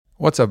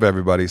What's up,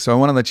 everybody? So I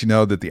want to let you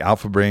know that the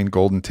Alpha Brain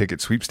Golden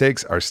Ticket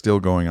Sweepstakes are still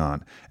going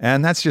on.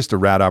 And that's just a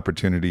rad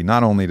opportunity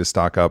not only to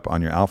stock up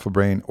on your Alpha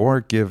Brain or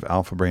give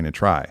Alpha Brain a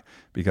try.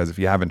 Because if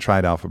you haven't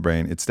tried Alpha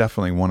Brain, it's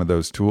definitely one of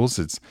those tools.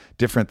 It's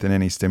different than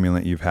any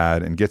stimulant you've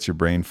had and gets your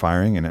brain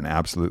firing in an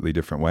absolutely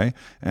different way.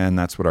 And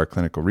that's what our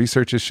clinical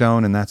research has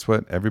shown. And that's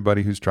what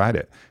everybody who's tried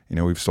it. You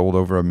know, we've sold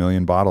over 1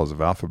 million bottles of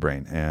Alpha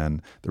Brain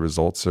and the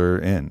results are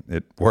in.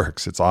 It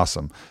works. It's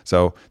awesome.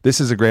 So this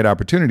is a great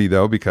opportunity,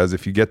 though, because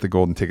if you get the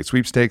Golden Ticket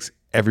Sweepstakes,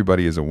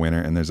 everybody is a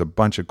winner. And there's a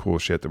bunch of cool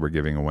shit that we're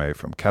giving away,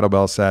 from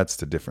kettlebell sets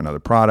to different other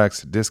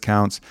products, to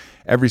discounts.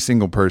 Every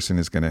single person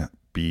is going to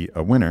be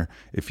a winner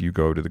if you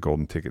go to the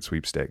Golden Ticket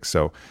Sweepstakes.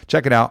 So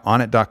check it out,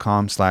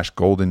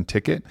 onnit.com/golden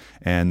ticket,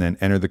 and then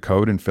enter the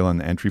code and fill in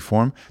the entry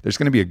form. There's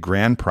going to be a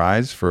grand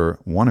prize for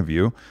one of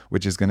you,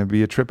 which is going to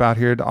be a trip out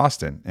here to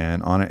Austin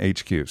and Onnit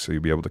HQ. So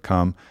you'll be able to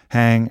come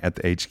hang at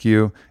the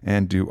HQ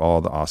and do all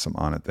the awesome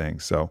Onnit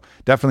things. So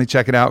definitely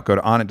check it out. Go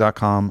to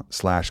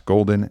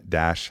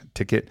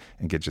onnit.com/golden-ticket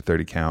and get your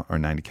 30 count or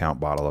 90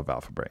 count bottle of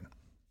Alpha Brain.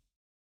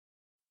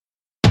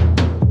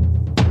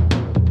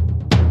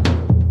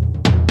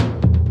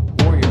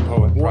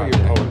 Warrior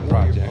Poet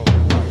Project.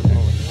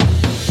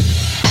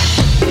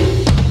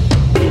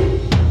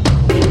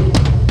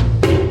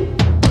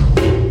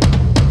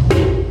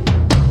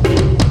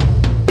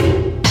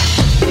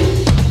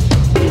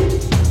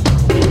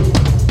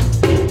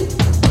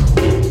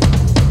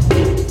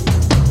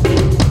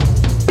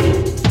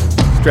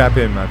 Strap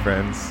in, my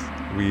friends.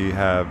 We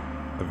have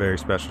a very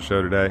special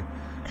show today.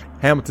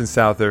 Hamilton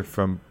Souther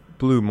from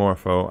Blue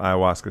Morpho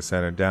Ayahuasca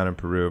Center down in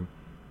Peru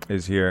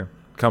is here,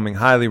 coming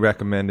highly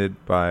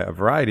recommended by a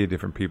variety of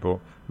different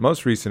people,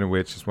 most recent of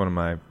which is one of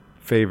my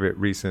favorite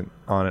recent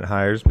Onnit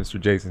hires, Mr.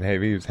 Jason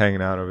Havey, who's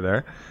hanging out over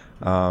there,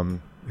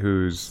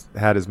 who's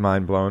had his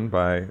mind blown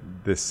by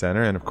this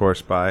center and, of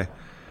course, by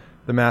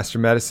the master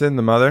medicine,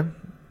 the mother.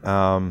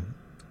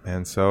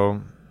 And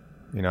so,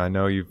 you know, I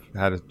know you've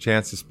had a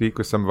chance to speak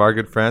with some of our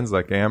good friends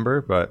like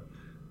Amber, but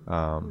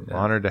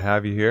honored to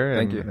have you here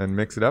and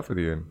mix it up with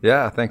you.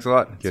 Yeah, thanks a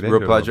lot. It's a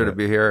real pleasure to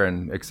be here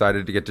and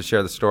excited to get to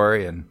share the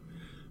story and,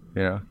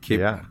 you know,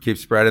 keep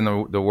spreading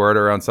the word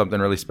around something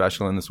really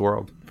special in this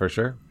world. For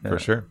sure.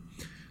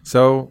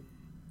 So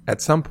at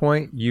some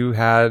point you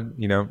had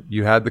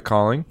the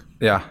calling.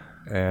 Yeah.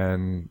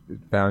 And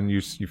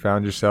you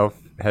found yourself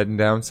heading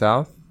down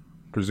south,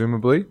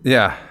 presumably.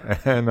 Yeah.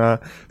 And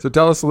so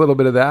tell us a little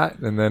bit of that,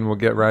 and then we'll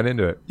get right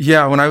into it.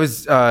 Yeah. When I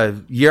was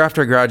year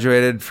after I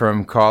graduated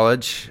from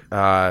college,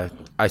 I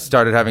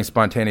started having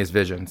spontaneous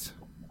visions.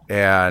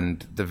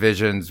 And the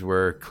visions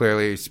were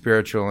clearly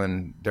spiritual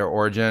in their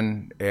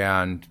origin.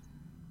 And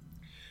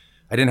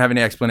I didn't have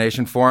any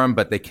explanation for them,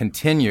 but they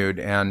continued.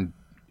 And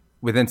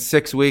within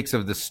 6 weeks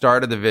of the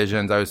start of the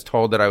visions, I was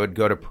told that I would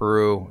go to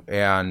Peru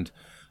and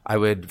I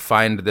would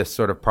find this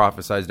sort of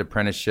prophesized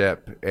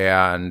apprenticeship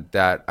and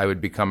that I would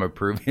become a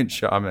Peruvian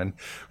shaman,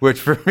 which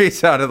for me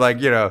sounded like,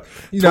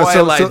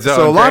 Twilight Zone.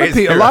 So a lot of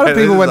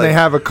people, when they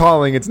have a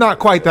calling, it's not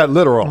quite that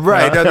literal.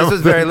 Right. No, this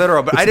was very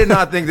literal, but I did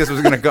not think this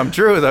was going to come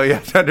true, though. You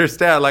have to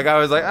understand. Like, I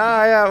was like,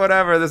 yeah,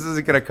 whatever. This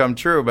isn't going to come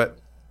true. But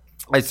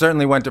I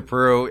certainly went to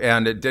Peru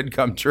and it did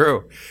come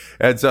true.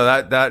 And so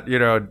that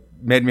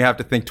made me have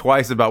to think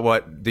twice about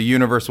what the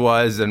universe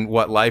was and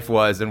what life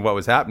was and what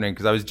was happening,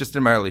 because I was just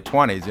in my early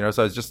 20s,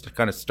 so I was just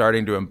kind of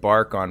starting to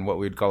embark on what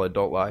we'd call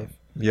adult life.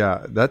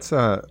 Yeah, that's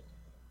I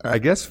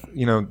guess,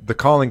 the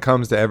calling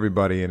comes to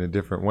everybody in a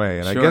different way.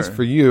 And Sure. I guess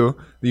for you,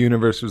 the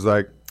universe was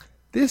like,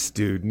 this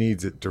dude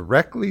needs it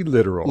directly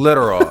literal.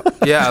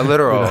 Yeah,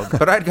 literal.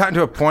 But I'd gotten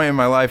to a point in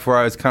my life where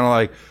I was kind of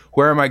like,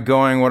 where am I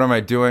going? What am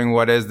I doing?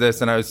 What is this?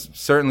 And I was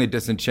certainly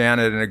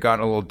disenchanted and it had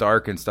gotten a little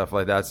dark and stuff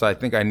like that. So I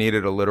think I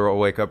needed a literal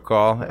wake-up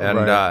call. And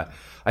right.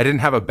 I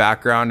didn't have a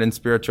background in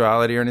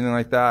spirituality or anything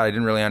like that. I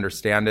didn't really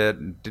understand it.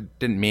 It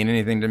didn't mean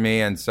anything to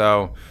me. And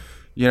so,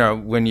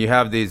 when you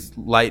have these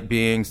light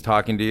beings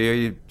talking to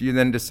you, you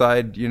then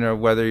decide,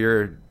 whether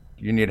you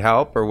need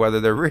help or whether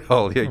they're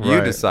real. You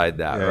Right. decide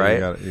that, Yeah, right?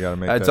 You gotta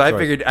make that So I choice.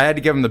 figured I had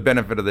to give them the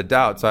benefit of the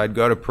doubt. So I'd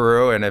go to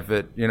Peru, and if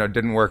it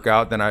didn't work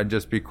out, then I'd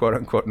just be quote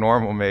unquote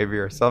normal maybe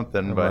or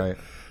something. Right.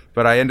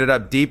 But I ended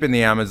up deep in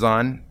the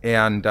Amazon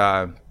and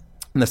in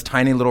this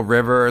tiny little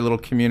river, a little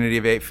community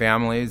of 8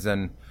 families,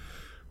 and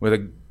with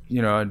a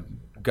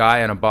guy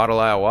and a bottle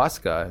of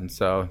ayahuasca, and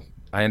so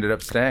I ended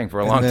up staying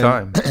for a long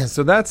time.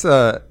 So that's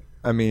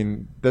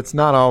that's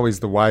not always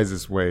the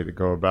wisest way to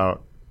go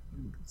about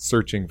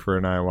searching for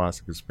an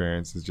ayahuasca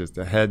experience, is just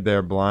to head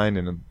there blind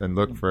and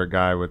look for a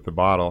guy with the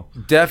bottle.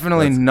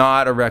 Definitely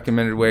not a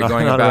recommended way of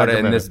going about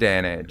it in this day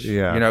and age.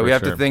 Yeah, we for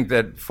have sure. to think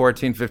that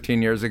 14,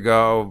 15 years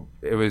ago,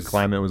 it was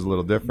Climate was a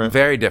little different.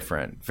 very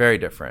different.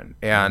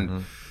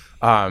 And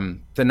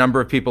the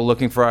number of people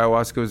looking for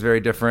ayahuasca was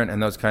very different,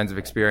 and those kinds of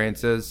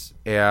experiences.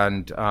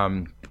 And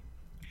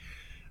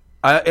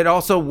it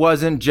also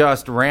wasn't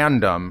just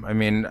random. I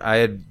mean, I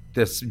had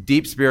this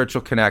deep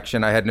spiritual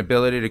connection. I had an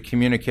ability to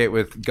communicate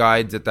with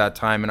guides at that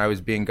time, and I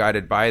was being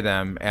guided by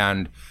them.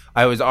 And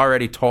I was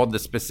already told the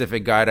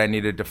specific guide I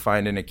needed to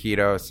find in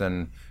Iquitos,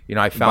 and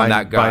I found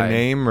that guide. By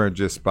name or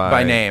just by?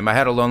 By name. I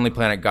had a Lonely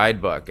Planet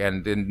guidebook,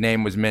 and the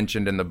name was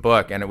mentioned in the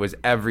book, and it was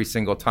every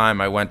single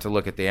time I went to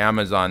look at the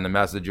Amazon, the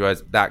message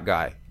was, that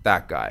guy,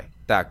 that guy,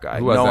 that guy,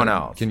 no one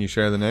else. Can you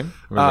share the name?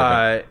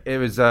 It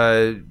was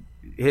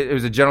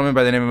a gentleman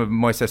by the name of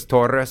Moises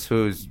Torres,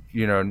 who's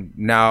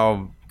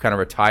now kind of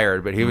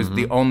retired, but he was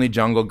the only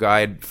jungle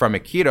guide from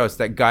Iquitos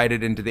that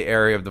guided into the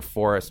area of the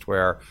forest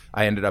where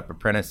I ended up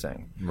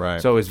apprenticing.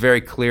 Right. So it was very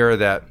clear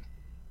that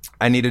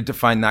I needed to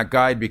find that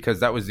guide,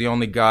 because that was the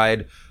only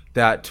guide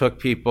that took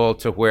people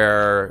to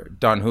where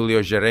Don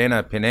Julio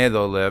Llerena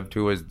Pinedo lived,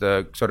 who was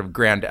the sort of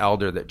grand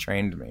elder that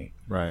trained me.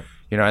 Right.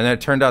 And then it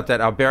turned out that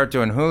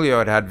Alberto and Julio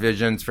had had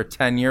visions for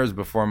 10 years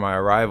before my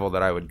arrival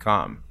that I would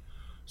come.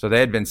 So they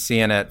had been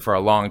seeing it for a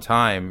long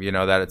time,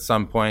 that at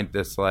some point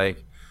this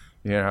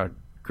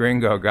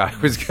gringo guy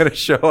was going to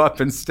show up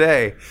and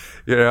stay,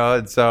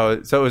 and so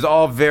it was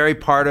all very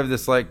part of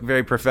this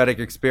very prophetic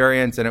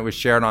experience, and it was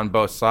shared on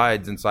both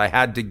sides. And so I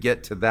had to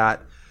get to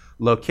that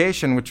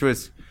location, which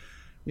was,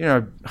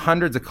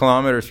 hundreds of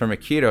kilometers from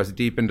Iquitos,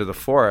 deep into the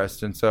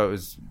forest. And so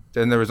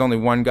there was only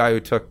one guy who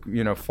took,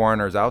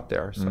 foreigners out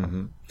there.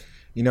 So,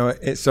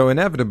 so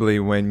inevitably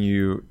when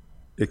you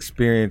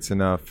experience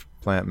enough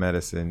plant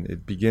medicine,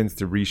 it begins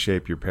to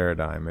reshape your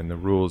paradigm and the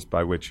rules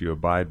by which you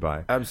abide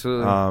by.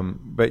 Absolutely.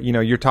 But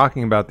you're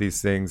talking about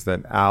these things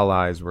that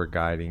allies were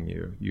guiding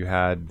you. You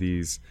had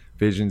these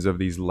visions of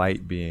these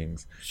light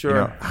beings.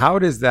 Sure. How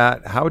did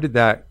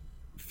that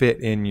fit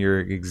in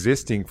your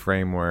existing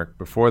framework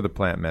before the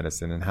plant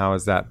medicine, and how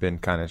has that been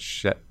kind of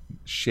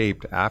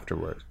shaped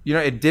afterwards?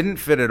 It didn't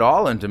fit at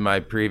all into my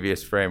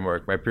previous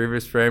framework. My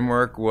previous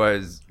framework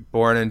was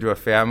born into a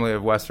family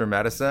of Western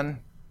medicine.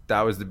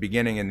 That was the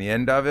beginning and the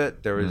end of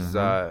it. There was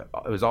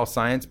it was all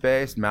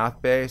science-based,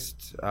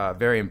 math-based,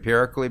 very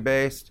empirically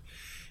based,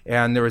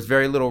 and there was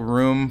very little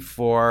room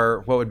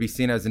for what would be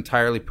seen as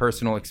entirely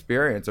personal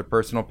experience or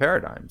personal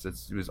paradigms.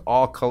 It was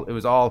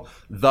all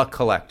the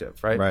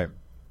collective, right? Right.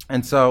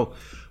 And so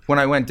when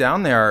I went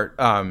down there,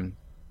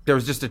 there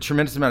was just a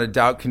tremendous amount of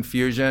doubt,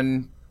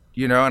 confusion,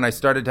 and I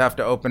started to have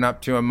to open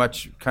up to a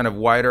much kind of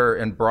wider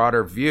and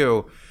broader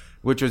view,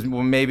 which was,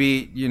 well,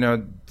 maybe,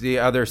 the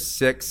other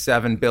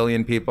 6-7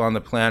 billion people on the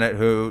planet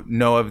who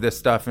know of this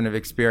stuff and have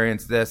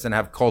experienced this and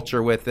have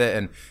culture with it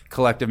and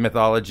collective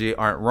mythology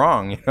aren't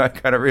wrong. I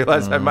kind of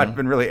realized I might have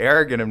been really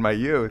arrogant in my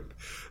youth,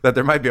 that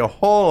there might be a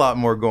whole lot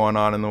more going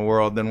on in the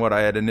world than what I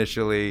had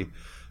initially,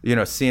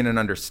 seen and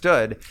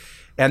understood.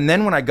 And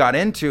then when I got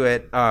into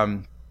it,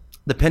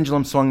 the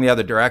pendulum swung the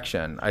other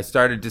direction. I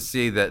started to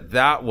see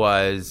that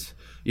was,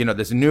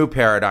 this new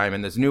paradigm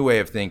and this new way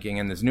of thinking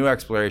and this new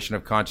exploration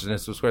of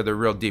consciousness was where the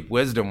real deep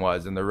wisdom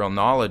was and the real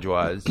knowledge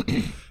was.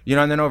 And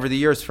then over the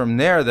years from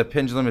there, the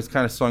pendulum has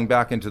kind of swung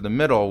back into the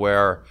middle,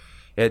 where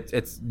it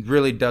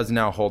really does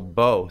now hold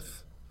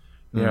both.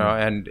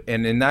 And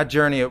in that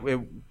journey,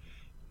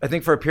 I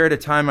think for a period of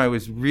time, I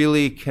was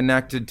really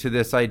connected to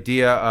this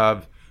idea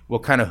of, well,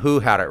 kind of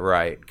who had it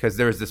right, because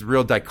there was this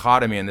real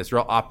dichotomy and this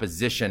real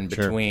opposition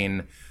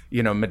between,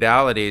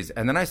 modalities.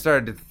 And then I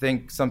started to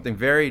think something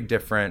very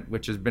different,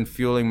 which has been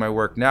fueling my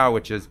work now,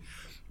 which is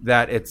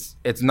that it's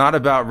not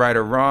about right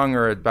or wrong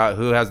or about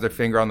who has their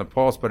finger on the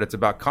pulse, but it's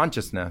about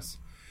consciousness.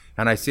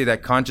 And I see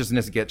that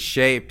consciousness gets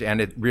shaped, and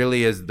it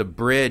really is the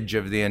bridge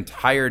of the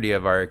entirety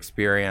of our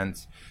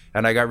experience.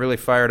 And I got really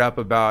fired up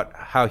about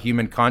how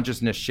human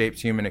consciousness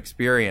shapes human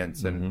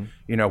experience, and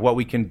what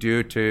we can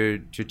do to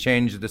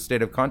change the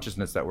state of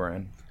consciousness that we're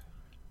in.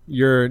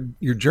 Your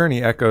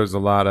journey echoes a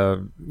lot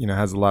of,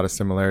 has a lot of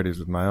similarities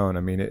with my own.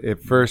 I mean,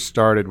 it first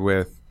started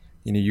with,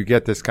 you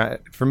get this kind of,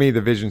 for me,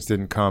 the visions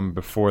didn't come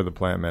before the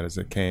plant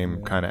medicine. It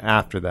came kind of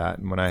after that.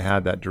 And when I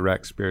had that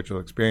direct spiritual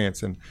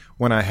experience, and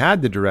when I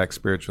had the direct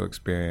spiritual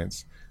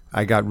experience,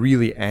 I got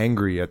really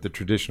angry at the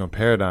traditional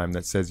paradigm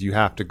that says you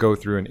have to go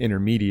through an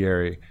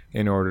intermediary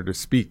in order to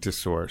speak to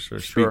source or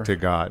speak to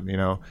God,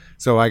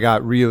 So I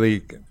got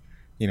really,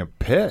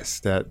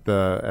 pissed at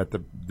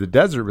the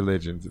desert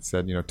religions that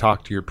said,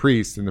 talk to your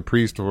priest, and the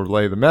priest will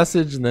relay the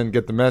message and then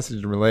get the message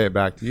and relay it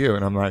back to you.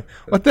 And I'm like,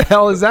 what the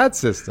hell is that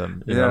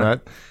system? You know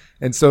that?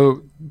 And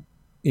so,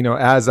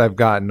 as I've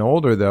gotten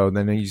older, though,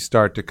 then you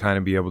start to kind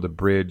of be able to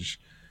bridge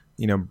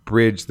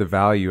the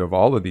value of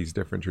all of these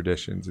different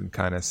traditions and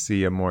kind of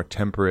see a more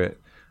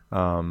temperate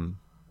kind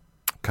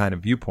of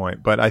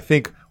viewpoint. But I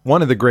think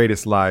one of the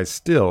greatest lies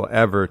still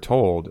ever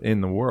told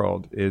in the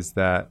world is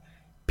that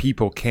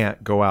people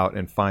can't go out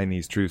and find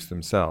these truths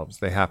themselves.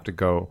 They have to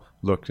go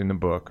look in a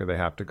book, or they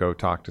have to go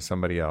talk to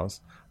somebody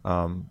else.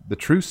 The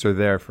truths are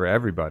there for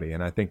everybody.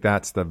 And I think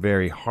that's the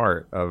very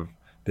heart of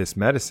this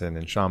medicine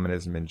and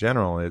shamanism in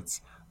general.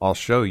 It's, I'll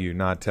show you,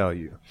 not tell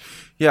you.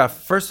 Yeah,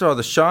 first of all,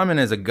 the shaman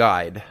is a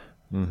guide.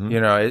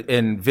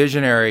 In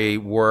visionary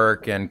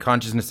work and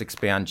consciousness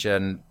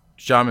expansion,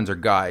 shamans are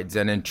guides.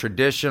 And in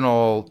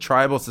traditional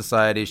tribal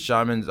societies,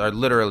 shamans are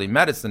literally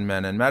medicine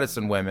men and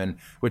medicine women,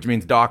 which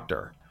means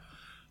doctor.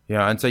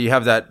 And so you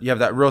have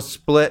that real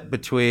split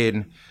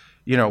between,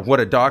 what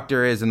a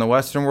doctor is in the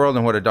Western world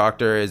and what a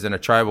doctor is in a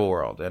tribal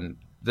world. And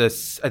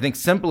this, I think,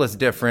 simplest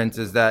difference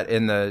is that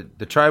in the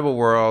tribal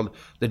world,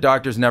 the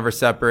doctors never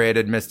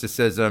separated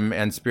mysticism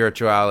and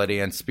spirituality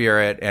and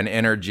spirit and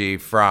energy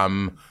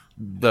from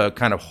the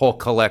kind of whole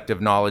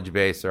collective knowledge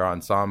base or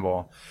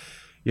ensemble.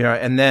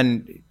 And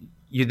then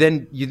you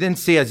then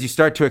see, as you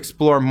start to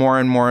explore more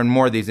and more and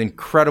more, these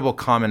incredible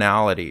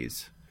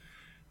commonalities.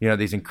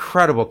 These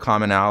incredible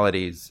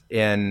commonalities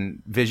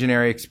in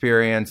visionary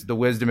experience, the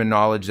wisdom and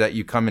knowledge that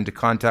you come into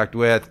contact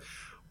with,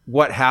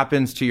 what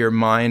happens to your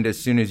mind as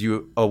soon as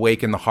you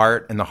awaken the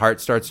heart and the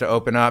heart starts to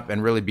open up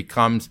and really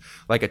becomes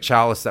like a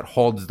chalice that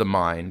holds the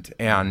mind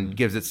and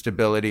gives it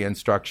stability and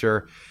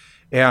structure.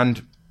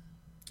 And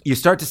you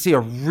start to see a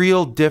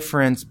real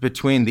difference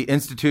between the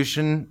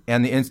institution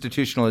and the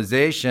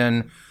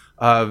institutionalization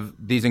of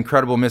these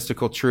incredible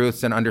mystical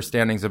truths and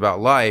understandings about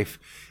life.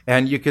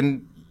 And you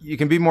can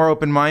be more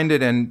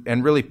open-minded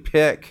and really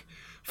pick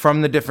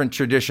from the different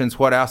traditions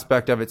what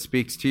aspect of it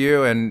speaks to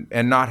you, and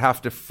not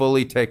have to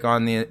fully take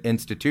on the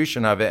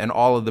institution of it and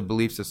all of the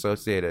beliefs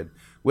associated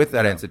with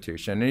that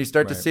institution. And you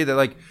start to see that,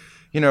 like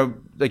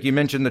you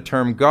mentioned the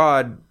term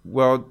God.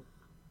 Well,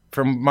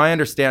 from my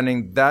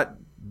understanding, that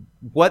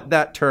what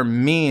that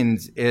term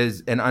means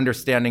is an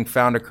understanding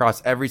found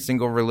across every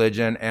single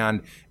religion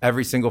and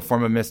every single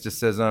form of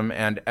mysticism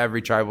and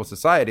every tribal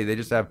society. They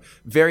just have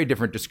very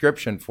different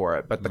description for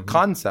it, but the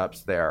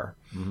concept's there.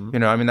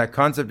 That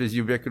concept is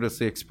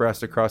ubiquitously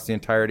expressed across the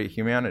entirety of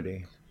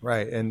humanity.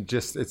 Right, and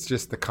it's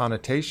just the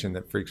connotation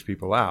that freaks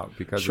people out,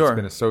 because Sure. it's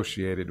been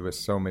associated with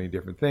so many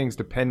different things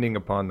depending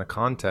upon the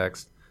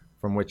context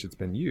from which it's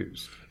been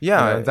used.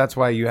 Yeah. That's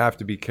why you have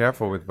to be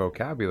careful with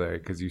vocabulary,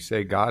 because you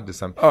say God to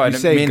some. Oh, and you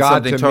it say means God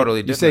something to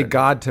totally me, You say different.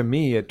 God to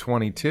me at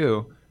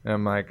 22, and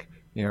I'm like,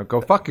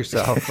 go fuck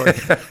yourself.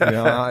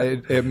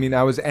 I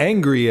was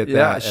angry at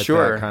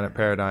that kind of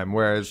paradigm.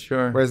 Whereas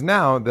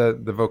now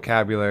the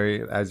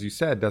vocabulary, as you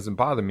said, doesn't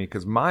bother me,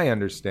 because my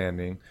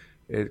understanding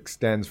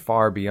extends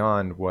far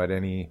beyond what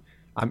any.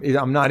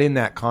 I'm not in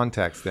that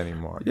context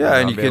anymore. Yeah,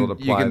 and I'll be able to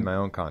apply in my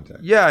own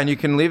context. Yeah, and you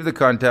can leave the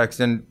context.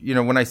 And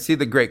when I see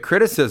the great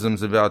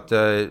criticisms about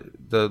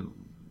the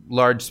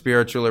large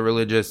spiritual or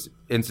religious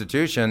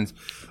institutions,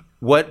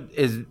 what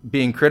is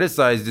being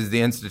criticized is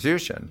the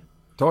institution.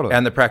 Totally.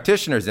 And the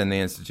practitioners in the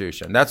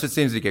institution. That's what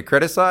seems to get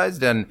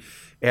criticized. And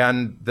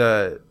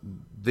the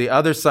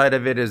other side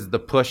of it is the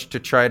push to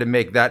try to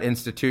make that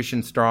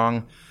institution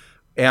strong.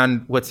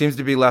 And what seems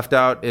to be left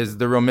out is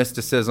the real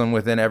mysticism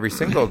within every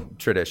single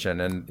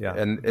tradition. And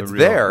it's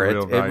there.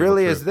 It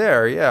really is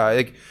there.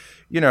 Yeah.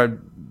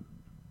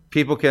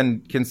 People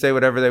can say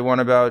whatever they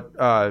want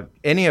about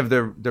any of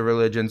the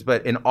religions,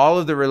 but in all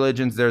of the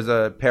religions, there's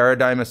a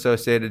paradigm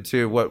associated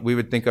to what we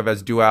would think of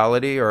as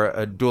duality, or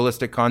a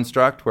dualistic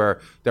construct where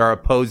there are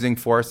opposing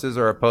forces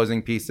or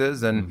opposing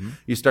pieces. And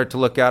you start to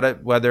look at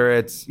it, whether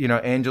it's,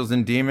 angels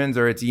and demons,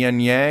 or it's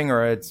yin yang,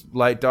 or it's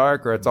light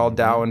dark, or it's all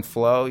Tao and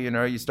flow,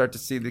 you start to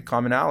see the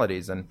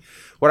commonalities. And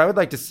what I would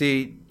like to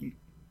see,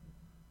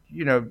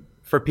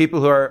 for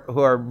people who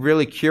are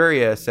really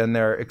curious and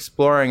they're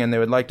exploring and they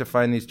would like to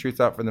find these truths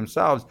out for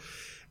themselves,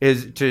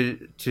 is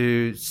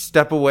to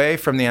step away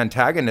from the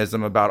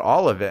antagonism about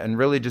all of it and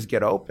really just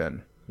get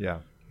open. Yeah.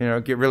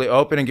 Get really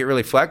open and get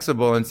really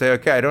flexible and say,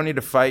 okay, I don't need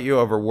to fight you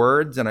over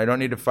words, and I don't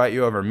need to fight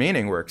you over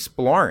meaning. We're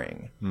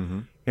exploring.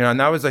 And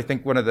that was, I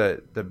think, one of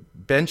the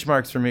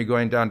benchmarks for me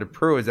going down to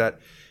Peru, is that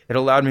it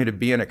allowed me to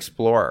be an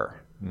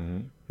explorer.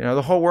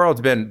 The whole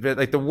world's been,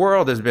 the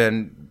world has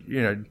been,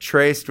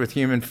 traced with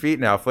human feet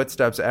now,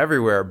 footsteps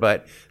everywhere,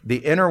 but the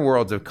inner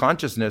worlds of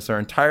consciousness are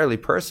entirely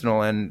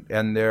personal,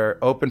 and they're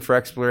open for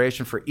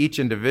exploration for each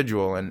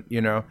individual. And,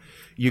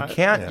 you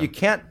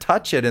can't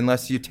touch it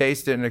unless you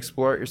taste it and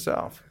explore it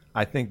yourself.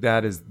 I think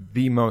that is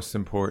the most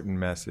important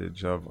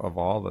message of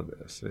all of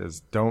this, is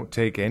don't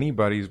take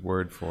anybody's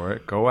word for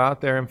it. Go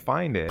out there and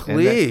find it.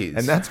 Please.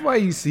 And that's why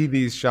you see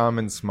these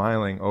shamans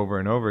smiling over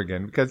and over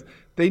again, because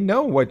they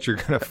know what you're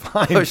going to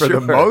find for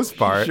the most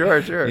part. Sure.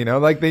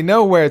 They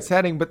know where it's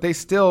heading, but they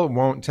still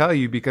won't tell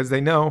you, because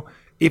they know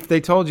if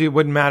they told you, it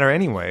wouldn't matter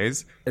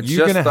anyways.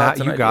 You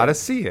got to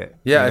see it.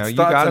 Yeah, it's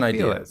thoughts and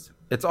feel ideas.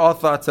 It's all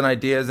thoughts and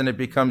ideas, and it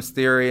becomes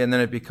theory, and then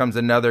it becomes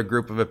another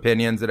group of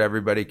opinions that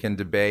everybody can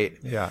debate.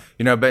 Yeah.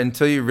 But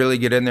until you really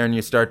get in there and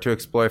you start to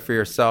explore for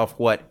yourself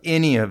what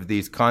any of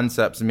these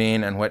concepts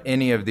mean and what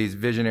any of these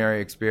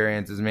visionary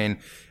experiences mean,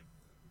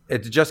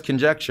 it's just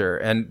conjecture.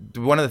 And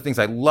one of the things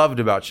I loved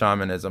about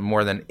shamanism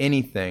more than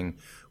anything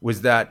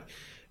was that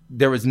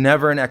there was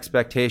never an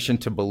expectation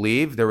to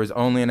believe. There was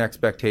only an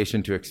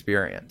expectation to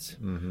experience.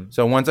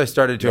 So once I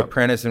started to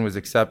apprentice and was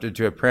accepted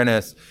to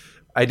apprentice,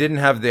 I didn't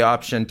have the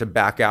option to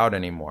back out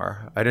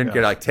anymore. I didn't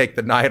get take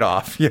the night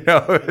off. It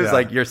was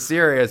like, you're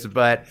serious,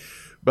 but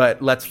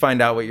let's find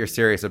out what you're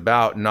serious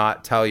about,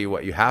 not tell you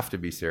what you have to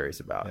be serious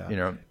about.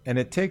 And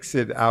it takes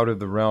it out of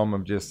the realm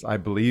of just, I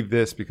believe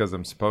this because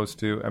I'm supposed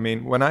to. I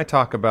mean, when I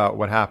talk about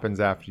what happens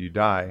after you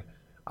die,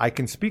 I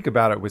can speak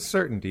about it with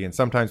certainty. And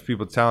sometimes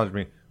people challenge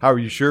me, how are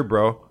you sure,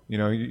 bro? You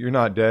know, you're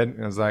not dead.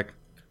 And I was like,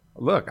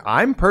 look,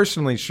 I'm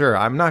personally sure.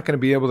 I'm not going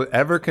to be able to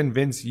ever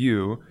convince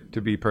you to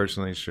be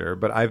personally sure,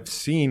 but I've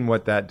seen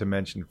what that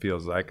dimension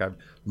feels like. I've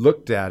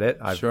looked at it.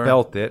 I've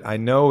felt it. I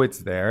know it's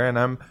there, and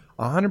I'm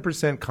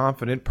 100%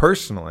 confident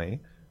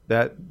personally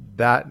that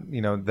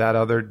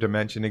other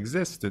dimension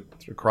exists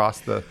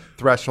across the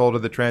threshold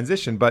of the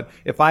transition. But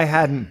if I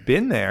hadn't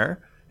been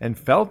there and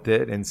felt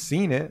it and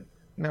seen it,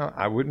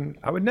 I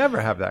would never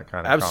have that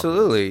kind of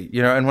absolutely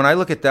confidence. And when I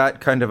look at that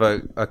kind of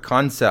a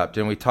concept,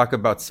 and we talk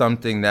about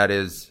something that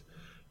is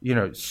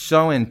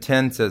so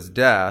intense as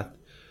death,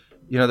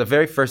 the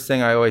very first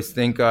thing I always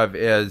think of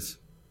is,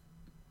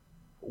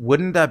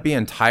 wouldn't that be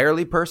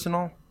entirely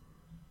personal?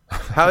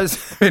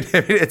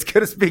 It's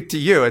going to speak to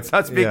you. It's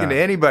not speaking to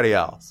anybody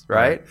else,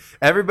 right?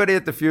 Everybody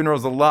at the funeral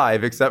is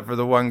alive except for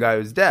the one guy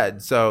who's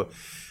dead. So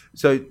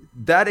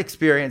that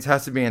experience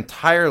has to be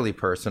entirely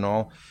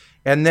personal.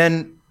 And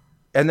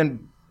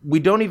then we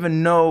don't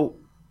even know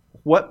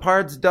what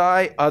parts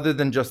die other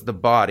than just the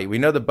body. We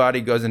know the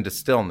body goes into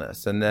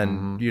stillness and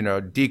then,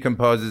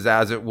 decomposes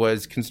as it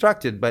was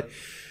constructed. But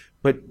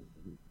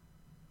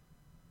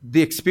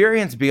the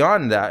experience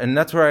beyond that, and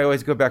that's where I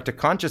always go back to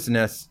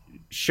consciousness,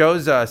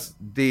 shows us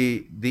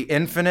the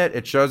infinite.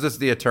 It shows us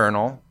the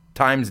eternal.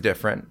 Time's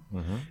different.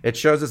 It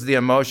shows us the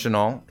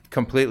emotional,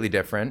 completely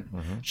different.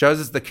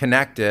 Shows us the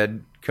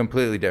connected,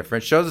 completely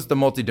different. Shows us the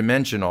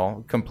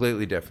multidimensional,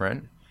 completely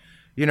different.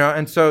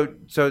 And so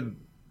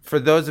for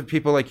those of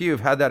people like you who've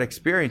had that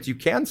experience, you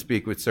can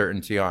speak with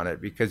certainty on it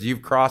because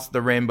you've crossed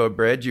the rainbow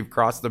bridge. You've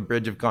crossed the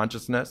bridge of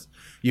consciousness.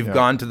 You've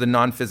gone to the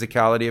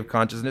non-physicality of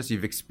consciousness.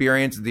 You've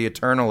experienced the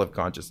eternal of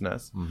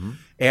consciousness.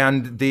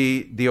 And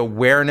the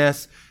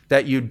awareness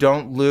that you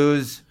don't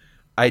lose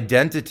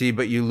identity,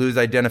 but you lose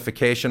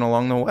identification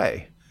along the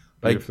way.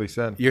 Beautifully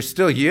said. You're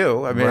still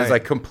you. I mean, it's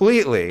like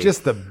completely.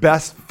 Just the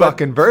best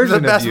fucking version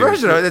of you. The best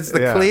version of it. It's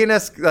the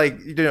cleanest,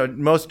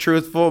 most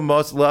truthful,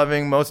 most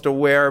loving, most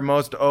aware,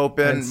 most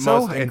open,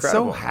 most incredible. And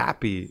so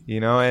happy,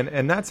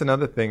 and that's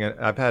another thing.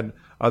 I've had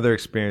other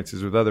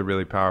experiences with other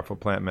really powerful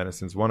plant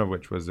medicines, one of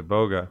which was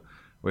Iboga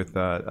with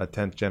a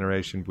 10th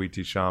generation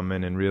Bwiti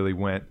shaman, and really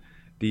went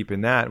deep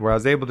in that, where I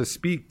was able to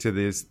speak to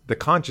the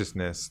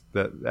consciousness,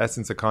 the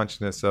essence of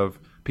consciousness of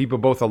people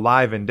both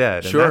alive and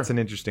dead. And that's an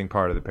interesting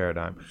part of the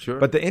paradigm.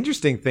 But the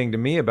interesting thing to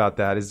me about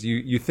that is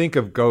you think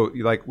of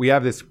like we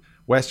have this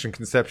Western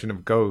conception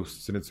of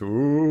ghosts, and it's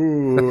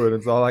ooh, and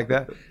it's all like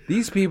that.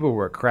 These people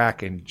were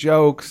cracking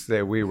jokes,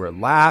 we were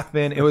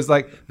laughing. It was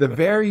like the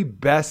very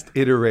best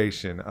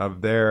iteration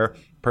of their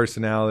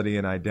personality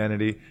and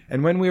identity.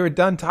 And when we were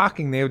done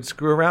talking, they would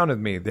screw around with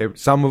me.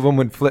 Some of them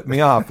would flip me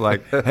off,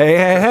 like,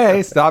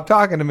 hey, stop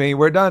talking to me.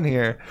 We're done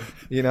here,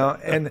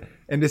 And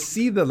to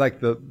see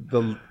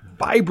the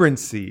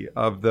vibrancy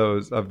of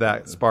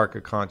that spark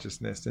of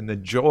consciousness and the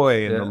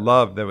joy and the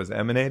love that was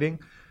emanating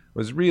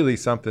was really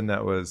something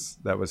that was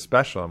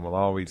special and will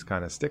always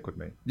kind of stick with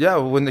me. Yeah,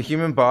 when the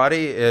human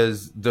body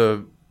is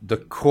the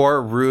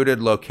core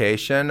rooted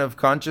location of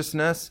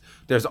consciousness,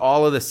 there's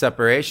all of the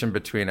separation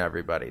between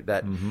everybody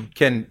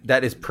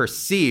that is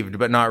perceived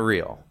but not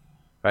real.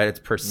 Right? It's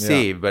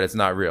perceived, but it's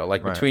not real.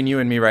 Like between you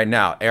and me right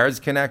now, air's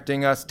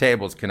connecting us,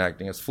 table's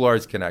connecting us,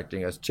 floor's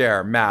connecting us,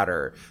 chair,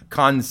 matter,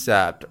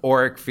 concept,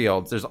 auric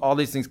fields. There's all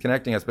these things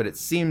connecting us, but it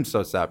seems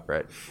so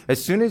separate.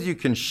 As soon as you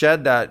can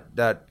shed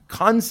that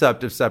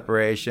concept of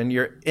separation,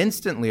 you're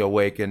instantly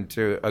awakened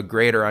to a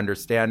greater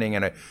understanding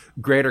and a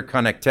greater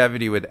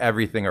connectivity with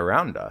everything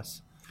around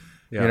us.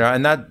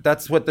 And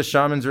that's what the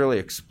shamans really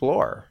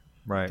explore.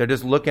 Right. They're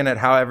just looking at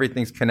how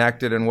everything's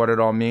connected and what it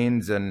all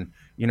means, and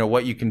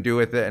what you can do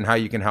with it and how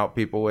you can help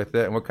people with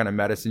it and what kind of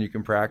medicine you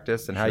can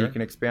practice and how you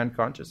can expand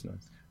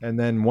consciousness. And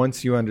then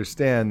once you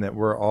understand that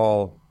we're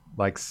all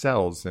like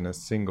cells in a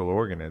single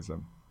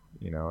organism,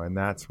 and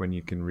that's when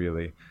you can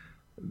really,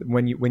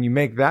 when you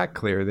make that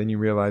clear, then you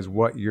realize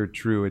what your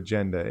true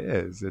agenda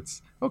is.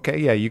 It's okay.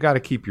 Yeah. You got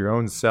to keep your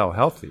own cell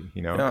healthy,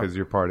 because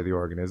you're part of the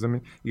organism.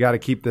 You got to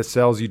keep the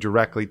cells you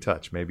directly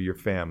touch, maybe your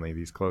family,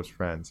 these close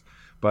friends.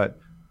 But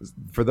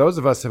for those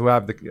of us who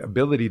have the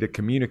ability to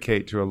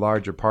communicate to a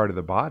larger part of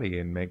the body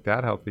and make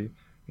that healthy,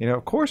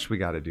 of course we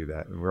got to do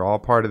that. We're all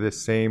part of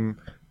this same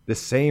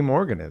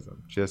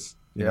organism, just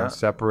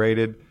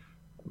separated,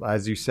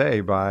 as you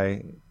say,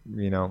 by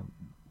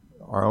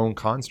our own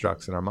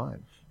constructs in our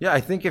mind. Yeah,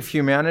 I think if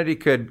humanity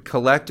could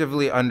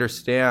collectively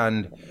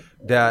understand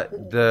that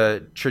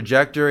the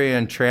trajectory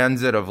and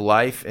transit of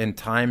life in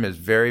time is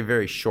very,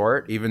 very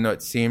short, even though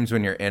it seems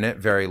when you're in it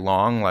very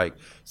long, like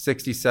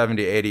 60,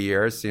 70, 80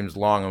 years seems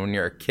long. And when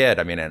you're a kid,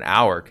 I mean, an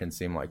hour can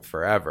seem like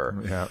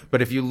forever. Yeah.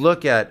 But if you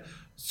look at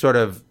sort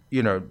of,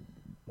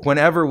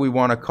 whenever we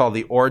want to call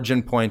the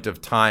origin point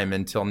of time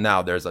until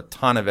now, there's a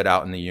ton of it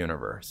out in the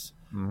universe,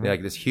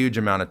 like this huge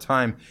amount of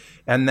time.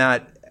 And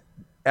that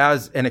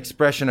as an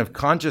expression of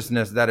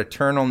consciousness, that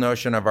eternal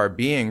notion of our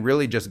being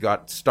really just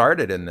got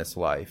started in this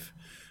life.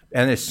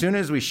 And as soon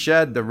as we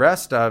shed the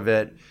rest of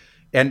it,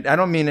 and I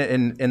don't mean it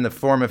in the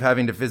form of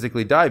having to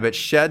physically die, but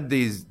shed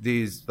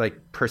these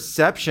like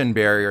perception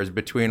barriers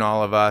between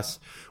all of us,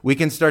 we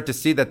can start to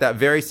see that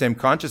very same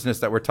consciousness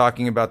that we're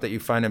talking about that you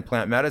find in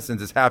plant medicines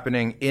is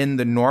happening in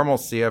the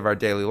normalcy of our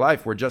daily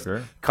life. We're just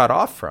cut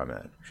off from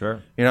it.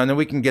 Sure. You know, and then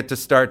we can get to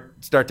start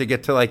to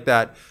get to like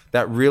that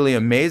really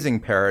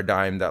amazing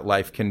paradigm that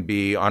life can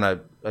be on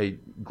a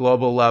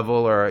global level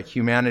or a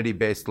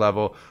humanity-based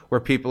level, where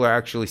people are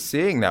actually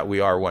seeing that we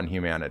are one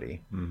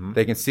humanity. Mm-hmm.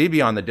 They can see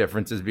beyond the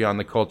differences, beyond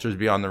the cultures,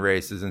 beyond the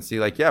races, and see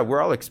like, yeah, we're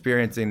all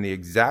experiencing the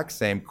exact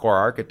same core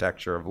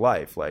architecture of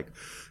life. Like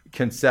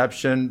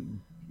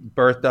conception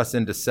birthed us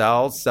into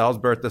cells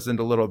birthed us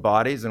into little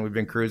bodies, and we've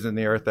been cruising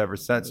the earth ever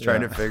since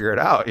trying to figure it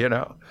out, you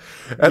know?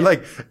 And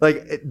like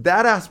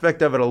that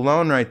aspect of it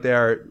alone right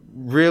there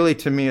really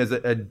to me is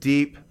a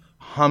deep,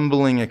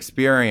 humbling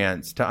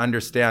experience to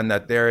understand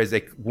that there is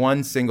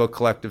one single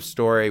collective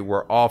story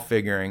we're all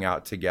figuring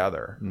out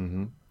together.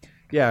 Mm-hmm.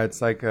 Yeah,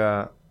 it's like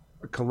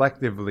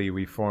collectively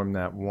we form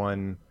the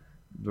one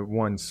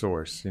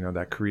source, you know,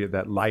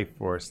 that life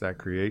force, that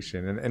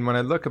creation. And when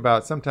I look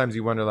about, sometimes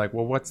you wonder like,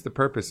 well, what's the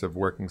purpose of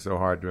working so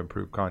hard to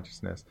improve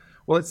consciousness?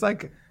 Well, it's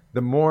like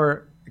the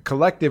more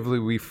collectively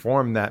we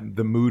form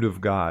the mood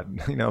of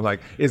God, you know, like,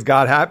 is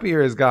God happy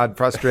or is God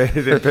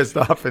frustrated and pissed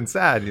off and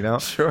sad, you know?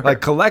 Sure. Like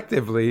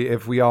collectively,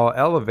 if we all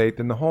elevate,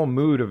 then the whole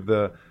mood of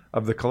the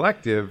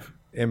collective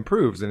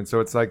improves. And so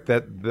it's like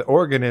that the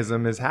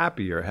organism is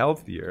happier,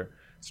 healthier,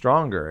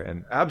 stronger.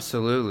 And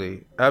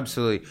absolutely.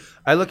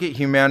 I look at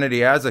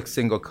humanity as a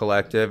single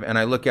collective, and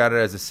I look at it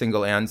as a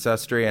single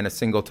ancestry and a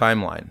single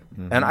timeline.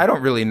 Mm-hmm. And I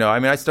don't really know. I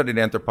mean, I studied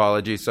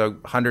anthropology, so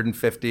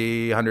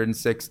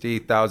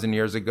 160,000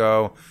 years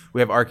ago,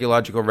 we have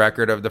archaeological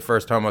record of the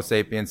first Homo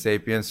sapiens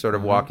sort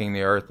of walking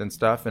the earth and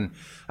stuff. And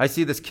I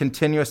see this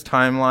continuous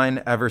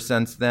timeline ever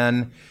since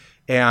then.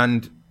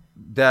 And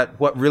that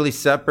what really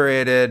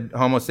separated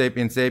Homo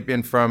sapiens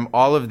from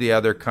all of the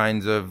other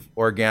kinds of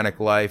organic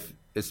life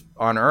is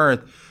on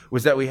Earth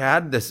was that we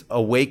had this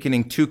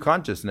awakening to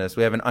consciousness.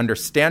 We have an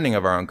understanding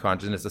of our own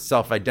consciousness, a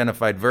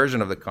self-identified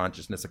version of the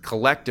consciousness, a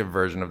collective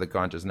version of the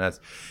consciousness.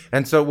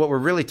 And so what we're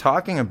really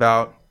talking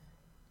about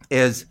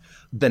is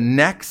the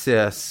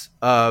nexus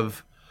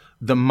of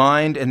the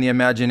mind and the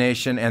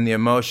imagination and the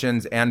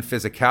emotions and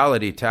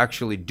physicality to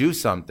actually do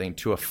something,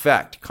 to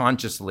affect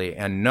consciously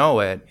and know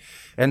it.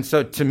 And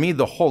so to me,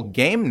 the whole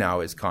game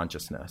now is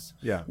consciousness.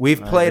 Yeah, we've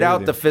played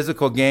out the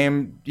physical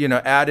game, you know,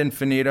 ad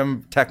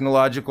infinitum,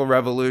 technological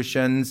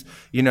revolutions,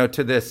 you know,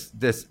 to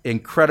this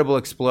incredible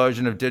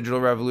explosion of digital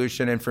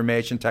revolution,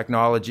 information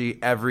technology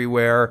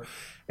everywhere.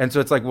 And so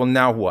it's like, well,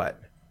 now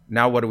what?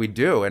 Now what do we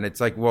do? And it's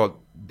like, well,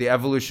 the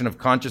evolution of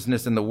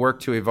consciousness and the work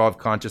to evolve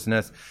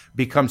consciousness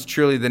becomes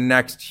truly the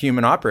next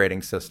human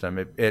operating system.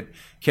 It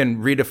can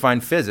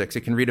redefine physics.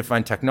 It can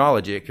redefine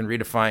technology. It can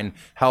redefine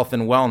health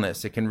and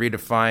wellness. It can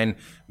redefine,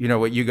 you know,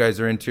 what you guys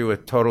are into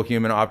with total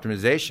human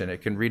optimization.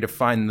 It can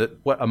redefine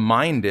what a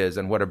mind is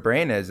and what a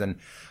brain is. And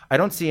I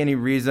don't see any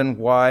reason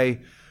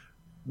why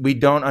we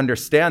don't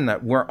understand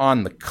that we're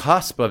on the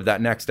cusp of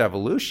that next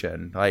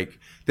evolution. Like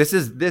this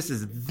is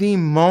the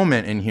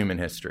moment in human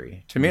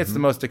history. To me, it's the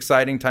most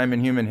exciting time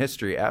in human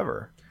history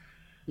ever.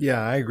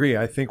 Yeah, I agree.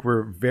 I think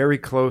we're very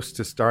close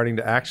to starting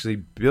to actually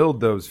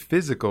build those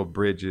physical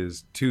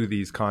bridges to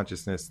these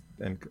consciousness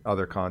and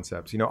other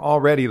concepts. You know,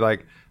 already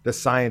like the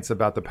science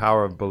about the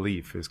power of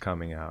belief is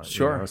coming out.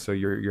 Sure. You know? So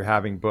you're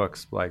having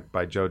books like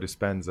by Joe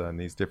Dispenza and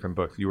these different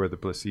books, You Are the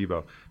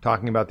Placebo,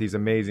 talking about these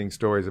amazing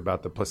stories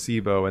about the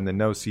placebo and the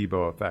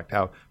nocebo effect,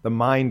 how the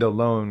mind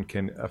alone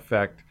can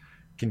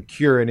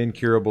cure an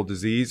incurable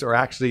disease or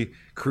actually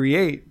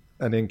create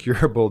an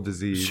incurable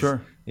disease.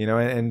 Sure. You know,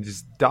 and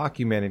just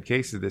documented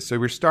cases of this. So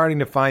we're starting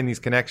to find these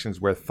connections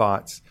where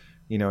thoughts,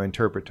 you know,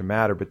 interpret to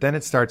matter. But then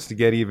it starts to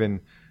get even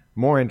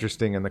more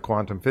interesting in the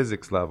quantum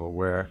physics level,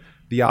 where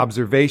the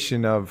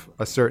observation of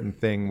a certain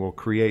thing will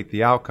create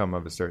the outcome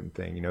of a certain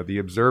thing, you know, the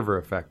observer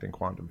effect in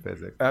quantum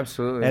physics.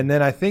 Absolutely. And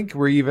then I think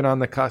we're even on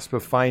the cusp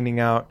of finding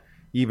out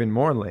even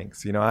more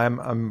links. You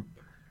know,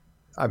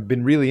 I've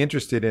been really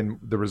interested in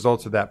the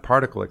results of that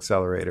particle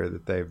accelerator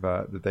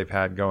that they've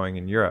had going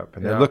in Europe,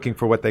 and they're looking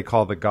for what they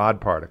call the God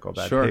particle,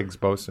 that Higgs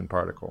boson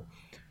particle.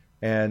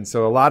 And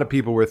so a lot of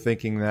people were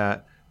thinking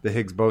that the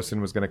Higgs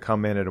boson was going to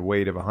come in at a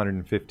weight of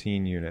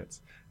 115 units,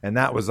 and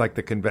that was like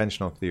the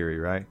conventional theory,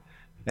 right?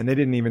 And they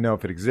didn't even know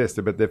if it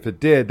existed, but if it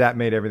did, that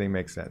made everything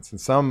make sense. And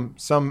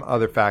some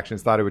other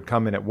factions thought it would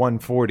come in at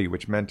 140,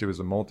 which meant it was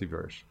a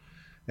multiverse.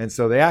 And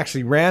so they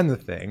actually ran the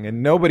thing,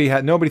 and nobody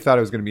thought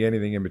it was going to be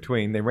anything in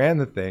between. They ran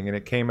the thing, and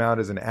it came out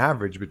as an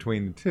average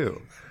between the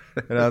two.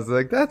 And I was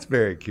like, that's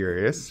very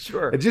curious.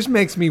 Sure. It just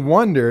makes me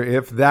wonder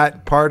if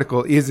that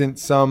particle isn't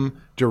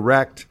some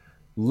direct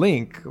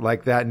link,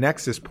 like that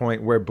nexus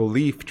point where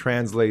belief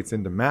translates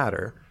into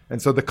matter.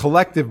 And so the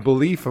collective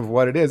belief of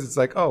what it is, it's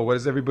like, oh, what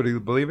does everybody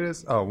believe it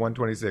is? Oh,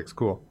 126,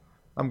 cool.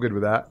 I'm good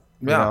with that.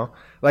 You know?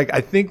 Like,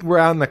 I think we're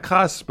on the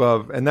cusp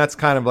of, and that's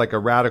kind of like a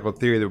radical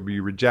theory that would be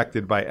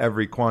rejected by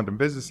every quantum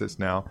physicist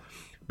now.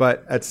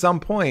 But at some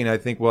point, I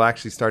think we'll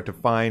actually start to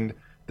find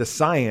the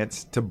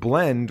science to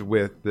blend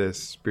with this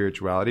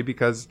spirituality,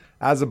 because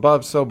as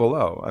above, so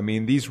below. I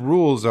mean, these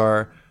rules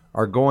are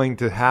going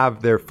to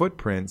have their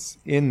footprints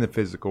in the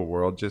physical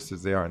world just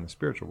as they are in the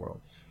spiritual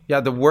world. Yeah,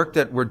 the work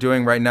that we're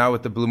doing right now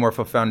with the Blue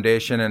Morpho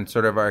Foundation and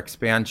sort of our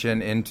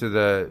expansion into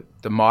the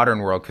modern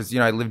world, because,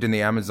 I lived in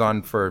the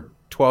Amazon for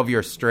 12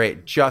 years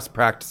straight, just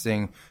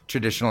practicing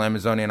traditional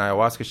Amazonian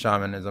ayahuasca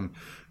shamanism,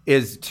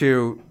 is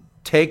to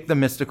take the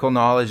mystical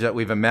knowledge that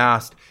we've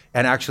amassed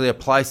and actually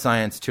apply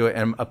science to it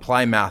and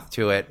apply math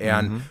to it.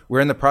 And we're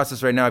in the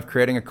process right now of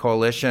creating a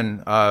coalition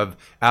of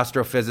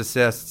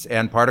astrophysicists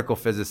and particle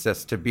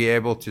physicists to be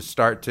able to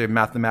start to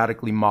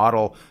mathematically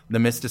model the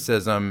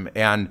mysticism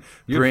and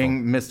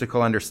bring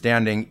mystical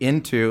understanding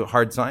into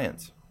hard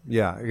science.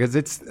 Yeah, because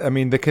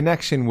the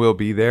connection will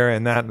be there,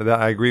 and that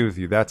I agree with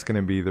you. That's going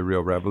to be the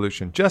real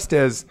revolution. Just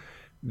as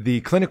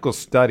the clinical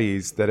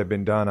studies that have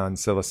been done on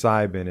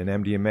psilocybin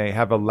and MDMA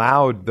have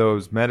allowed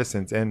those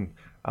medicines and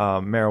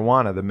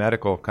marijuana, the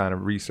medical kind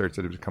of research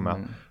that has come out,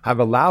 have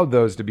allowed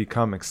those to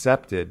become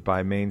accepted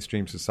by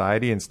mainstream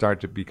society and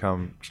start to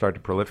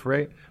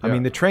proliferate. Yeah. I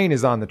mean, the train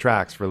is on the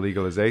tracks for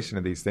legalization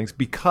of these things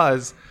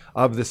because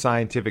of the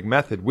scientific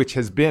method, which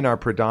has been our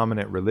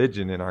predominant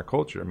religion in our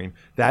culture. I mean,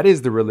 that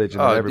is the religion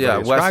that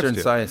everybody ascribes Western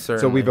to. Science,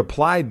 certainly. So we've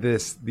applied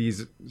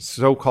these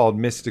so-called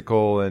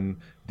mystical and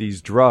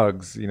these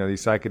drugs, these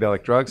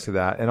psychedelic drugs to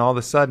that, and all of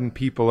a sudden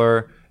people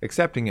are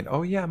accepting it.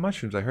 Oh yeah,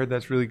 mushrooms. I heard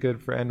that's really good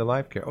for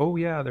end-of-life care. Oh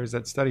yeah, there's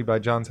that study by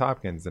Johns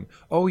Hopkins, and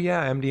oh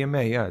yeah,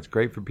 MDMA. Yeah, it's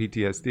great for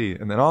PTSD.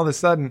 And then all of a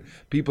sudden,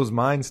 people's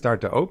minds start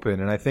to open.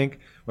 And I think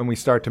when we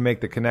start to make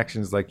the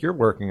connections like you're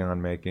working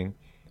on making,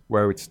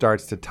 where it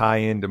starts to tie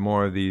into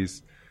more of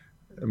these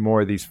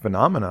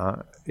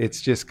phenomena,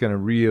 it's just going to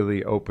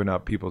really open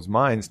up people's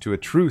minds to a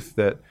truth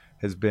that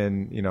has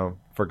been,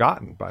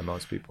 forgotten by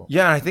most people.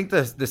 Yeah, and I think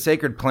the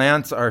sacred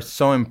plants are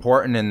so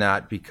important in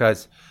that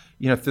because,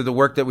 through the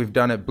work that we've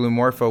done at Blue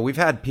Morpho, we've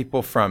had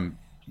people from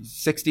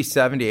 60,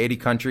 70, 80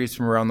 countries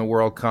from around the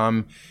world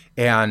come,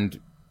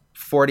 and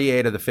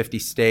 48 of the 50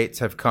 states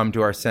have come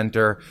to our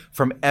center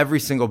from every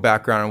single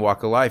background and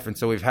walk of life. And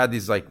so we've had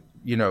these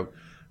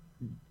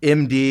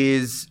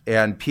MDs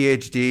and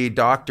PhD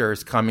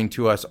doctors coming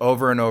to us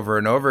over and over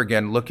and over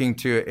again, looking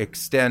to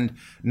extend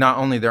not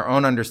only their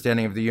own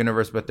understanding of the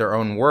universe, but their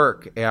own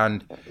work.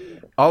 And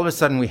all of a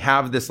sudden we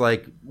have this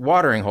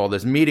watering hole,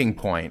 this meeting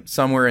point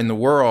somewhere in the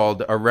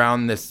world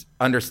around this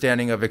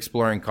understanding of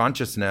exploring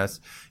consciousness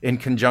in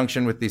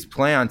conjunction with these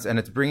plants. And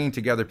it's bringing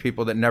together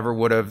people that never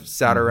would have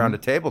sat around a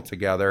table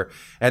together.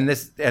 And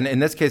in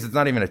this case, it's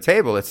not even a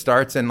table. It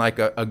starts in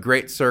a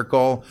great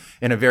circle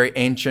in a very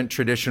ancient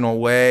traditional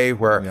way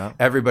where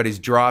everybody's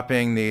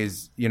dropping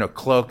these,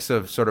 cloaks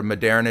of sort of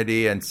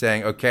modernity and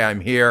saying, okay,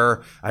 I'm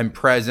here, I'm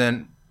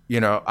present.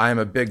 I'm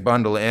a big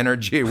bundle of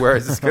energy. Where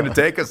is this going to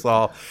take us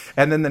all?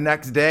 And then the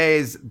next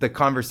days, the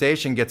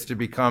conversation gets to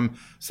become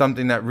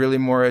something that really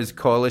more is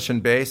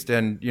coalition based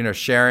and,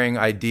 sharing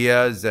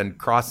ideas and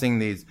crossing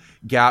these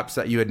gaps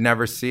that you would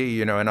never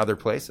see, in other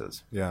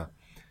places. Yeah.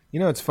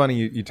 It's funny.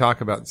 You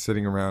talk about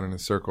sitting around in a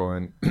circle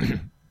and,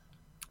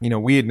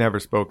 we had never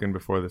spoken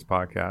before this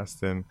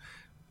podcast. And,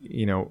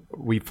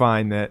 we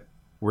find that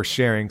we're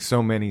sharing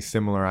so many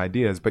similar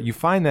ideas, but you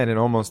find that in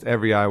almost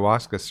every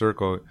ayahuasca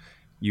circle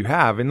you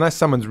have, unless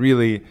someone's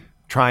really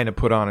trying to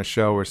put on a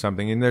show or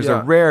something. And there's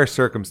a rare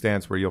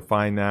circumstance where you'll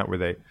find that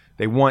where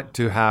they want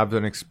to have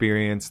an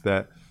experience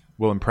that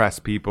will impress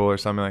people or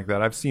something like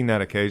that. I've seen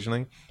that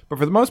occasionally. But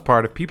for the most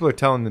part, if people are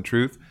telling the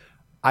truth,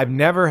 I've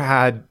never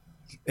had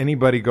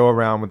anybody go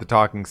around with a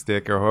talking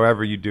stick or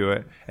however you do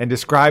it and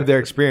describe their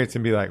experience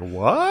and be like,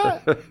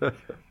 what?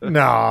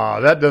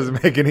 No, that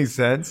doesn't make any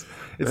sense.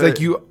 It's like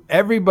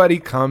everybody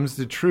comes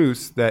to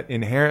truths that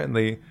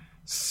inherently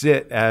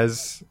sit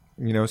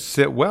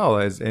well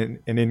as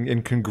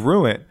and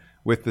congruent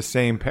with the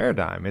same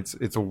paradigm.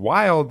 It's a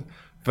wild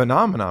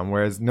phenomenon,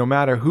 whereas no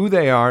matter who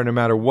they are, no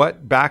matter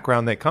what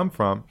background they come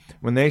from,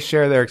 when they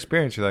share their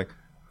experience, you're like,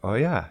 oh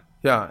yeah.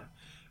 Yeah.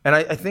 And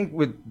I think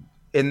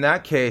in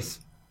that case,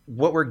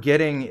 what we're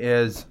getting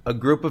is a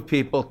group of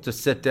people to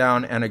sit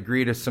down and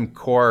agree to some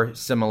core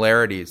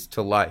similarities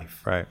to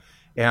life. Right.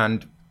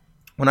 And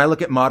when I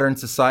look at modern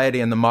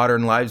society and the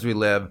modern lives we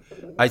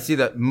live, I see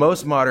that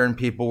most modern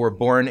people were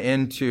born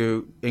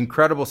into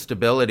incredible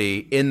stability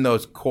in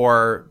those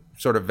core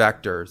sort of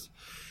vectors.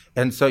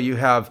 And so you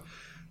have,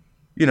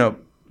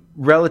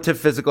 relative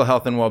physical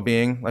health and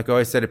well-being. Like I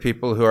always say to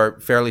people who are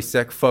fairly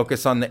sick,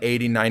 focus on the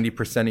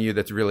 80-90% of you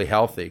that's really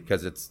healthy,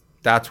 because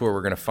that's where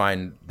we're going to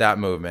find that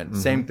movement. Mm-hmm.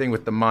 Same thing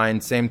with the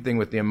mind, same thing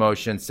with the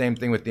emotion, same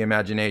thing with the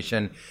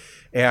imagination.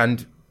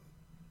 And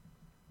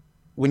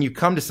when you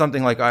come to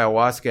something like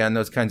ayahuasca and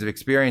those kinds of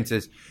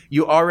experiences,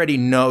 you already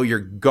know you're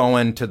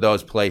going to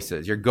those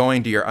places. You're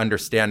going to your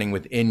understanding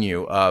within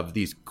you of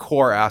these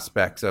core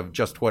aspects of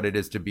just what it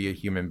is to be a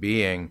human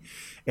being.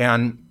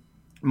 And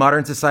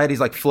modern society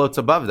floats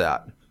above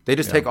that. They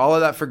just take all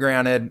of that for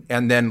granted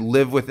and then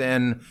live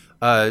within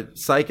a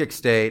psychic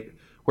state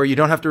where you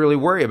don't have to really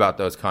worry about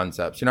those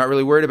concepts. You're not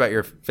really worried about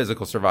your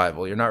physical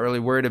survival. You're not really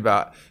worried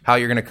about how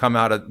you're going to come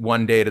out of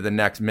one day to the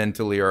next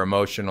mentally or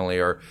emotionally,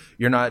 or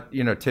you're not,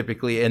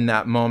 typically in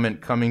that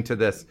moment coming to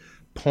this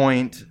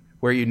point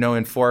where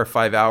in 4 or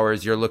 5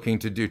 hours you're looking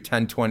to do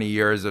 10, 20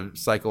 years of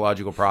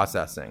psychological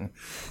processing.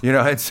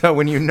 And so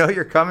when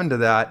you're coming to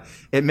that,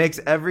 it makes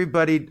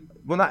everybody,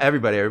 well, not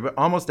everybody, but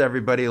almost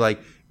everybody, like,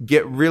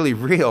 get really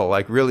real,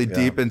 like really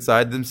deep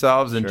inside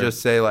themselves and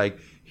just say, like,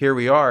 here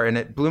we are. And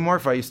at Blue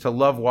Morph, I used to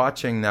love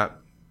watching that.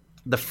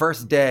 The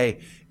first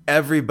day,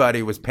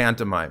 everybody was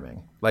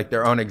pantomiming, like,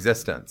 their own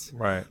existence.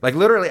 Right. Like,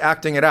 literally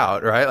acting it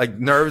out, right? Like,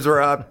 nerves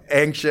were up,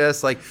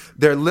 anxious. Like,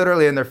 they're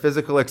literally in their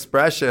physical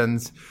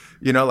expressions,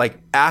 like,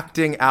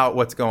 acting out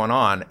what's going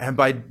on. And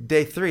by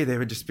day 3, they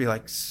would just be,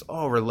 like,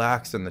 so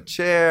relaxed in the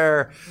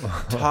chair,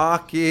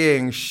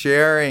 talking,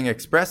 sharing,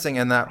 expressing.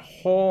 And that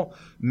whole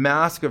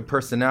mask of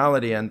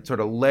personality and sort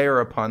of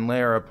layer upon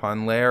layer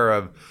upon layer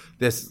of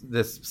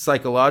this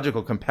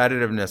psychological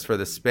competitiveness for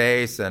the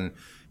space and,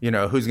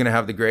 who's going to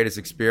have the greatest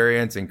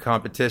experience and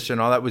competition,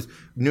 all that was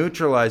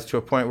neutralized to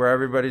a point where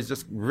everybody's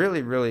just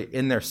really, really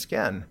in their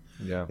skin.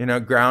 Yeah.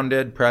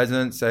 Grounded,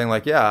 present, saying,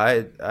 like, yeah,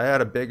 I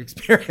had a big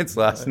experience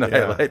last night.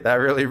 Yeah. Like, that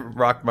really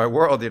rocked my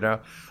world, I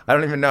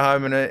don't even know how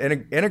I'm going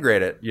to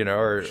integrate it,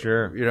 or,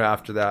 Sure.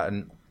 After that.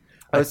 And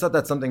I always thought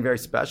that's something very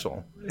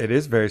special. It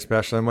is very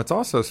special. And what's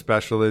also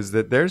special is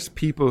that there's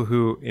people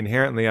who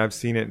inherently, I've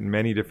seen it in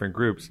many different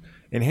groups,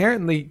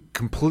 inherently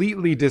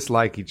completely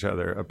dislike each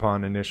other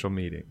upon initial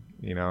meeting.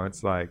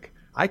 It's like,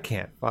 I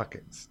can't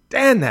fucking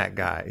stand that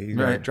guy.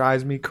 It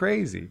drives me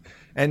crazy.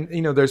 And,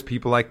 there's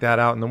people like that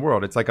out in the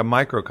world. It's like a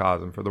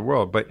microcosm for the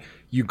world. But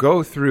you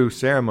go through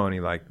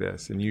ceremony like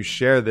this and you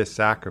share this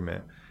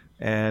sacrament.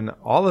 And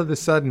all of a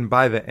sudden,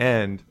 by the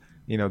end,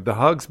 the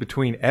hugs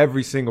between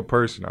every single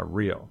person are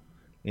real.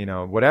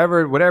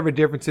 Whatever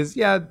differences,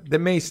 that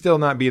may still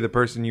not be the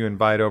person you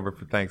invite over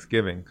for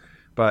Thanksgiving.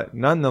 But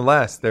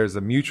nonetheless, there's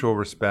a mutual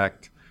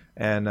respect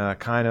and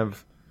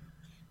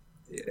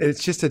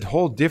it's just a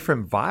whole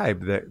different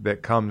vibe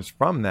that comes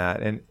from that.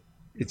 And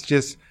it's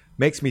just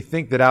makes me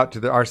think that out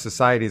to our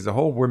society as a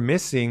whole, we're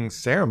missing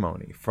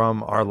ceremony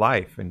from our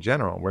life in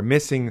general. We're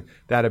missing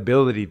that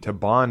ability to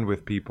bond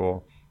with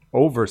people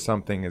over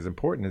something as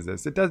important as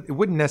this. It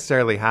wouldn't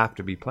necessarily have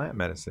to be plant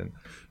medicine,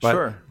 but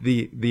Sure.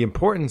 the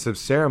importance of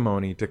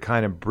ceremony to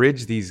kind of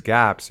bridge these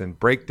gaps and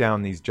break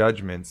down these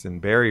judgments and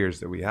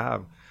barriers that we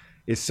have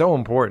is so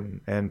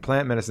important. And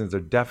plant medicines are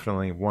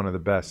definitely one of the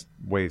best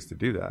ways to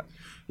do that.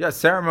 Yeah,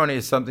 ceremony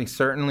is something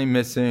certainly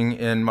missing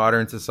in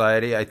modern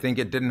society. I think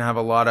it didn't have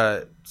a lot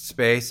of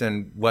space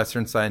in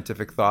Western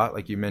scientific thought,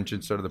 like you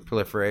mentioned, sort of the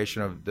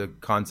proliferation of the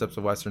concepts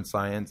of Western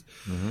science.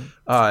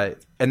 Mm-hmm.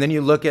 And then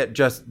you look at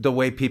just the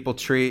way people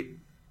treat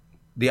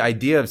the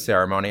idea of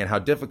ceremony and how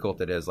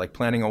difficult it is, like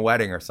planning a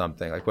wedding or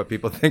something, like what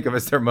people think of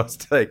as their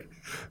most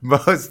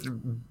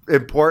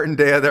important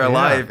day of their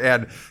life.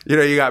 And,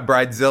 you got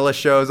Bridezilla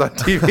shows on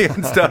TV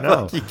and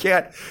stuff. Like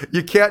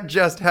you can't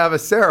just have a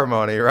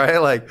ceremony, right?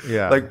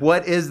 Like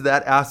what is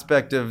that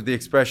aspect of the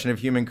expression of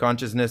human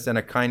consciousness and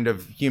a kind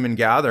of human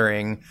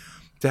gathering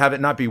to have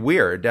it not be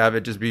weird, to have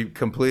it just be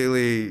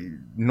completely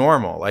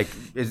normal?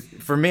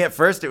 For me at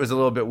first, it was a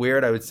little bit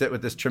weird. I would sit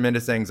with this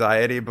tremendous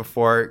anxiety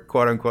before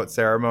quote unquote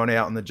ceremony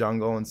out in the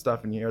jungle and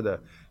stuff, and you hear the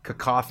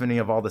cacophony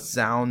of all the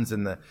sounds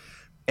and the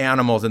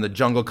animals, and the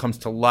jungle comes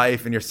to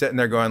life, and you're sitting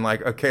there going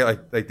like, okay,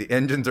 like the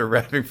engines are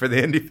revving for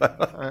the Indy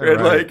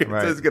 500,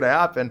 this is going to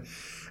happen.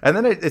 And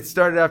then it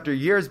started after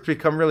years to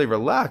become really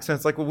relaxed, and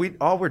it's like, well,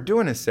 all we're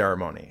doing is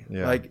ceremony.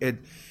 Yeah.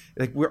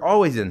 We're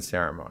always in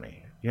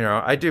ceremony.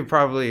 I do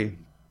probably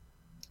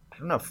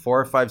 4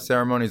 or 5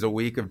 ceremonies a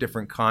week of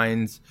different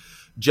kinds,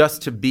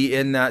 just to be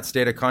in that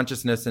state of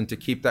consciousness and to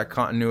keep that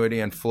continuity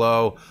and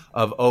flow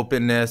of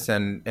openness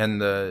and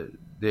the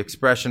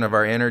expression of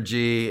our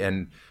energy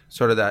and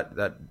sort of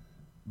that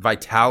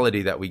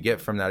vitality that we get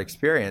from that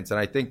experience. And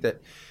I think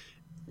that,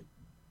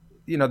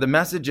 the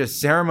message is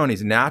ceremony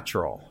is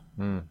natural.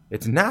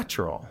 It's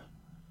natural.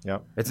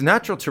 Yep. It's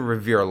natural to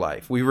revere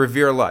life. We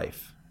revere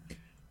life.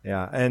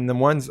 Yeah, and the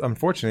ones,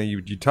 unfortunately,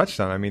 you touched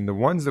on, the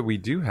ones that we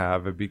do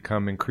have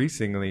become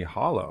increasingly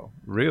hollow,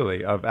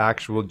 really, of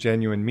actual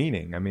genuine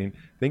meaning.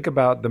 Think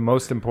about the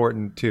most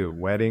important two,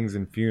 weddings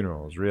and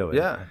funerals, really.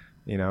 Yeah.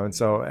 And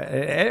so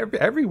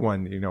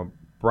everyone,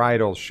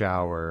 bridal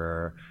shower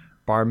or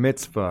bar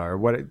mitzvah or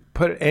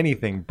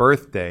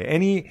birthday,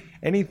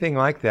 anything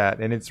like that.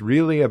 And it's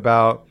really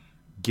about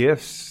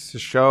gifts,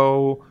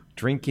 show,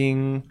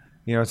 drinking.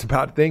 It's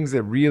about things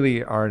that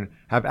really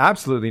have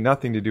absolutely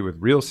nothing to do with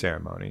real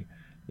ceremony,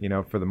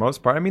 for the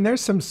most part.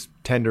 There's some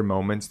tender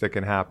moments that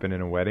can happen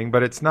in a wedding,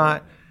 but it's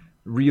not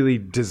really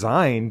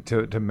designed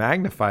to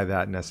magnify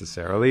that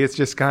necessarily. It's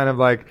just kind of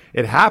like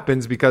it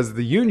happens because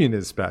the union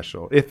is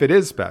special, if it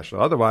is special.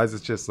 Otherwise,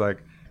 it's just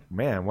like,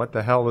 man, what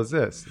the hell is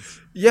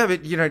this? Yeah,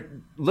 but,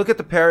 look at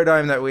the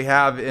paradigm that we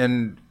have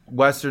in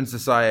Western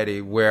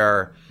society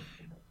where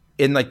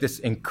in this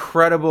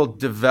incredible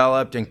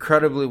developed,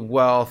 incredibly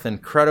wealth,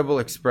 incredible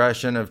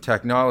expression of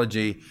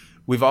technology,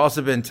 we've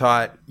also been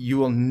taught you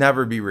will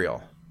never be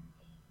real.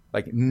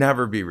 Like,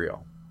 never be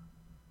real.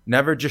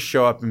 Never just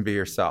show up and be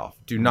yourself.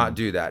 Do not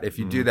do that. If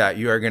you do that,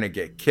 you are going to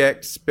get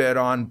kicked, spit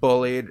on,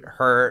 bullied,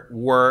 hurt,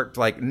 worked.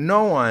 Like,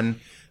 no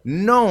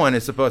one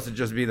is supposed to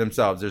just be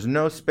themselves. There's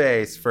no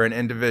space for an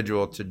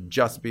individual to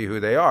just be who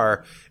they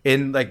are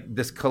in like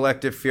this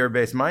collective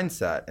fear-based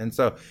mindset. And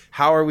so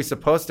how are we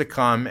supposed to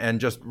come and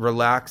just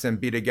relax and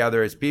be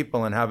together as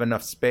people and have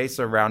enough space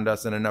around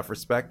us and enough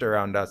respect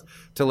around us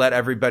to let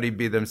everybody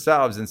be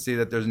themselves and see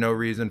that there's no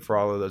reason for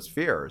all of those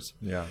fears?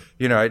 Yeah.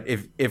 You know,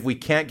 if we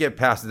can't get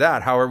past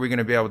that, how are we going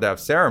to be able to have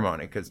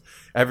ceremony? Because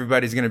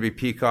everybody's going to be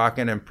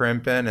peacocking and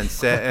primping and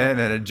sitting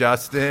and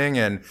adjusting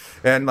and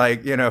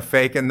like, you know,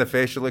 faking the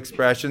facial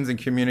expressions and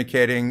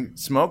communicating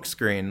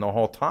smokescreen the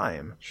whole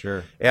time.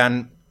 Sure.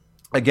 And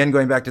again,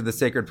 going back to the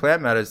sacred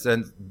plant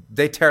medicine,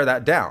 they tear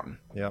that down.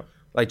 Yep.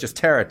 Like, just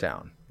tear it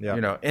down. Yeah.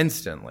 You know,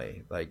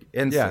 instantly.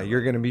 Yeah,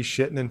 you're going to be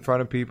shitting in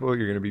front of people.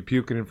 You're going to be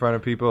puking in front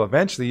of people.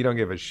 Eventually, you don't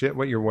give a shit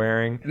what you're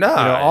wearing. No. You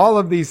know, all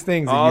of these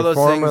things all that you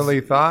those formerly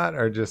things- thought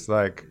are just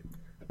like,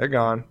 they're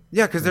gone.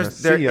 Yeah,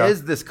 because there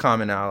is this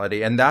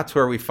commonality, and that's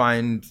where we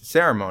find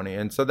ceremony.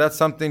 And so that's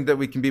something that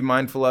we can be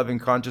mindful of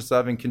and conscious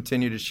of and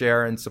continue to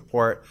share and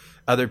support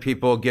other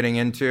people getting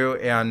into.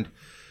 And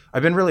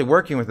I've been really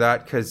working with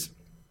that because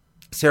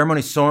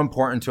ceremony is so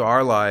important to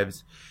our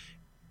lives.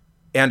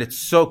 And it's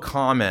so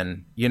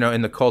common, you know,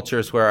 in the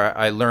cultures where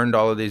I learned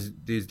all of these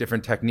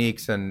different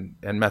techniques and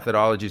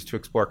methodologies to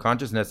explore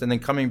consciousness. And then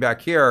coming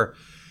back here,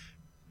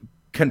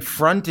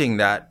 confronting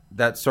that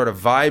sort of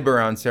vibe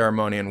around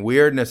ceremony and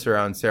weirdness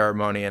around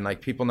ceremony and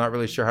like people not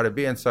really sure how to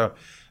be. And so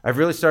I've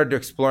really started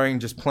exploring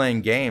just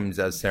playing games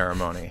as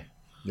ceremony.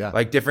 Yeah.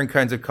 Like different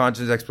kinds of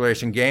conscious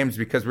exploration games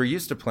because we're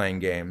used to playing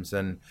games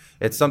and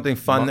it's something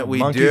fun that we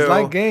monkeys do.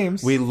 like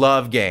games. We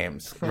love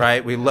games,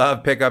 right? We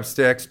love pick up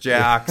sticks,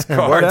 jacks,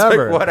 cards,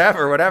 Whatever.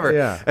 like whatever.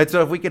 Yeah. And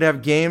so if we could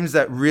have games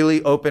that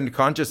really opened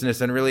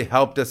consciousness and really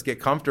helped us get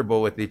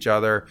comfortable with each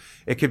other,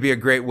 it could be a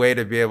great way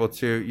to be able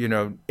to, you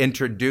know,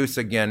 introduce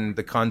again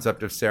the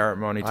concept of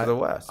ceremony to the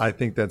West. I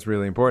think that's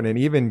really important. And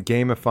even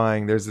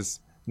gamifying, there's this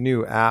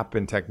new app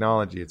in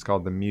technology. It's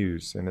called the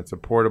Muse, and it's a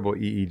portable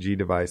EEG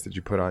device that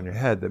you put on your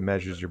head that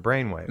measures your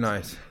brainwaves.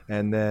 Nice.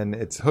 And then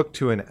it's hooked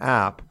to an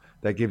app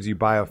that gives you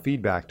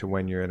biofeedback to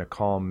when you're in a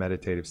calm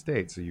meditative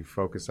state. So you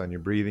focus on your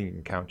breathing, you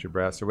can count your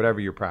breaths or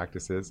whatever your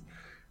practice is.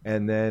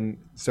 And then,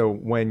 so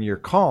when you're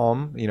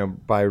calm, you know,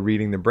 by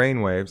reading the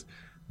brainwaves,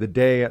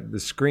 the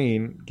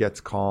screen gets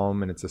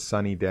calm and it's a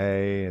sunny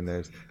day and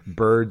there's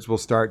birds will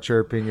start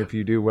chirping if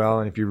you do well.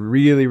 And if you're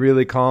really,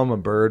 really calm, a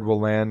bird will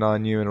land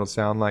on you and it'll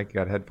sound like you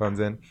got headphones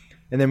in.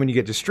 And then when you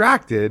get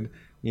distracted,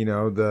 you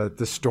know,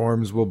 the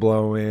storms will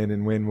blow in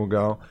and wind will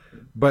go.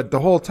 But the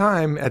whole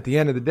time, at the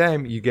end of the day,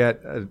 you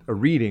get a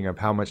reading of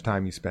how much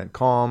time you spent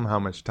calm, how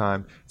much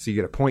time. So you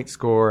get a point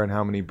score and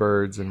how many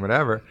birds and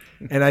whatever.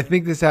 And I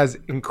think this has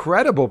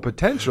incredible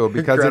potential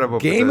because Incredible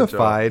it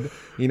gamified,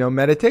 you know,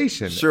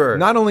 meditation. Sure.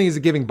 Not only is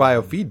it giving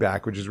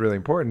biofeedback, which is really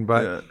important,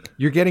 but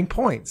you're getting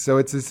points. So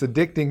it's this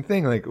addicting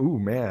thing like, ooh,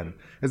 man.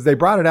 As they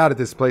brought it out at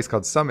this place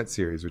called Summit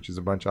Series, which is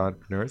a bunch of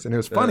entrepreneurs. And it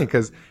was funny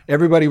because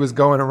everybody was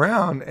going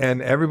around and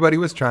everybody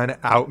was trying to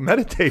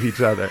out-meditate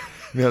each other.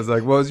 And I was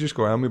like, what was your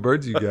score? How many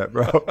birds you get,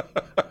 bro?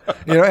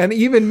 You know, and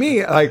even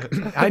me, like,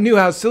 I knew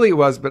how silly it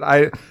was, but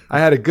I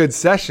had a good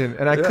session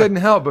and I couldn't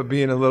help but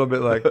being a little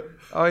bit like,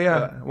 oh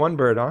yeah, one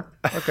bird, huh?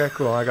 Okay,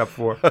 cool. I got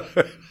 4.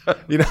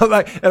 You know,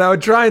 like, and I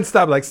would try and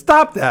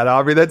stop that,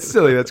 Aubrey. That's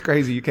silly. That's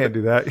crazy. You can't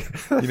do that.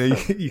 You know,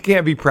 you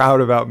can't be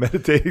proud about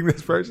meditating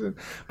this person.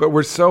 But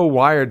we're so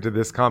wired to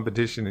this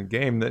competition and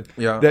game that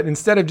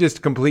instead of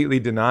just completely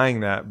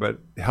denying that, but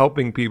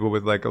helping people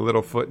with like a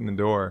little foot in the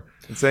door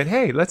and saying,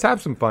 hey, let's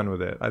have some fun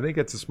with it. I think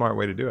it's a smart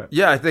way to do it.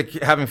 Yeah, I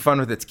think having fun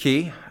with it's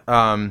key.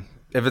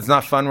 If it's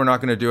not fun, we're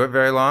not going to do it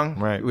very long.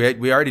 Right.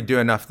 We already do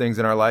enough things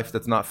in our life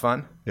that's not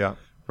fun. Yeah.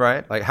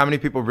 Right? Like, how many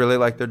people really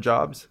like their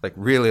jobs? Like,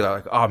 really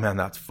like, oh, man,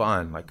 that's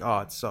fun. Like,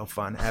 oh, it's so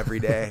fun every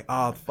day.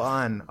 Oh,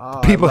 fun.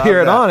 Oh, People I love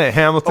hear it that. on it,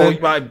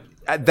 Hamilton.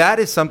 That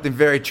is something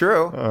very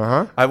true.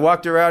 Uh-huh. I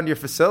walked around your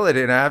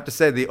facility, and I have to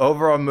say, the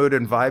overall mood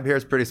and vibe here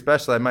is pretty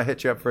special. I might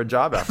hit you up for a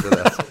job after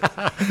this.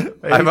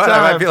 I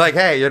might be like,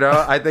 hey, you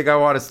know, I think I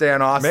want to stay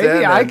in Austin.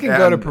 Maybe I can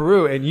go to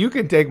Peru and you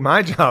can take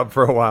my job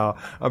for a while.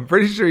 I'm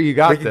pretty sure you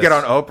got We this. can get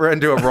on Oprah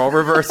and do a role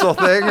reversal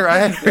thing,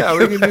 right? Yeah,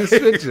 we can do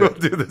switch We'll it.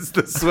 do the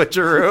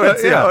switcheroo and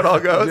see how it all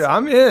goes. Yeah,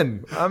 I'm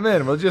in.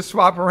 We'll just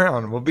swap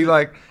around. We'll be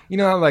like, you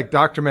know how like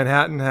Dr.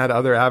 Manhattan had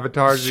other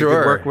avatars you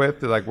Sure. could work with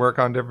to like work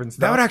on different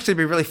stuff? That would actually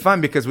be really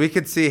fun because we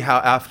could see how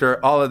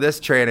after all of this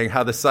training,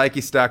 how the psyche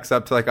stacks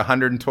up to like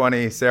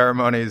 120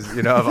 ceremonies,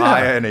 you know, of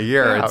Aya in a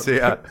year and see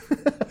how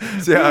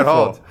it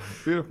holds.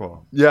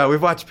 Beautiful. Yeah,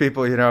 we've watched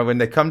people, you know, when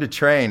they come to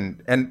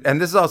train, and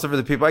this is also for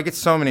the people. I get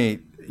so many,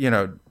 you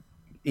know,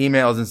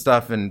 emails and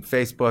stuff and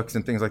Facebooks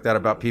and things like that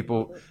about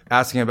people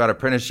asking about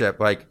apprenticeship.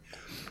 Like,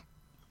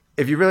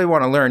 if you really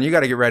want to learn, you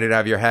got to get ready to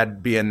have your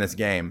head be in this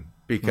game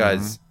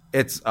because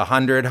it's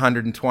 100,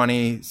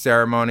 120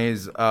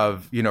 ceremonies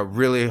of,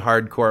 really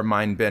hardcore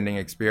mind-bending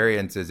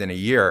experiences in a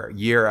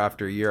year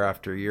after year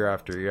after year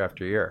after year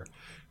after year.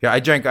 Yeah, I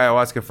drank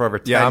ayahuasca for over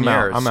 10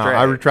 years. I'm straight.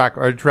 out.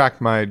 I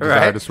retract my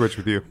desire to switch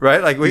with you.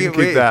 Right? Like we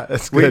keep that.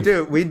 That's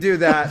good. We do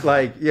that.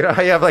 Like,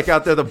 how you have like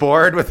out there the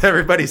board with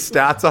everybody's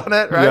stats on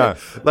it, right? Yeah.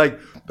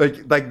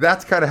 Like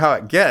that's kind of how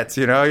it gets,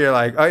 You're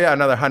like, oh yeah,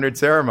 another 100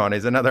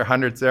 ceremonies, another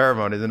 100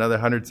 ceremonies, another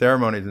 100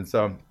 ceremonies. And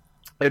so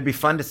it'd be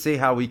fun to see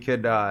how we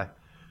could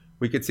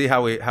see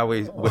how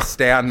we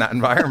withstand that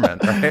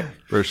environment, right?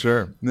 For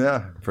sure.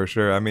 Yeah. For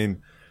sure. I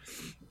mean,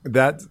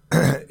 that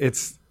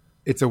it's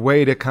a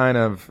way to kind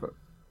of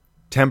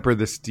temper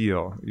the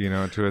steel,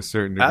 to a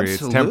certain degree.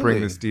 Absolutely. It's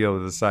tempering the steel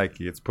of the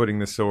psyche. It's putting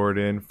the sword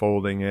in,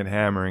 folding it,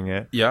 hammering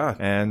it. Yeah.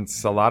 And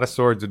a lot of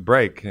swords would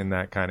break in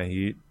that kind of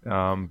heat.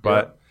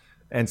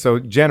 And so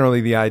generally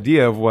the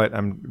idea of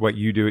what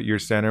you do at your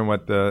center and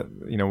what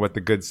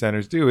the good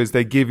centers do is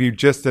they give you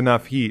just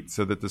enough heat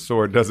so that the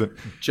sword doesn't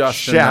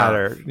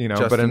shatter,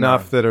 but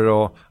enough that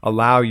it'll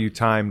allow you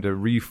time to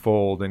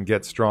refold and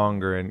get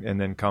stronger and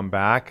then come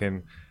back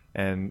and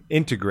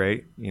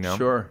integrate,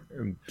 Sure.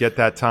 Get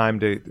that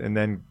time and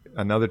then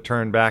another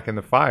turn back in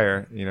the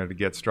fire, to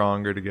get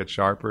stronger, to get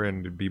sharper,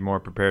 and to be more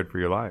prepared for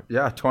your life.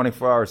 Yeah,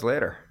 24 hours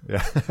later.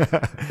 Yeah.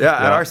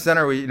 At our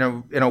center, we,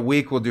 in a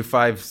week we'll do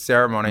 5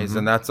 ceremonies,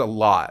 and that's a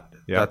lot.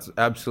 Yeah. That's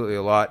absolutely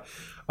a lot.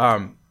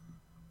 But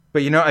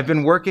I've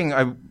been working.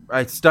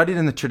 I studied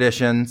in the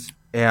traditions,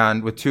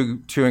 and with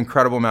two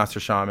incredible master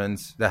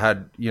shamans that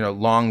had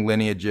long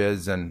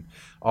lineages and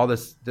all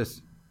this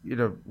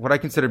what I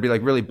consider to be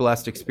like really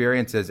blessed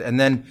experiences. And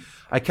then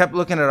I kept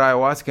looking at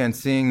ayahuasca and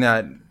seeing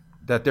that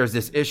there's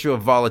this issue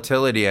of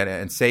volatility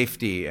and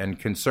safety and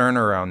concern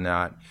around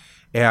that.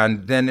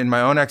 And then in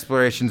my own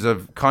explorations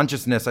of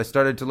consciousness, I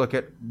started to look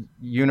at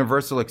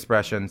universal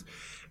expressions.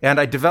 And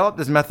I developed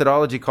this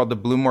methodology called the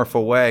Blue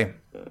Morpho Way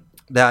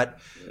that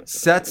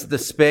sets the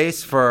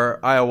space for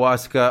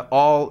ayahuasca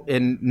all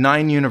in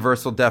 9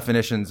 universal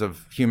definitions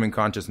of human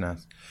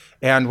consciousness.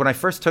 And when I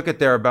first took it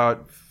there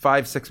about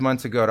 5-6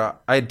 months ago,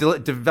 I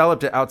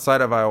developed it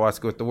outside of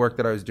ayahuasca with the work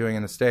that I was doing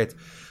in the States.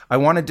 I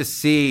wanted to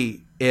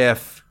see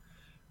if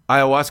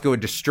ayahuasca would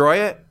destroy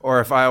it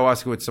or if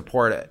ayahuasca would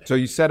support it. So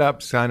you set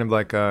up kind of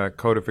like a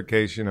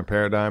codification, a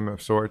paradigm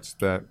of sorts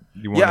that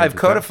you want. Yeah, I've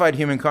codified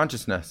human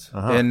consciousness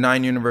in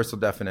 9 universal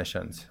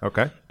definitions.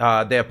 Okay.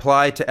 They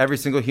apply to every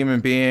single human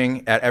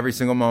being at every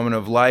single moment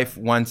of life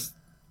once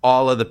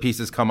all of the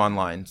pieces come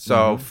online.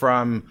 So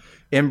from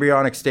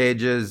embryonic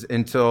stages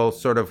until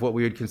sort of what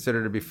we would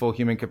consider to be full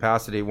human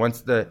capacity.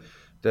 Once that's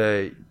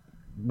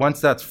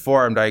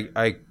formed,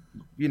 I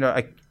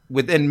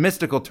within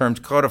mystical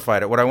terms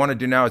codified it. What I want to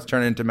do now is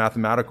turn it into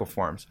mathematical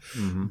forms.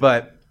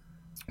 But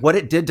what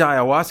it did to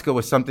ayahuasca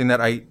was something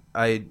that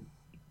I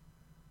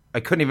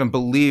couldn't even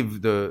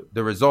believe the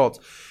results.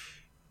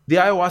 The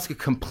ayahuasca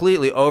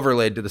completely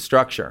overlaid to the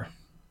structure.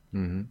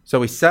 So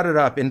we set it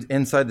up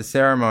inside the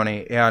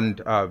ceremony,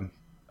 and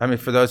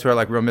for those who are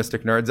like real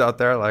mystic nerds out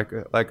there,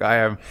 like I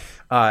am,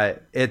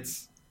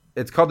 it's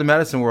called the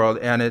Medicine World,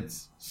 and it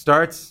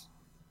starts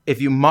if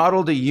you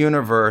modeled a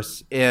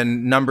universe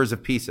in numbers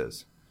of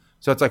pieces.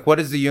 So it's like, what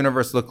does the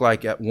universe look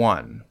like at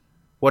 1?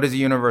 What does the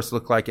universe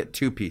look like at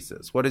 2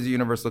 pieces? What does the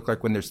universe look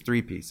like when there's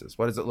 3 pieces?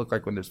 What does it look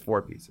like when there's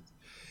 4 pieces?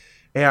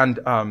 And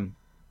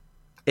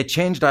it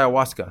changed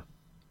ayahuasca.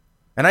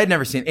 And I'd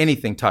never seen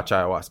anything touch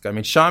ayahuasca. I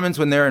mean, shamans,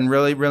 when they're in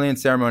really in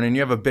ceremony and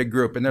you have a big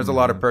group and there's a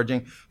lot of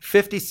purging,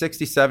 50,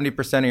 60,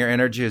 70% of your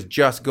energy is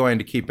just going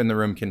to keep in the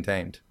room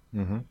contained,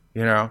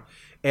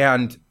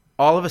 And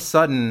all of a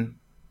sudden,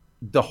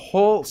 the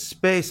whole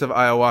space of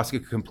ayahuasca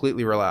could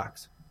completely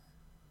relax.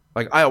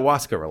 Like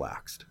ayahuasca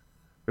relaxed.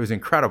 It was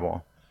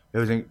incredible.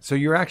 So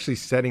you're actually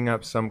setting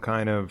up some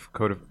kind of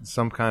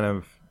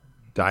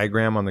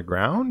diagram on the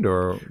ground,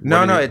 or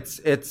it's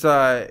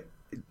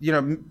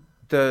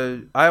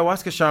the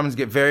ayahuasca shamans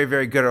get very,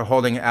 very good at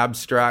holding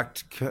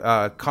abstract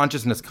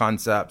consciousness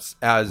concepts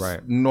as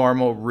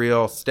normal,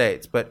 real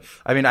states. But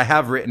I mean, I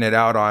have written it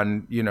out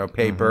on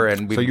paper,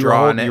 and we've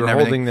drawn it. You're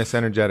holding this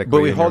energetically,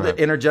 but we hold it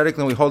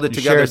energetically, and we hold it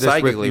together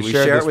psychically. We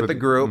share it with the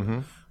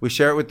group. We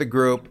share it with the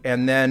group,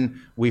 and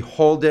then we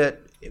hold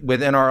it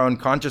within our own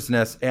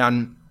consciousness,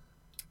 and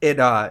it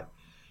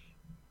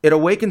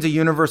awakens a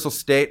universal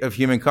state of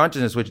human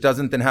consciousness, which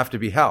doesn't then have to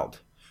be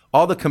held.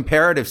 All the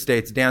comparative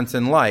states dance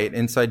in light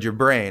inside your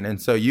brain, and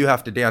so you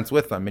have to dance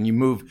with them. And you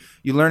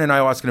learn in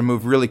ayahuasca to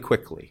move really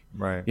quickly,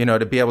 right?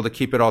 To be able to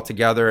keep it all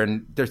together.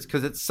 And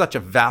because it's such a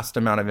vast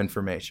amount of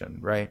information,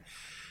 right?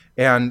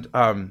 And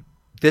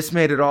this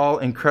made it all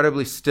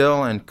incredibly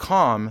still and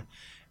calm,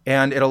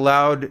 and it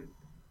allowed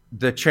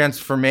the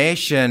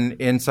transformation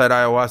inside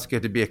ayahuasca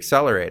to be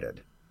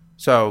accelerated.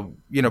 So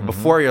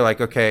before you're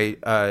like, okay,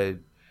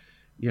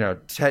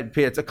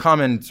 it's a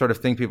common sort of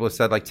thing people have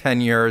said, like 10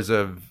 years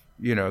of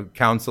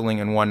counseling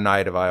in one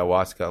night of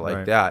ayahuasca,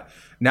 like that.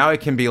 Now it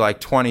can be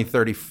like 20,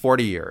 30,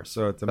 40 years.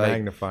 So it's a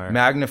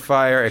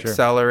magnifier,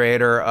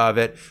 accelerator of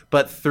it,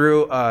 but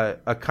through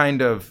a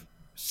kind of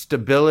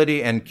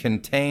stability and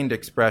contained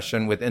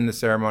expression within the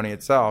ceremony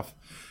itself,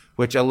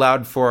 which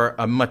allowed for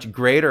a much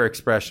greater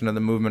expression of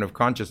the movement of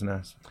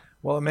consciousness.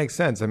 Well, it makes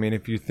sense. I mean,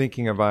 if you're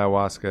thinking of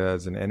ayahuasca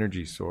as an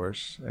energy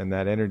source, and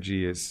that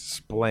energy is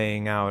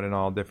splaying out in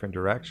all different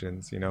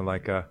directions,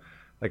 like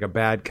a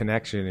bad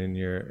connection in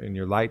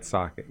your light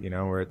socket,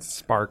 where its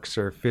sparks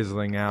are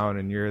fizzling out,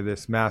 and you're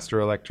this master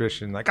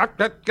electrician, like,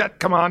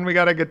 come on, we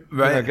gotta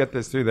get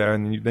this through there,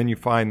 and then you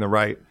find the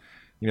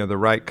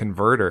right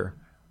converter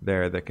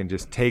there that can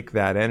just take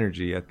that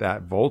energy at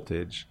that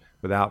voltage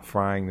without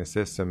frying the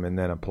system, and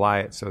then apply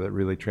it so that it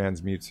really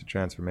transmutes the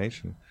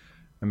transformation.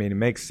 I mean, it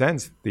makes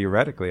sense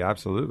theoretically,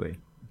 absolutely.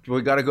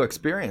 We got to go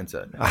experience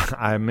it.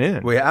 I'm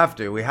in. We have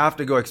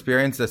to go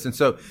experience this. And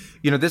so,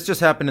 this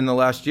just happened in the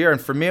last year. And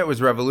for me, it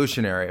was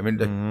revolutionary. I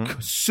mean,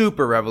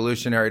 super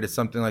revolutionary to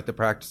something like the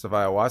practice of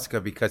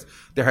ayahuasca, because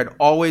there had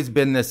always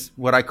been this,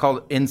 what I call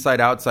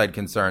inside-outside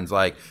concerns,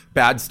 like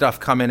bad stuff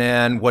coming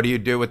in. What do you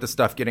do with the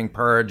stuff getting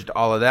purged?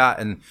 All of that.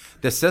 And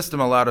the system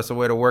allowed us a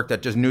way to work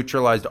that just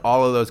neutralized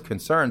all of those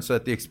concerns so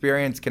that the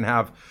experience can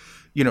have,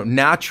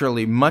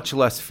 naturally much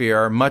less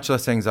fear, much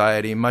less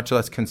anxiety, much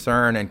less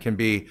concern, and can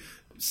be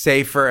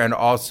safer and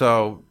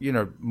also,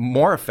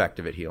 more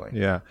effective at healing.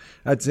 Yeah.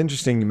 That's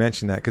interesting you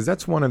mentioned that, because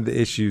that's one of the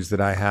issues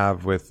that I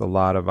have with a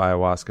lot of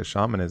ayahuasca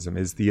shamanism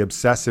is the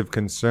obsessive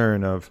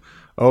concern of,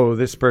 oh,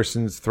 this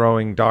person's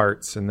throwing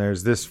darts and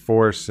there's this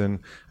force. And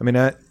I mean,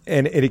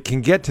 and it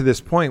can get to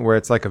this point where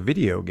it's like a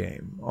video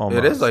game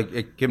almost. It is like,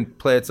 it can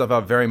play itself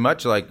out very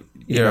much like,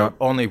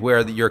 only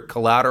where your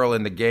collateral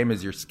in the game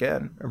is your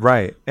skin.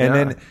 Right. And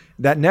then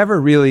that never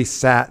really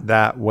sat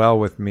that well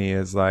with me,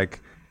 is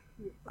like,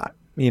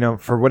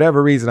 for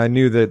whatever reason, I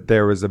knew that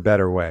there was a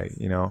better way.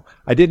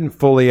 I didn't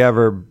fully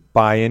ever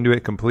buy into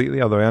it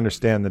completely, although I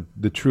understand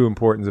the true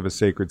importance of a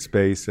sacred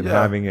space and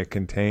having it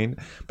contained.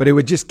 But it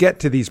would just get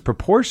to these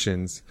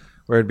proportions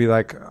where it'd be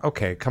like,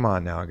 okay, come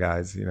on now,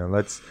 guys.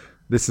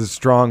 This is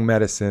strong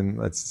medicine.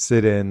 Let's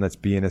sit in. Let's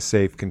be in a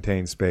safe,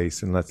 contained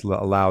space, and let's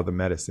allow the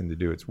medicine to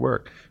do its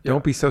work. Yeah.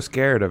 Don't be so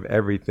scared of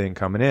everything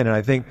coming in. And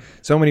I think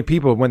so many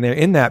people, when they're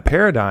in that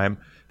paradigm,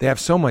 they have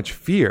so much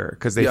fear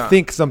because they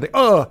think something,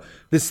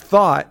 this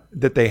thought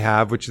that they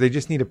have, which they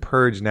just need to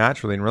purge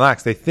naturally and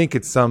relax. They think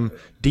it's some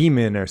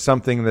demon or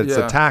something that's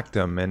attacked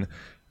them.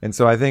 And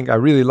so I think I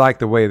really like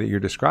the way that you're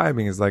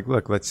describing is like,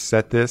 look, let's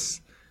set this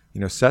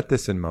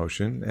in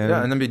motion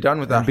and then be done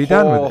with that Be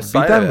done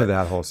with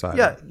that whole side.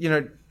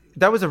 Yeah.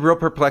 That was a real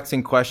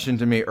perplexing question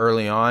to me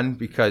early on,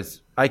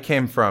 because I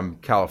came from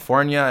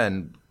California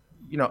and,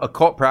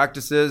 occult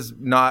practices,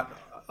 not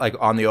like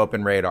on the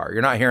open radar.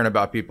 You're not hearing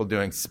about people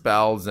doing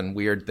spells and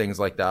weird things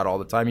like that all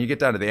the time. You get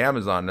down to the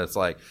Amazon and it's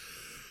like,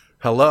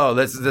 hello,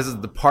 this is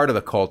the part of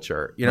the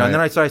culture, Right. And then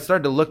I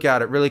started to look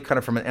at it really kind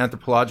of from an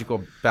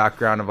anthropological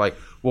background of like,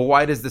 well,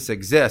 why does this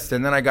exist?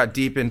 And then I got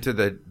deep into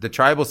the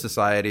tribal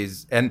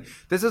societies. And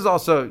this is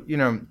also,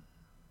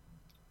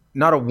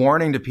 not a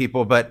warning to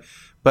people, but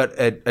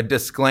a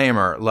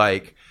disclaimer,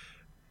 like,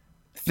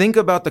 think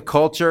about the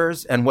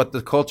cultures and what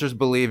the cultures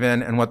believe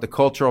in and what the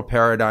cultural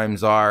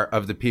paradigms are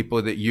of the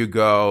people that you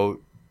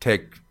go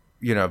take,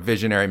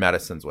 visionary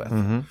medicines with,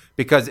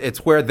 because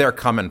it's where they're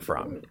coming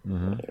from,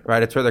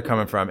 right? It's where they're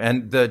coming from.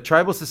 And the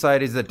tribal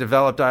societies that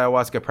developed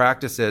ayahuasca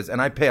practices, and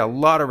I pay a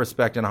lot of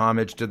respect and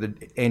homage to the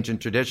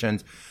ancient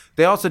traditions,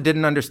 they also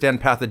didn't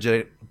understand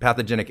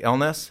pathogenic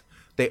illness.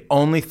 They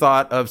only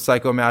thought of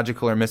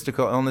psychomagical or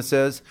mystical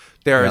illnesses.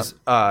 There's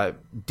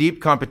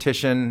deep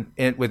competition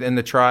within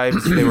the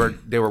tribes.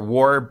 They were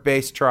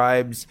war-based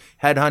tribes,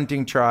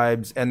 headhunting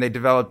tribes, and they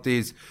developed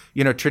these,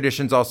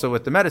 traditions also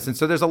with the medicine.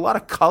 So there's a lot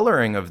of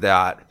coloring of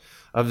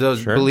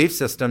those belief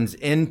systems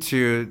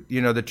into,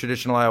 the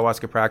traditional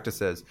ayahuasca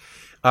practices.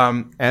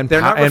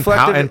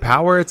 And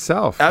power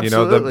itself.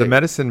 Absolutely. The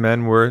medicine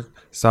men were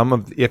some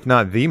of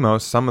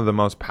the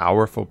most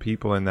powerful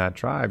people in that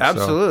tribe.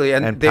 Absolutely. So,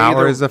 and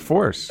power is a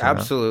force.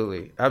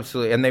 Absolutely.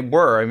 Absolutely. And they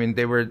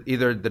were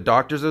either the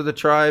doctors of the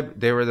tribe,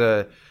 they were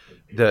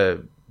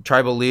the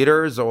tribal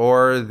leaders,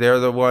 or they're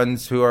the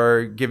ones who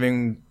are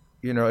giving,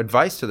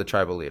 advice to the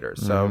tribal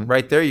leaders. So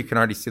right there, you can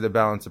already see the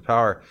balance of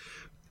power.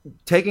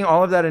 Taking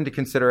all of that into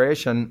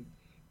consideration,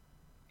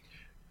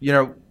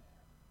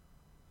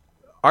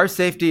 our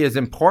safety is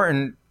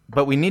important,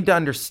 but we need to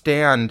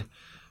understand,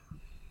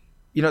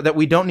 that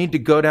we don't need to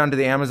go down to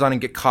the Amazon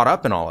and get caught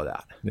up in all of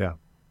that. Yeah.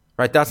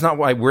 Right? That's not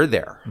why we're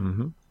there.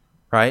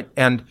 Right?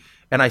 And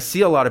I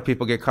see a lot of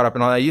people get caught up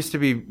in all that. I used to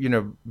be,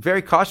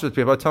 very cautious with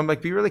people. I tell them,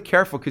 like, be really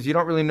careful, because you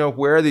don't really know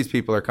where these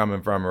people are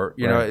coming from, or,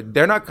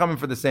 they're not coming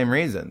for the same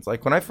reasons.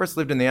 Like, when I first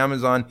lived in the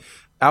Amazon,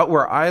 out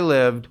where I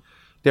lived,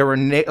 there were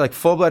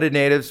full-blooded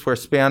natives where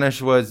Spanish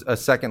was a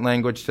second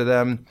language to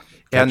them.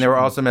 And there were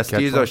also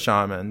mestizo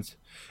shamans.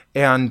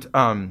 And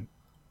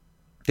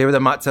they were the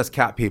Matzes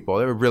Cat people.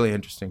 They were really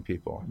interesting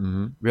people.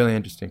 Really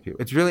interesting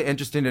people. It's really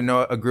interesting to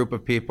know a group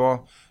of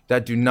people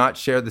that do not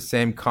share the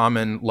same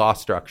common law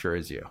structure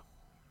as you.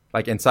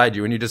 Like inside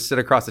you, when you just sit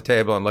across the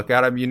table and look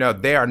at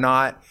them, they are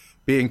not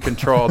being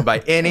controlled by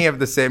any of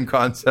the same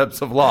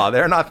concepts of law.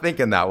 They're not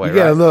thinking that way. You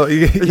get right? a little,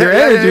 your Yeah,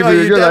 energy, yeah,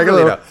 you're like a definitely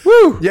little, know.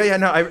 woo. Yeah,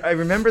 no, I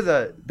remember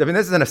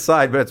this is an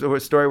aside, but it's a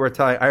story worth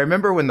telling. I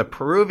remember when the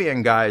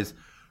Peruvian guys,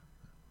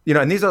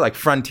 and these are like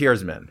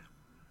frontiersmen,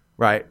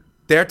 right?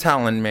 They're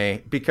telling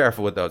me, be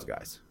careful with those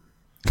guys.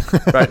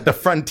 Right, the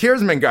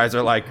frontiersmen guys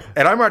are like,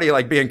 and I'm already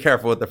like being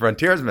careful with the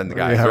frontiersmen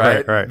guys, Yeah,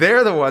 right? right.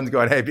 They're the ones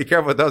going, hey, be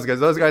careful with those guys.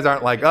 Those guys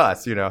aren't like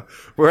us,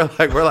 We're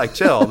like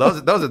chill.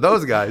 Those are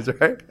those guys,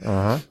 right?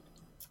 Uh-huh.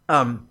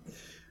 And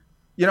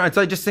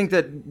so I just think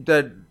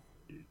that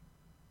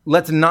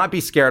let's not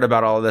be scared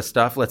about all of this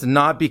stuff. Let's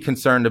not be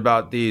concerned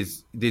about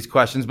these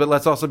questions, but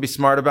let's also be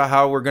smart about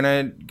how we're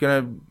gonna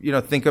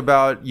think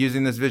about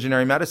using this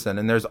visionary medicine.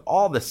 And there's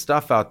all this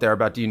stuff out there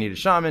about, do you need a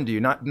shaman? Do you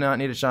not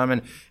need a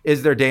shaman?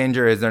 Is there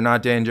danger? Is there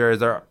not danger? Is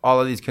there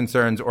all of these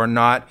concerns or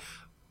not?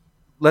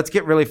 Let's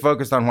get really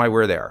focused on why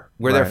we're there.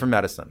 We're there for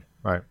medicine.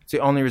 Right. It's the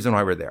only reason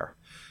why we're there.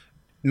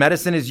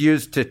 Medicine is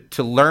used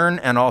to learn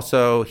and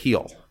also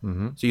heal.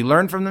 Mm-hmm. So you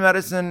learn from the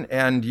medicine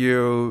and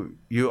you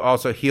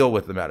also heal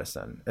with the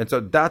medicine. And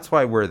so that's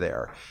why we're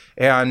there.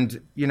 And,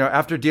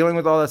 after dealing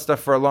with all that stuff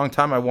for a long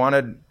time, I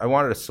wanted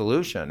a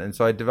solution. And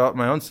so I developed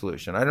my own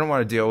solution. I didn't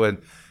want to deal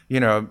with,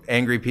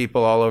 angry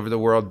people all over the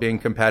world being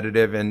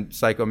competitive in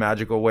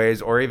psychomagical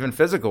ways or even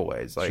physical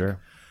ways. Like, Sure.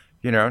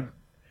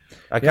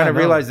 I kind of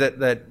realized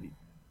that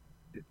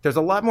there's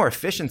a lot more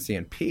efficiency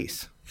and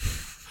peace.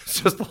 It's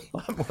just a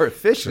lot more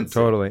efficiency.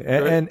 Totally.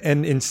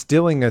 And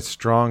instilling a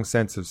strong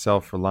sense of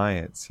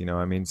self-reliance,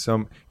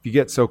 if you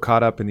get so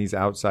caught up in these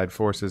outside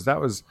forces, that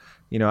was,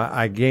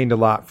 I gained a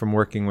lot from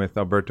working with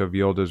Alberto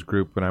Violda's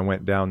group when I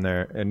went down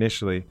there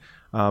initially.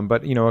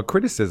 But, a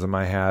criticism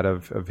I had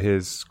of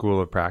his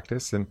school of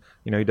practice, and,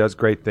 he does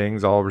great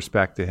things, all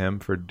respect to him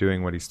for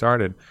doing what he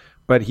started.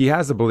 But he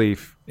has a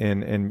belief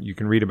in, and you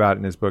can read about it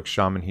in his book,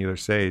 Shaman, Healer,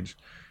 Sage.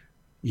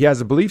 He has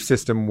a belief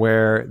system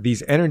where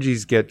these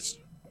energies get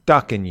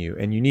stuck in you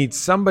and you need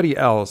somebody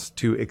else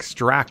to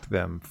extract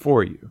them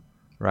for you,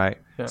 right?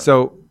 Yeah.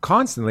 So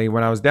constantly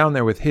when I was down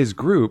there with his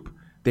group,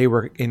 they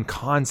were in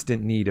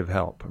constant need of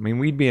help. I mean,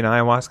 we'd be in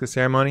ayahuasca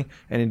ceremony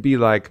and it'd be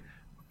like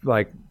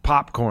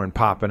popcorn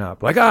popping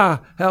up, like,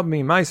 help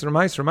me, Maestro,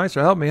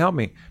 help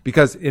me.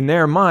 Because in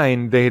their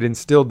mind, they had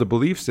instilled the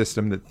belief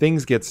system that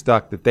things get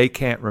stuck that they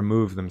can't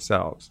remove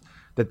themselves,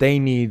 that they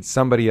need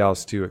somebody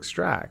else to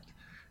extract.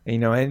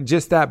 And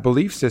just that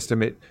belief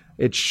system,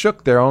 it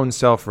shook their own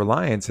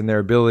self-reliance and their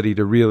ability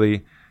to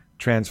really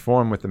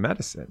transform with the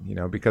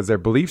medicine, because their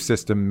belief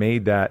system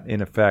made that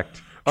in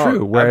effect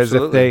true. Whereas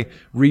absolutely. If they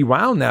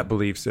rewound that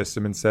belief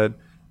system and said,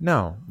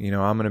 no,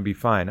 I'm going to be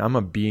fine. I'm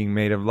a being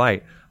made of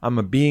light. I'm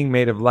a being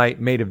made of light,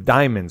 made of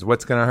diamonds.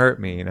 What's going to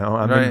hurt me?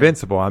 I'm right.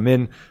 Invincible. I'm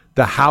in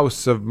the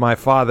house of my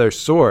father's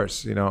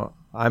source.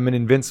 I'm an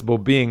invincible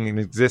being in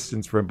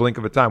existence for a blink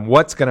of a time.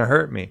 What's going to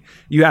hurt me?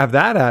 You have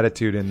that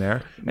attitude in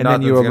there, and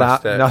then you allow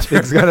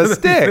nothing's going to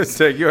stick.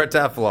 So you're a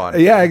Teflon.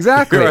 Yeah,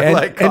 exactly. You're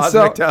like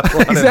cosmic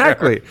Teflon.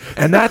 Exactly.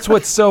 And that's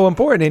what's so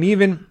important. And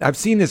even I've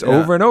seen this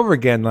over and over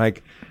again.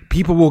 Like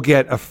people will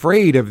get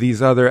afraid of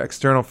these other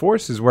external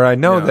forces where I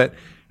know that,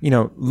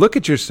 look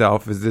at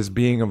yourself as this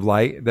being of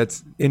light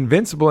that's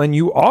invincible, and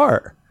you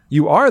are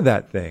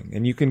that thing,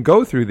 and you can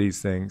go through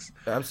these things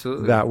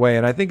absolutely that way.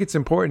 And I think it's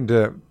important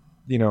to,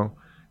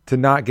 to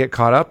not get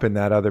caught up in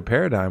that other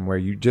paradigm where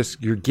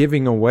you're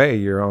giving away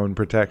your own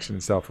protection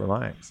and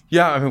self-reliance.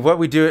 Yeah, I mean, what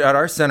we do at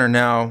our center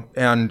now,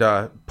 and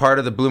part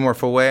of the Blue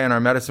Morpho Way and our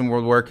medicine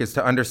world work, is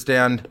to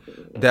understand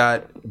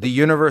that the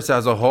universe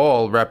as a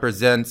whole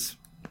represents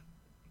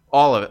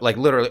all of it, like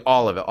literally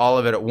all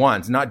of it at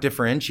once, not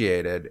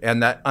differentiated.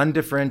 And that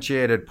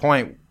undifferentiated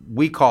point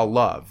we call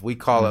love. We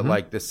call it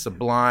like this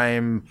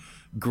sublime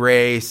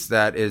grace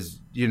that is,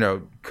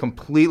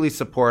 completely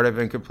supportive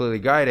and completely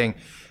guiding.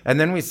 And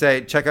then we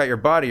say, check out your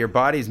body. Your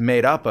body's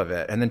made up of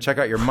it. And then check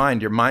out your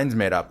mind. Your mind's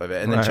made up of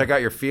it. And then check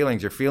out your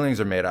feelings. Your feelings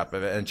are made up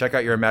of it. And check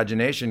out your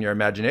imagination. Your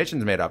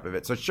imagination's made up of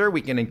it. So sure,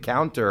 we can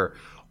encounter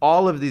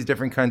all of these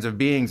different kinds of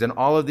beings and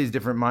all of these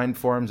different mind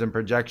forms and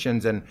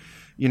projections and,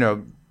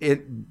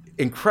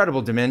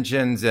 incredible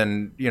dimensions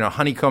and,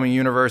 honeycombing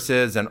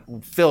universes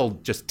and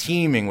filled just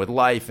teeming with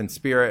life and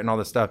spirit and all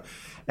this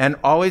stuff. And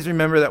always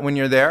remember that when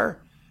you're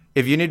there,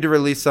 if you need to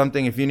release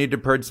something, if you need to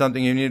purge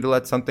something, you need to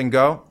let something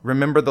go,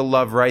 remember the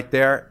love right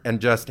there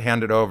and just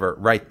hand it over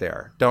right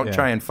there. Don't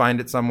try and find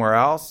it somewhere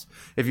else.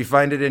 If you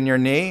find it in your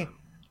knee,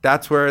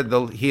 that's where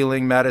the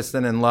healing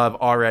medicine and love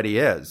already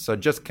is. So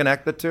just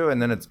connect the two and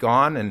then it's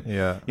gone. And,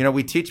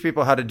 we teach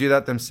people how to do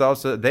that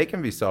themselves so that they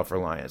can be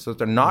self-reliant, so that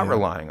they're not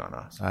relying on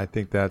us. I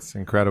think that's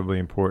incredibly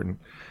important.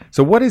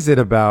 So what is it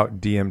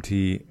about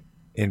DMT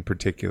in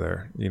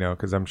particular,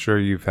 because I'm sure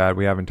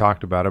we haven't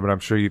talked about it, but I'm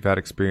sure you've had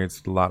experience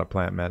with a lot of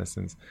plant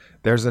medicines.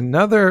 There's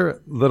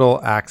another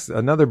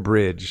another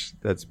bridge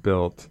that's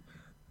built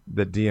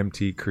that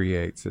DMT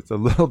creates. It's a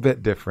little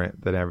bit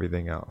different than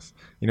everything else.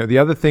 The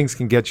other things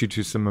can get you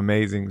to some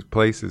amazing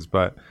places,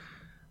 but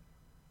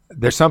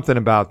there's something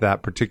about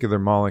that particular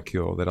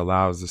molecule that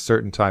allows a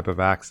certain type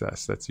of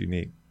access that's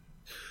unique.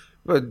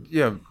 But,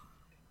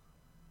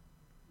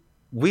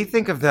 we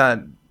think of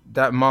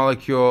that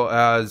molecule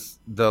as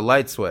the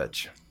light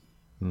switch.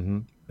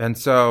 And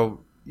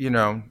so,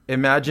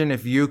 imagine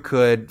if you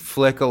could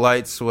flick a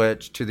light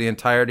switch to the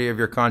entirety of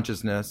your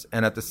consciousness,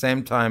 and at the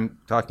same time,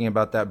 talking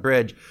about that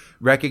bridge,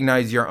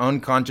 recognize your own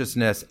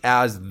consciousness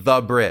as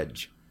the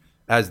bridge,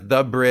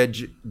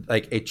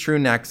 like a true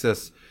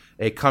nexus,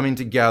 a coming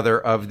together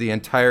of the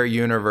entire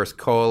universe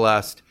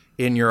coalesced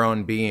in your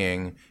own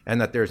being, and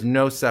that there's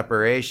no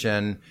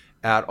separation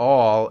at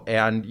all,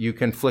 and you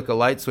can flick a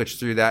light switch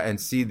through that and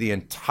see the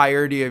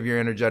entirety of your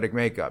energetic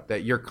makeup,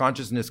 that your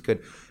consciousness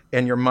could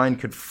and your mind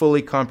could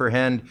fully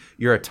comprehend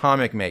your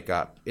atomic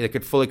makeup. It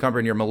could fully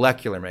comprehend your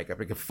molecular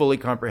makeup. It could fully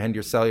comprehend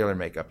your cellular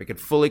makeup. It could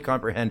fully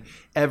comprehend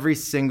every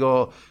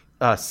single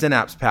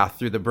synapse path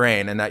through the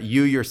brain, and that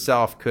you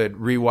yourself could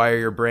rewire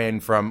your brain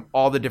from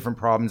all the different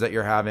problems that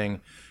you're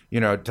having,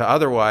 to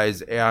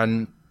otherwise.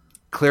 And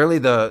clearly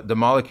the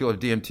molecule of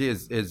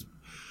DMT is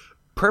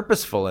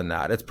purposeful in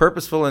that. It's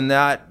purposeful in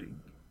that,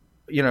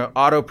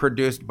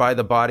 auto-produced by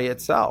the body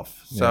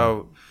itself.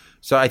 So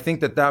I think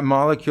that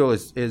molecule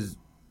is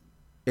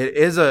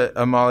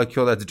a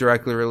molecule that's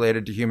directly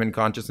related to human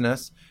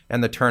consciousness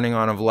and the turning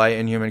on of light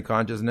in human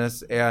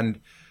consciousness. And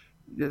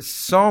there's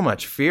so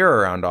much fear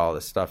around all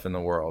this stuff in the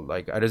world.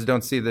 Like, I just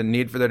don't see the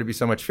need for there to be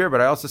so much fear, but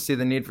I also see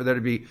the need for there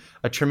to be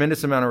a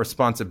tremendous amount of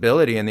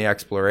responsibility in the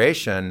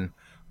exploration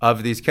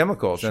of these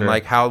chemicals and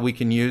like how we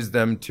can use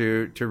them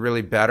to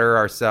really better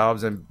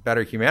ourselves and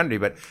better humanity.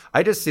 But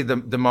I just see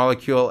the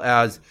molecule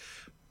as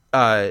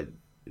a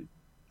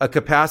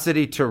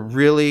capacity to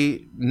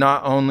really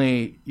not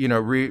only,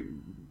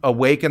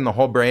 awaken the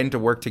whole brain to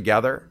work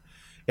together.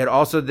 It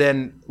also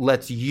then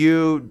lets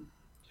you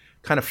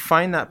kind of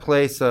find that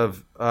place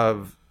of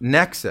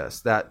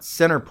nexus, that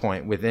center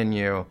point within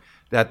you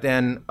that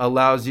then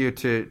allows you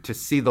to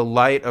see the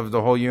light of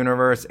the whole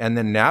universe and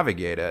then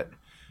navigate it,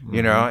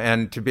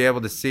 and to be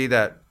able to see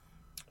that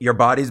your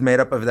body's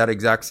made up of that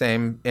exact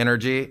same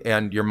energy,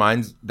 and your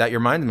mind's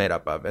made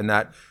up of, and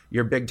that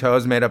your big toe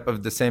is made up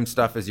of the same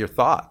stuff as your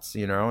thoughts,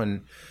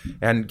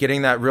 and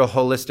getting that real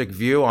holistic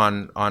view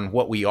on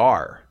what we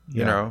are,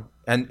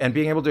 and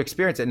being able to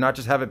experience it, not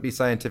just have it be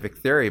scientific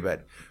theory,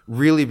 but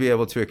really be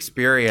able to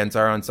experience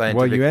our own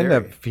scientific theory. Well, you end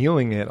up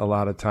feeling it a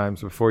lot of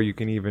times before you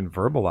can even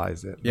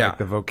verbalize it. Yeah. Like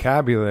the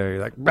vocabulary,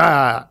 like,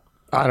 I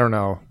don't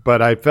know,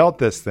 but I felt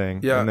this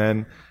thing. Yeah. And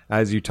then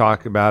as you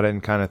talk about it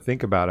and kind of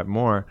think about it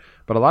more,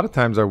 but a lot of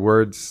times our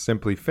words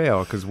simply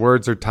fail because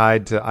words are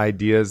tied to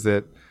ideas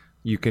that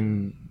you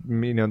can,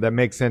 that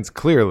make sense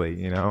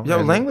clearly, Yeah,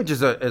 language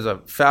is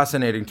a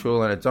fascinating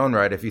tool in its own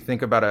right. If you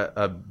think about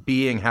a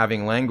being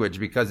having language,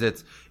 because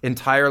it's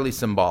entirely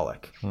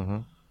symbolic.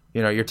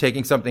 You're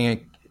taking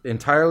something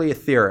entirely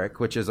etheric,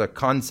 which is a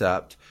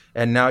concept,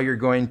 and now you're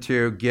going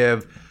to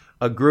give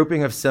a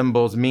grouping of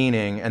symbols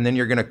meaning, and then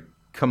you're going to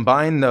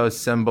combine those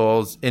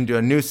symbols into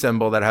a new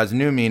symbol that has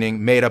new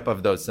meaning made up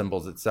of those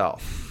symbols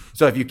itself.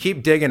 So if you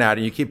keep digging at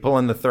it, you keep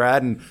pulling the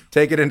thread and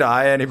take it into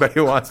anybody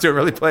who wants to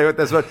really play with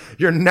this one,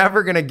 you're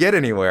never going to get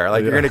anywhere.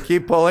 Like you're going to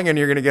keep pulling and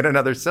you're going to get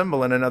another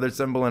symbol and another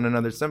symbol and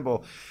another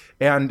symbol.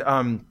 And,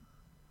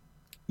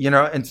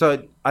 and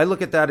so I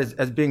look at that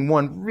as being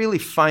one really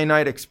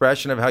finite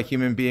expression of how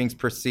human beings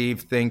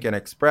perceive, think, and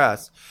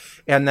express.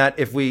 And that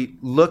if we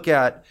look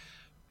at,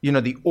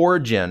 the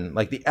origin,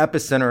 like the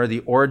epicenter or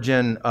the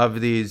origin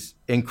of these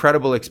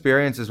incredible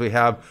experiences we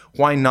have,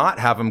 why not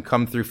have them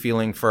come through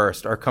feeling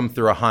first, or come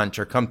through a hunch,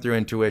 or come through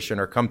intuition,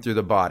 or come through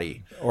the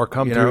body, or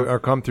come through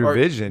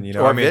vision,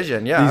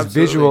 vision. Yeah, these absolutely.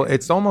 visual.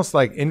 It's almost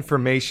like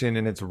information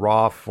in its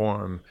raw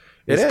form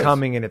is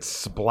coming and it's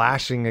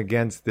splashing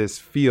against this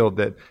field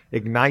that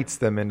ignites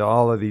them into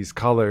all of these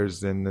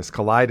colors and this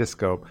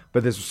kaleidoscope.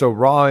 But this so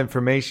raw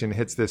information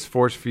hits this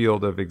force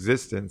field of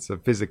existence,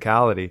 of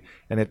physicality,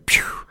 and it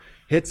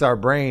hits our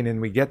brain, and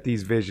we get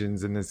these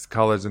visions and these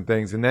colors and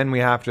things, and then we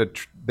have to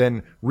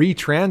then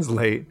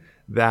retranslate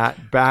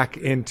that back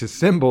into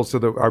symbols so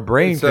that our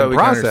brain can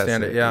process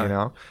it.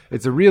 Yeah.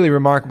 It's a really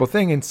remarkable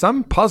thing, and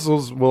some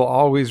puzzles will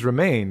always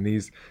remain.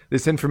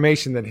 This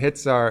information that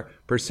hits our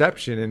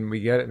perception, and we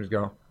get it and we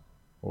go,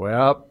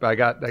 well, I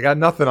got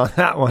nothing on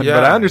that one,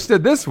 but I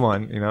understood this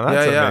one.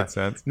 That made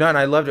sense. No, and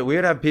I loved it. We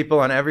would have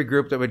people on every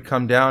group that would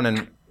come down,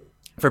 and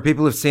for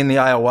people who've seen the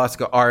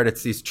ayahuasca art,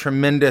 it's these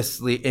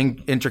tremendously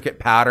intricate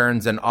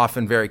patterns and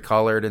often very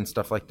colored and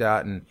stuff like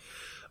that. And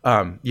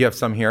you have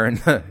some here in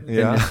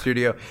the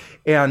studio.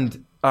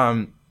 And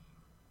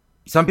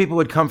some people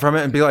would come from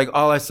it and be like,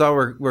 all I saw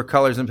were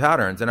colors and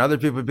patterns. And other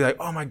people would be like,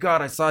 oh my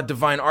God, I saw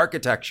divine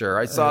architecture.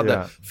 I saw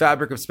the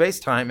fabric of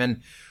space-time.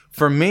 And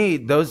for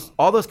me,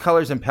 all those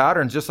colors and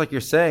patterns, just like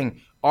you're saying,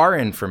 are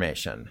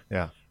information.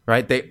 Yeah.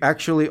 Right? They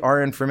actually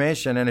are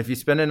information. And if you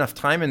spend enough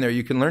time in there,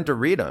 you can learn to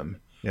read them.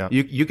 Yeah.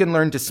 You can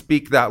learn to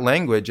speak that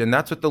language, and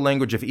that's what the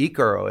language of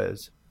Ikaro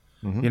is.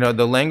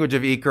 The language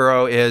of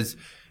Ikaro is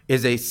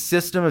a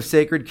system of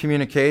sacred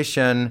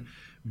communication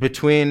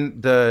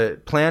between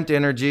the plant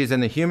energies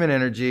and the human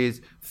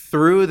energies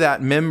through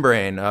that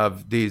membrane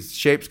of these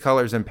shapes,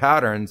 colors, and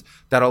patterns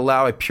that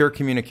allow a pure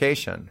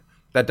communication.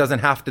 that doesn't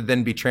have to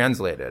then be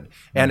translated.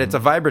 And it's a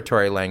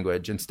vibratory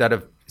language instead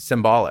of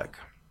symbolic.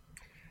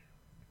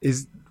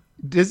 Is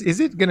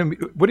it going to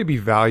be, would it be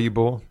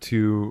valuable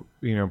to,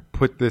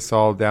 put this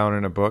all down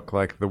in a book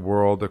like The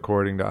World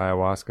According to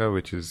Ayahuasca,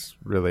 which is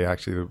really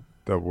actually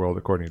the world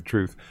according to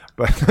truth,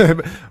 but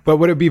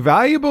would it be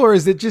valuable, or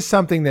is it just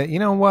something that,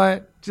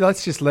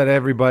 let's just let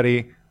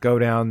everybody go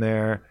down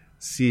there,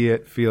 see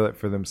it, feel it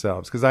for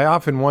themselves? Because I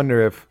often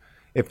wonder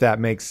if that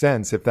makes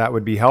sense, if that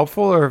would be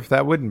helpful or if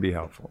that wouldn't be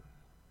helpful.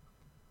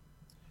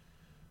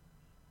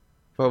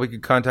 Well, we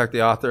could contact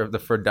the author of the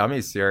For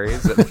Dummies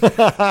series.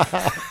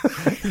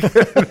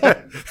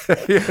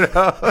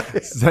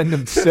 Send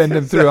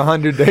him through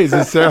 100 days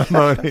of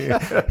ceremony.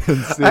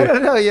 And see. I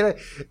don't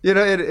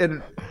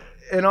know.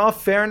 In all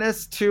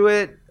fairness to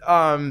it,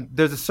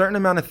 there's a certain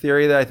amount of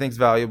theory that I think is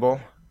valuable,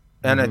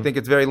 and I think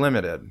it's very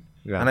limited.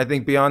 Yeah. And I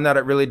think beyond that,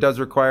 it really does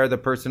require the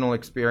personal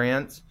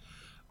experience.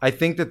 I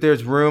think that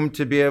there's room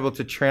to be able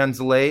to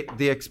translate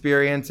the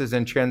experiences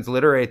and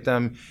transliterate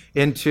them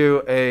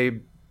into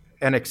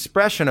an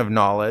expression of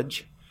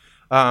knowledge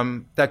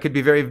that could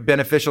be very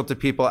beneficial to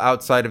people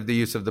outside of the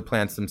use of the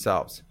plants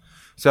themselves.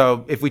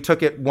 So if we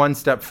took it one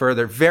step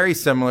further, very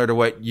similar to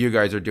what you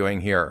guys are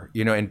doing here,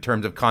 in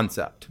terms of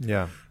concept.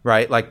 Yeah.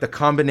 Right? Like the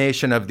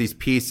combination of these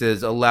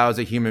pieces allows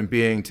a human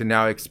being to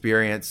now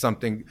experience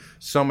something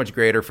so much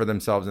greater for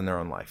themselves in their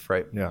own life,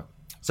 right? Yeah.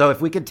 So if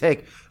we could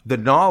take the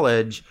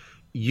knowledge,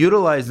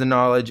 utilize the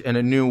knowledge in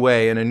a new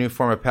way, in a new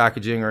form of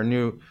packaging or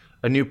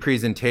a new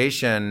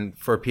presentation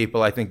for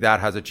people, I think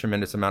that has a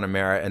tremendous amount of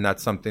merit, and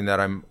that's something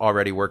that I'm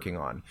already working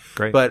on.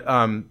 Great. But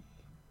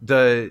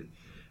the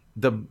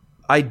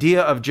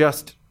idea of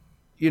just,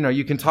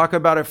 you can talk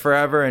about it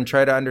forever and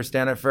try to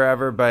understand it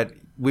forever, but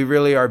we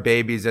really are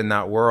babies in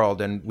that world,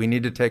 and we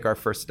need to take our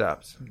first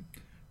steps.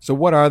 So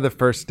what are the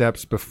first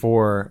steps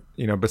before,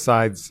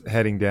 besides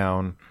heading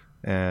down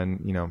and,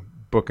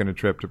 booking a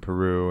trip to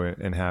Peru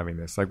and having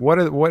this? Like what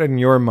in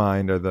your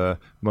mind are the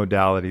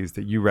modalities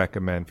that you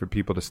recommend for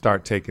people to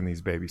start taking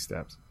these baby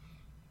steps?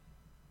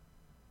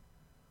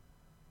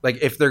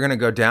 Like if they're going to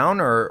go down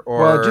or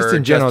well, just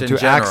in general,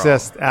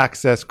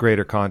 access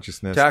greater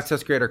consciousness. To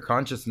access greater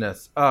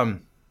consciousness.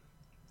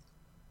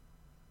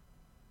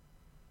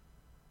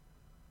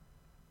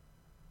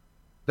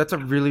 That's a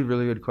really,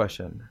 really good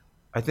question.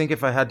 I think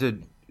if I had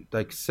to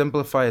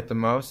simplify it the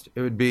most,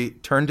 it would be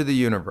turn to the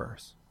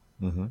universe.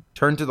 Mm-hmm.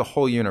 Turn to the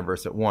whole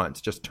universe at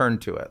once. Just turn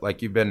to it.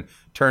 Like you've been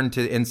turned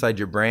to inside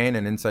your brain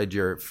and inside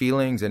your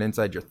feelings and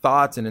inside your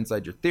thoughts and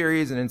inside your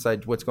theories and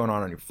inside what's going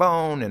on your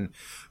phone, and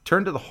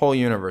turn to the whole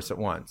universe at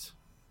once.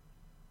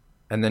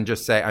 And then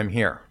just say, I'm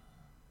here.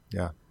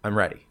 Yeah. I'm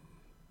ready.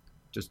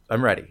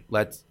 I'm ready.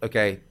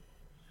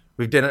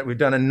 We've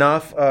done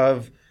enough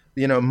of,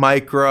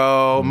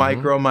 micro,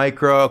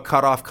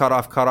 cut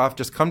off.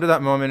 Just come to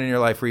that moment in your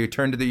life where you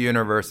turn to the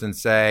universe and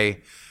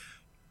say,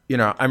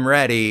 I'm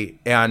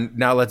ready, and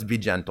now let's be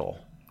gentle,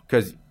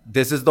 because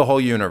this is the whole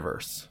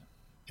universe,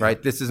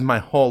 right? This is my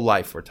whole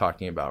life we're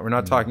talking about. We're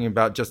not talking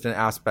about just an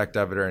aspect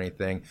of it or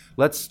anything.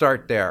 Let's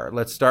start there.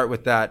 Let's start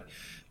with that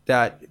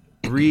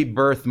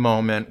rebirth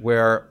moment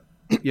where,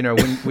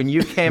 when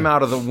you came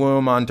out of the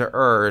womb onto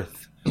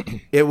Earth,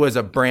 it was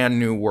a brand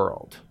new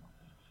world.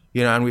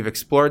 And we've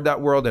explored that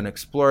world and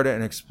explored it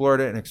and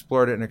explored it and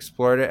explored it and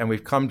explored it, and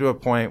we've come to a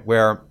point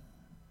where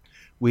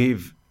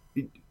we've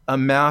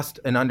amassed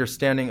an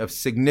understanding of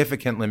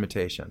significant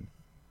limitation,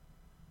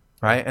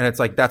 right? And it's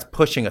like that's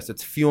pushing us,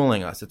 it's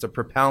fueling us, it's a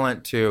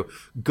propellant to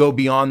go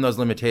beyond those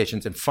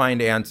limitations and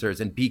find answers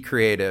and be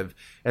creative.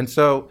 And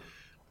so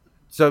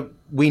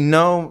we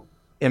know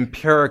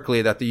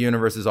empirically that the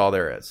universe is all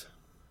there is,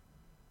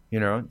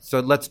 so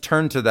let's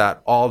turn to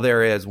that all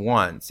there is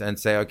once and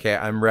say, okay,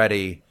 I'm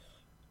ready.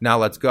 Now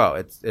let's go.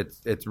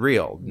 It's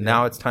real. Yeah.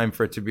 Now it's time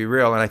for it to be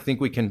real. And I think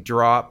we can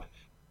drop,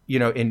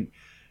 in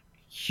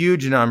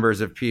huge numbers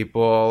of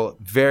people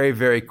very,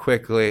 very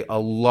quickly, a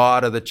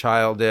lot of the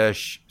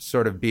childish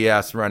sort of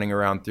BS running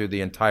around through the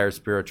entire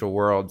spiritual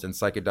worlds and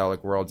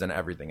psychedelic worlds and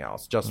everything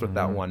else, just with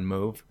that one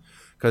move,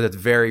 because it's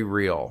very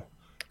real,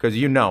 because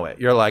it.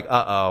 You're like,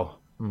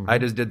 I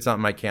just did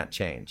something I can't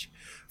change.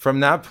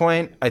 From that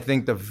point, I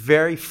think the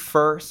very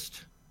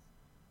first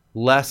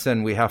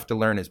lesson we have to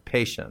learn is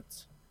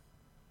patience.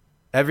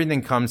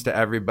 Everything comes to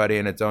everybody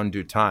in its own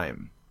due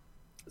time.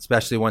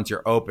 Especially once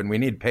you're open, we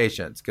need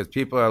patience, because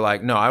people are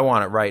like, no, I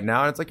want it right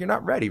now. And it's like, you're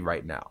not ready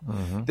right now.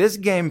 Mm-hmm. This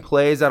game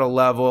plays at a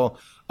level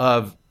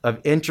of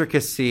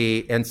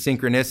intricacy and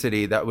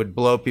synchronicity that would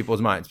blow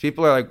people's minds.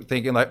 People are like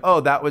thinking like,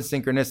 oh, that was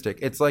synchronistic.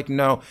 It's like,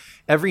 no,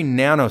 every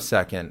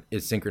nanosecond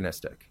is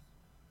synchronistic,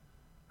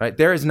 right?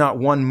 There is not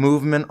one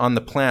movement on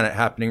the planet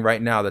happening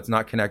right now that's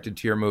not connected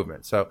to your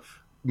movement. So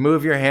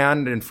move your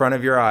hand in front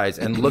of your eyes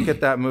and look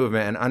at that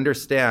movement and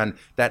understand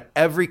that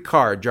every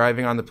car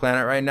driving on the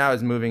planet right now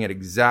is moving at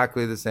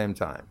exactly the same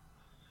time.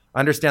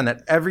 Understand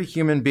that every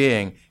human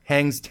being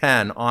hangs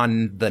 10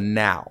 on the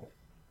now.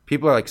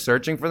 People are like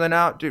searching for the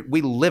now. Dude,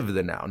 we live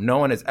the now. No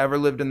one has ever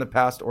lived in the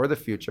past or the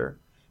future.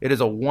 It is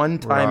a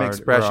one-time We're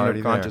expression already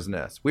of there.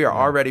 consciousness. We are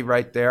already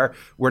right there.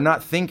 We're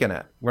not thinking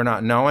it. We're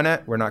not knowing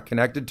it. We're not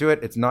connected to it.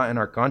 It's not in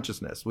our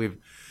consciousness. We've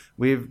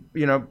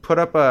put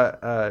up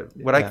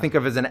what I think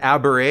of as an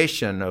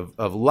aberration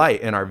of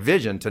light in our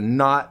vision to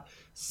not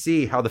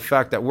see how the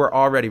fact that we're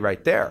already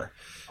right there.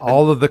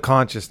 All of the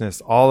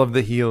consciousness, all of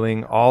the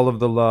healing, all of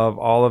the love,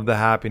 all of the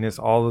happiness,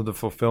 all of the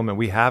fulfillment,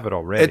 we have it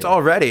already. It's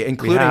already,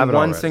 including have it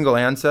one already. single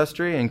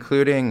ancestry,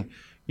 including,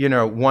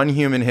 one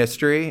human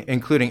history,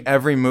 including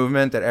every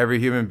movement that every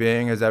human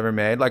being has ever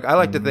made. Like, I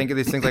like to think of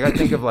these things, like I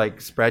think of like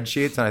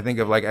spreadsheets, and I think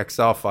of like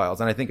Excel files,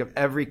 and I think of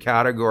every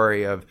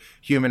category of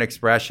human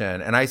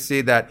expression. And I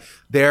see that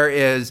there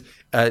is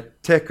a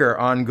ticker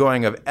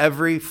ongoing of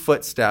every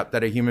footstep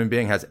that a human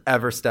being has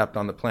ever stepped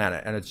on the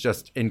planet. And it's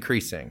just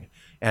increasing.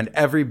 And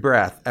every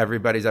breath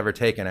everybody's ever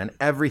taken, and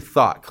every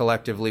thought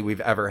collectively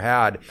we've ever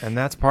had. And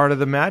that's part of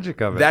the magic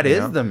of it. That you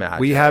is know? the magic.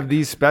 We have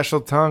these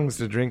special tongues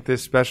to drink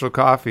this special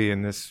coffee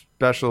and this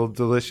special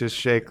delicious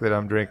shake that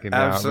I'm drinking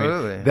now.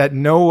 Absolutely. That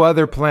no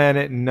other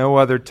planet, no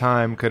other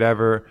time could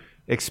ever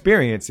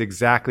experience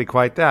exactly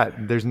quite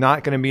that. There's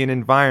not going to be an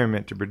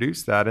environment to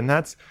produce that. And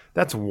that's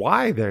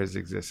why there's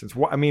existence.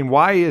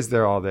 Why is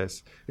there all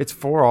this? It's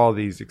for all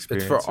these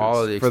experiences. It's for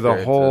all of the For the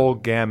experiences. whole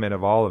gamut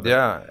of all of it.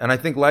 Yeah, and I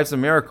think life's a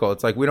miracle.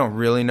 It's like we don't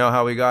really know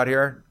how we got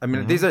here. I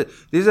mean, these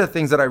are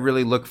things that I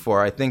really look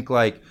for. I think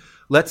like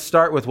let's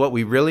start with what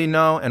we really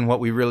know and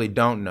what we really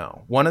don't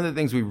know. One of the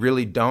things we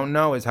really don't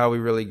know is how we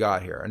really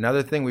got here.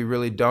 Another thing we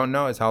really don't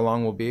know is how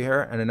long we'll be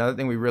here. And another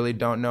thing we really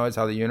don't know is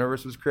how the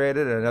universe was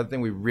created. And another thing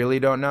we really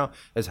don't know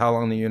is how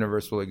long the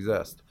universe will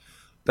exist.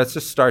 Let's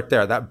just start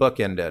there. That book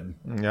ended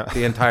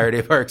the entirety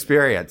of our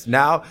experience.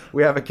 Now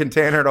we have a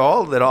container to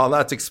hold it all.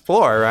 Let's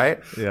explore, right?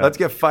 Yeah. Let's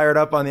get fired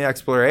up on the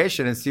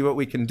exploration and see what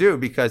we can do,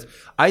 because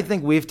I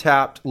think we've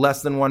tapped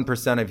less than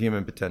 1% of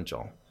human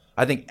potential.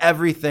 I think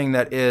everything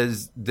that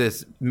is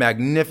this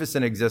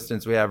magnificent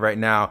existence we have right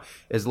now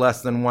is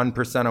less than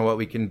 1% of what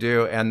we can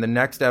do. And the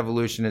next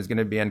evolution is going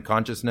to be in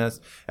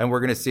consciousness. And we're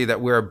going to see that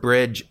we're a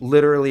bridge,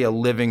 literally a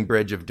living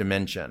bridge of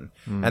dimension,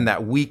 and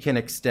that we can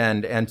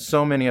extend. And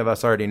so many of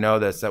us already know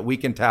this, that we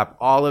can tap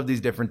all of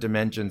these different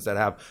dimensions that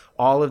have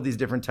all of these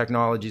different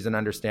technologies and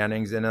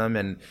understandings in them,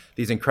 and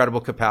these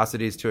incredible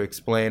capacities to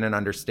explain and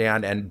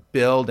understand and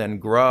build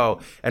and grow.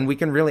 And we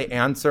can really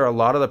answer a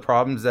lot of the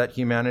problems that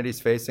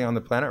humanity's facing on the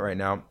planet right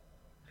now.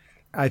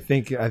 I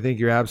think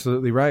you're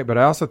absolutely right, but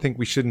I also think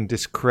we shouldn't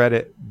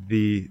discredit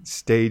the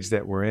stage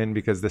that we're in,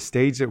 because the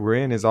stage that we're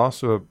in is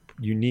also a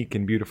unique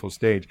and beautiful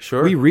stage.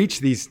 Sure. We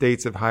reach these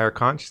states of higher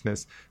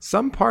consciousness.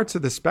 Some parts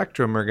of the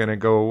spectrum are going to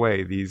go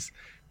away.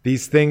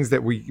 These things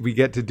that we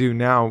get to do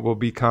now will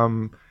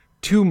become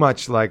too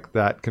much like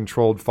that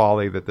controlled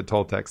folly that the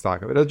Toltecs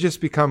talk of. It'll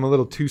just become a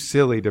little too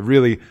silly to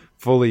really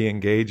fully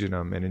engage in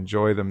them and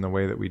enjoy them the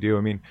way that we do.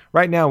 I mean,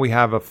 right now we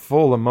have a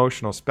full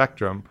emotional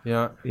spectrum,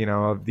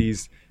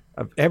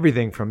 of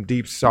everything from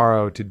deep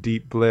sorrow to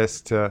deep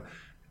bliss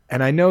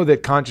and I know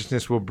that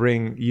consciousness will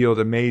yield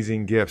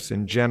amazing gifts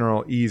and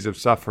general ease of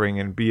suffering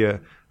and be a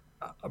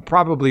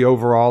probably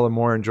overall a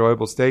more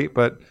enjoyable state,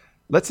 but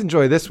let's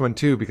enjoy this one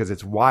too, because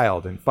it's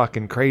wild and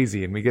fucking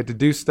crazy, and we get to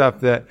do stuff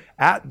that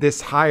at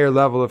this higher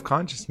level of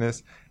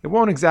consciousness, it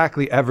won't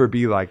exactly ever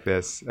be like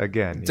this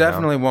again.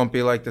 Definitely won't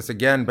be like this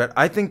again. But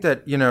I think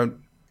that,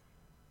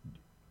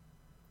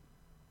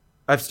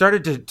 I've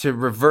started to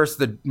reverse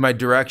my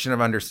direction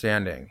of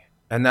understanding,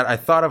 and that I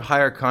thought of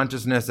higher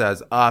consciousness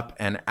as up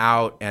and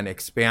out and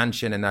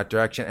expansion in that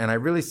direction. And I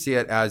really see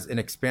it as an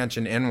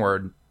expansion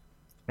inward.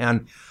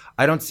 And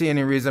I don't see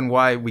any reason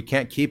why we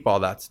can't keep all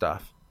that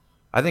stuff.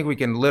 I think we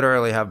can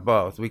literally have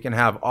both. We can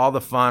have all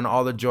the fun,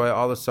 all the joy,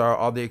 all the sorrow,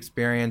 all the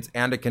experience,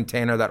 and a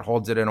container that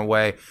holds it in a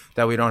way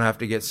that we don't have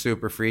to get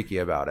super freaky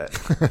about it.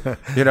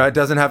 It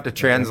doesn't have to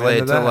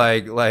translate to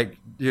like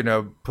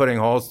putting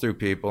holes through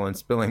people and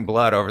spilling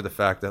blood over the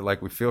fact that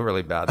like we feel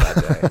really bad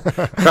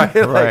that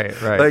day.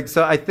 Right? Right. Like,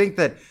 so I think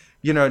that,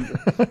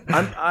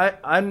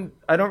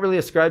 I don't really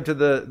ascribe to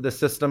the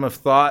system of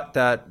thought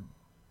that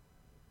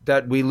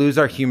we lose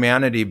our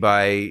humanity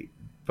by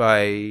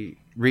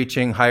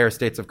reaching higher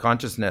states of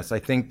consciousness. I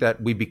think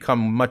that we become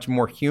much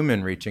more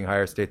human reaching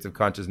higher states of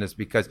consciousness,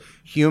 because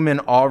human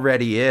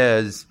already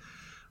is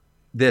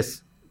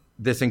this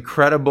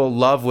incredible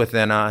love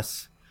within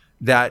us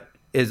that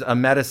is a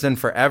medicine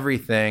for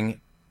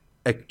everything,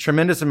 a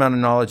tremendous amount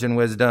of knowledge and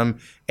wisdom,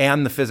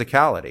 and the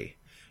physicality.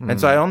 And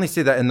so I only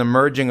see that in the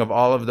merging of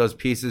all of those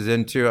pieces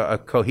into a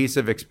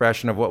cohesive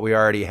expression of what we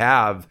already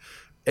have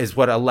is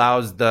what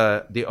allows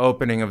the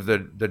opening of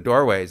the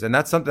doorways. And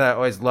that's something I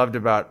always loved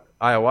about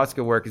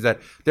ayahuasca work, is that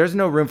there's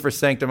no room for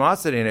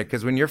sanctimosity in it,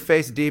 because when you're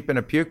face deep in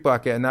a puke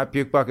bucket and that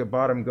puke bucket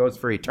bottom goes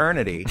for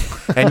eternity,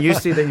 and you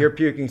see that you're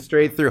puking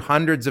straight through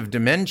hundreds of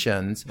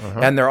dimensions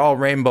and they're all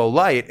rainbow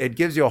light, it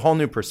gives you a whole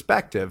new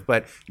perspective.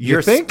 But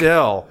you're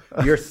still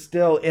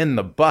in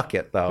the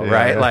bucket though,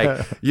 right?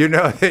 Like,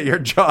 that your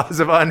jaws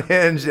have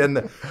unhinged and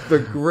the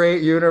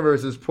great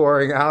universe is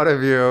pouring out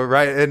of you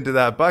right into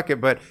that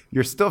bucket, but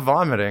you're still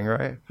vomiting,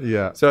 right?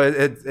 Yeah. So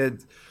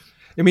it's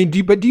I mean,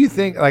 do you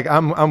think, like,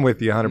 I'm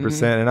with you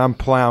 100%, and I'm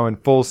plowing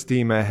full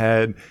steam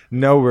ahead,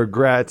 no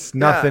regrets,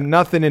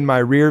 nothing in my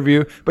rear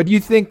view. But do you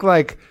think,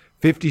 like,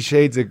 50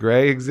 Shades of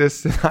Grey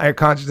exists in higher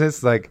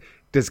consciousness? Like,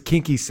 does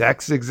kinky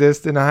sex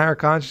exist in a higher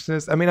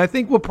consciousness? I mean, I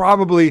think we'll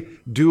probably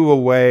do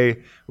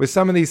away with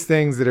some of these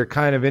things that are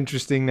kind of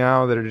interesting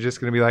now that are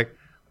just going to be like,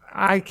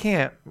 I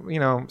can't,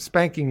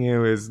 spanking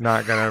you is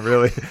not going to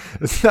really,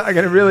 it's not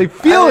going to really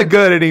feel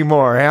good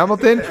anymore,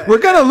 Hamilton. We're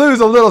going to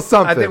lose a little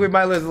something. I think we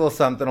might lose a little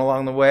something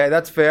along the way.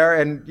 That's fair.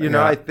 And,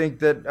 I think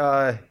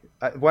that,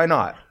 why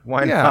not?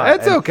 Why not?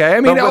 It's okay. I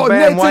mean,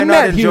 why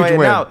not enjoy it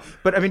win. now?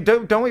 But I mean,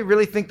 don't we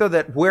really think though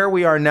that where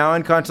we are now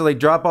and constantly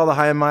drop all the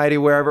high and mighty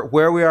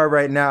where we are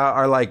right now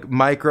are like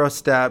micro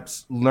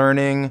steps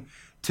learning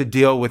to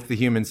deal with the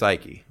human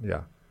psyche.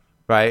 Yeah.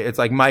 Right? It's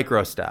like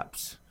micro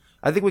steps.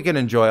 I think we can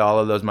enjoy all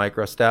of those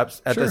micro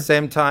steps. At the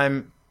same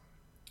time,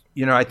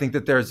 I think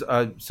that there's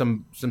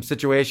some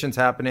situations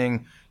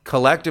happening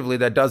collectively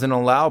that doesn't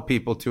allow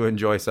people to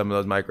enjoy some of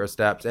those micro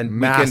steps, and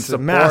we can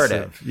support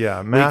it.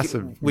 Yeah,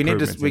 massive. We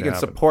can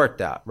support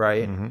that,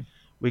 right? Mm-hmm.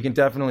 We can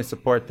definitely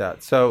support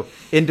that. So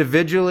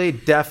individually,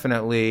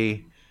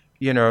 definitely,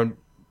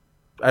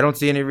 I don't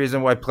see any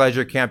reason why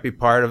pleasure can't be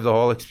part of the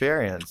whole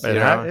experience. It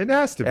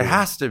has to be. It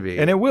has to be,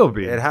 and it will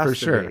be. It has for to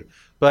sure. be.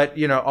 But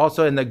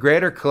also in the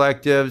greater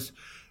collectives,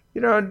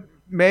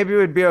 maybe it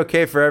would be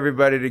okay for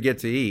everybody to get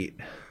to eat.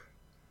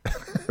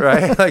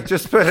 Right? Like,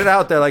 just put it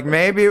out there. Like,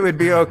 maybe it would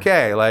be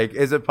okay. Like,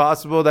 is it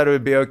possible that it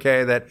would be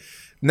okay that,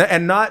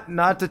 and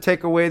not to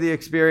take away the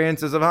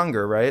experiences of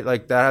hunger, right?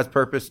 Like, that has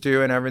purpose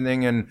too, and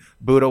everything. And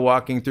Buddha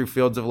walking through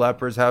fields of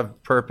lepers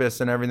have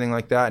purpose and everything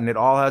like that. And it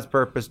all has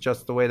purpose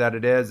just the way that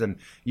it is. And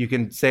you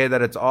can say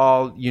that it's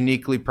all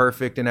uniquely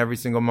perfect in every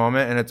single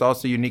moment, and it's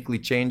also uniquely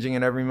changing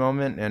in every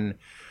moment. And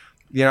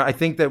I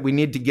think that we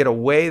need to get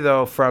away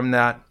though from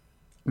that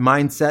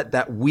mindset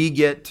that we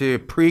get to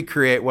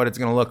pre-create what it's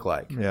going to look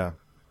like. Yeah.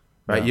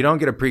 Right. Yeah. You don't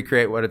get to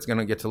pre-create what it's going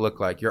to get to look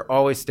like. You're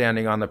always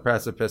standing on the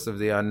precipice of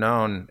the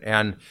unknown,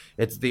 and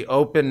it's the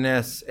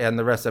openness and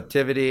the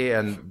receptivity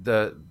and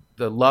the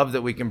love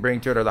that we can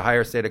bring to it, or the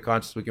higher state of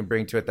consciousness we can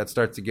bring to it, that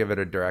starts to give it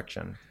a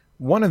direction.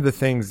 One of the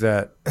things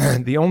that,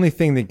 the only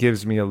thing that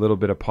gives me a little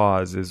bit of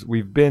pause is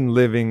we've been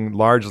living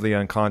largely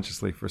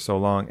unconsciously for so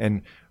long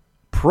and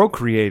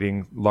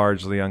procreating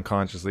largely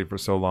unconsciously for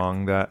so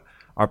long that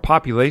our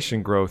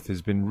population growth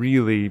has been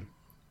really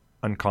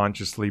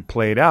unconsciously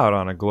played out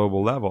on a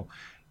global level.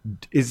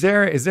 Is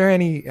there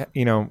any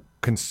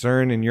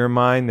concern in your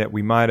mind that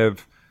we might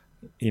have,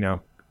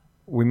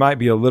 we might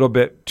be a little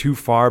bit too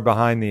far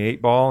behind the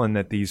 8 ball, and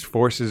that these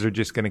forces are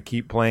just going to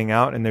keep playing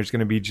out, and there's going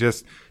to be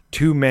just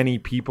too many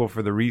people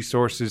for the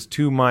resources,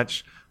 too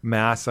much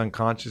mass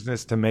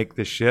unconsciousness to make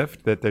the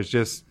shift, that there's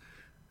just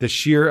the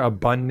sheer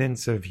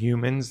abundance of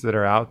humans that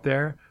are out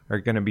there are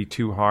going to be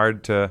too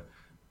hard to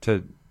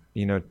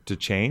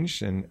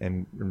change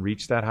and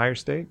reach that higher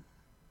state?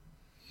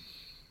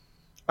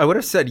 I would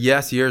have said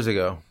yes years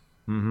ago.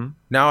 Mm-hmm.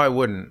 Now I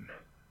wouldn't.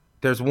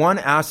 There's one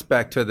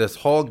aspect to this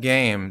whole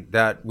game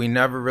that we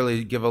never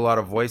really give a lot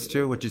of voice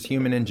to, which is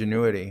human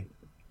ingenuity.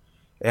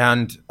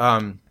 And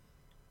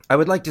I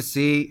would like to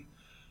see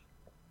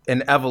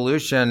an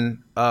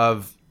evolution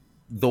of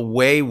the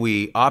way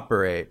we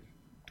operate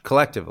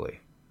collectively.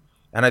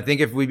 And I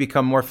think if we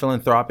become more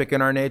philanthropic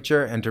in our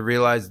nature, and to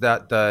realize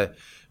that the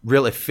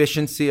real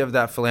efficiency of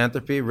that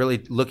philanthropy,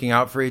 really looking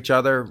out for each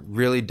other,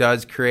 really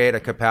does create a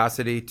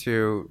capacity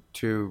to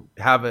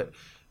have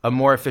a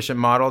more efficient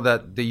model,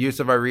 that the use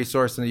of our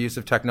resource and the use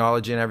of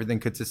technology and everything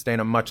could sustain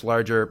a much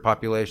larger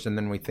population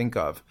than we think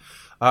of.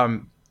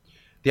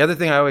 The other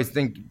thing I always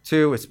think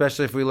too,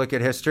 especially if we look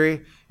at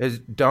history, is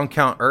don't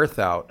count Earth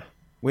out.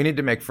 We need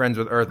to make friends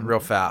with Earth real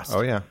fast.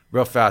 Oh yeah,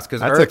 real fast,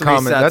 because Earth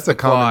resets the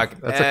clock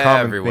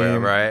everywhere,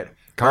 right?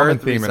 Common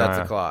Earth theme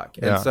resets the clock,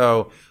 yeah. And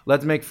so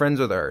let's make friends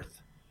with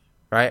Earth,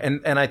 right?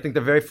 And I think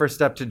the very first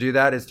step to do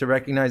that is to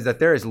recognize that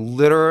there is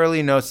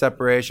literally no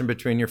separation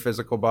between your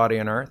physical body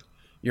and Earth.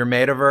 You're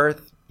made of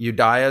Earth. You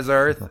die as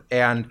Earth,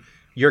 and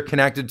you're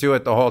connected to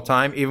it the whole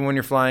time, even when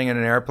you're flying in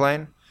an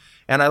airplane.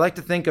 And I like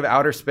to think of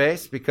outer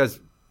space, because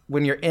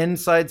when you're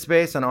inside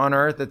space and on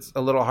Earth, it's a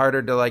little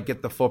harder to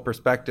get the full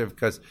perspective,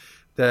 because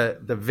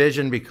the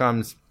vision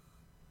becomes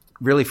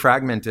really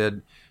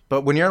fragmented.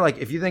 But when you're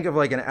if you think of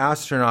an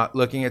astronaut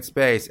looking at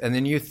space, and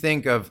then you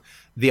think of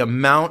the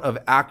amount of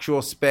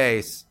actual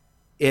space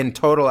in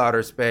total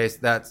outer space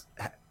that's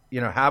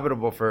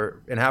inhabitable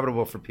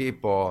for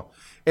people,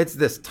 it's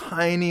this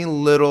tiny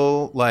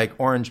little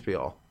orange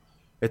peel.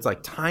 It's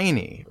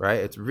tiny, right?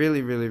 It's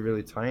really, really,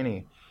 really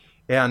tiny.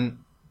 And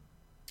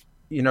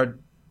we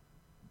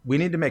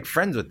need to make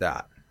friends with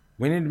that.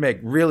 We need to make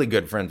really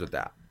good friends with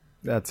that.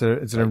 It's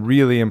a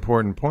really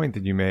important point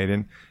that you made.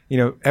 And,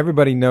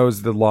 everybody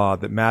knows the law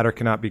that matter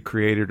cannot be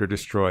created or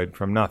destroyed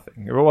from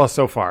nothing. Well,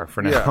 so far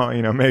for now,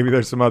 Yeah. Maybe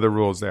there's some other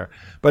rules there.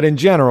 But in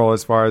general,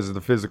 as far as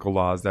the physical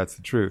laws, that's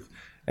the truth.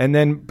 And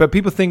then, but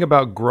people think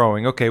about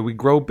growing. Okay, we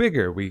grow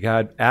bigger. We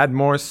add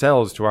more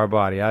cells to our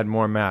body, add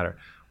more matter.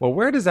 Well,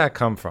 where does that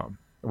come from?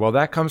 Well,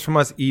 that comes from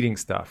us eating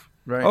stuff.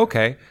 Right.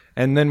 Okay.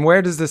 And then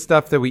where does the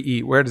stuff that we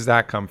eat, where does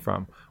that come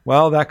from?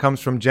 Well, that comes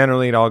from,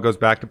 generally, it all goes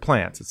back to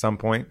plants. At some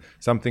point,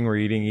 something we're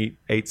eating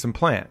ate some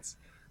plants,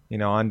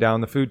 on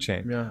down the food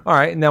chain. Yeah. All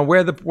right. Now, where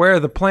are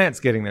the plants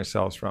getting their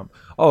cells from?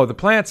 Oh, the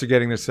plants are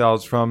getting their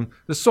cells from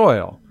the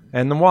soil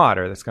and the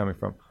water that's coming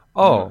from.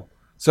 Oh,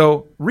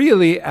 so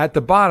really at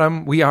the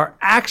bottom, we are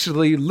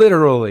actually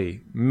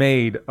literally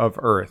made of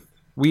earth.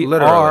 We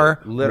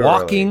are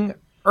walking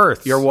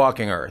Earth. You're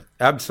walking Earth.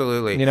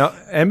 Absolutely.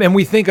 And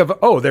we think of,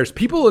 there's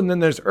people and then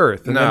there's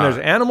Earth and then there's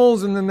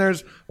animals and then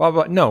there's blah,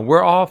 blah. No,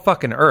 we're all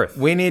fucking Earth.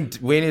 We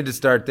need to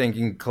start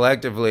thinking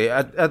collectively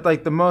at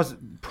like the most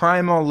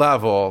primal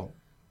level,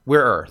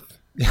 we're Earth.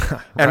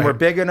 And we're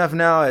big enough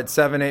now at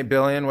 7-8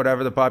 billion,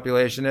 whatever the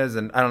population is.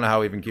 And I don't know how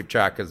we even keep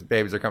track because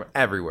babies are coming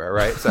everywhere,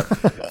 right?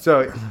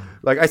 So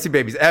like I see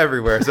babies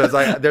everywhere. So it's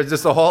like there's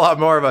just a whole lot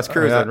more of us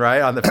cruising,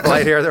 right? On the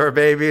flight here, there were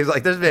babies.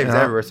 Like there's babies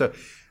everywhere. So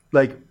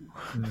like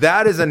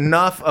that is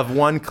enough of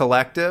one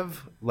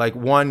collective, like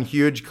one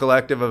huge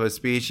collective of a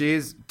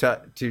species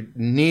to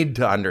need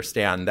to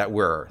understand that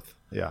we're Earth.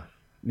 Yeah.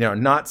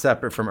 Not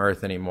separate from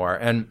Earth anymore.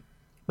 And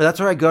that's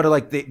where I go to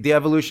like the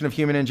evolution of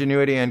human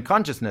ingenuity and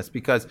consciousness,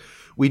 because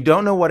we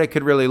don't know what it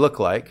could really look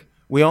like.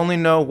 We only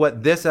know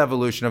what this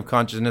evolution of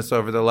consciousness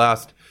over the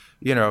last,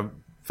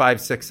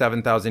 5, 6,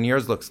 7,000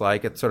 years looks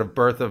like. It's sort of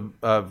birth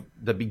of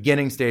the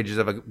beginning stages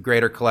of a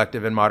greater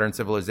collective in modern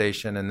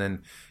civilization, and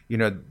then,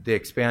 the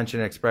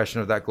expansion and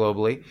expression of that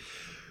globally.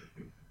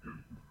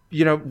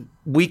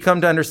 We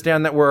come to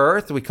understand that we're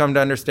Earth. We come to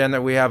understand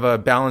that we have a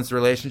balanced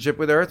relationship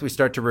with Earth. We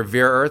start to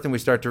revere Earth, and we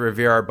start to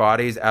revere our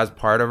bodies as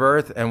part of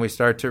Earth, and we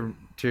start to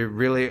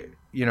really,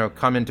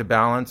 come into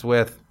balance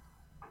with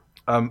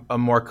a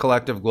more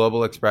collective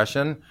global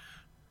expression.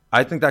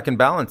 I think that can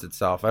balance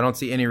itself. I don't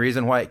see any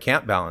reason why it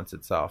can't balance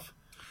itself.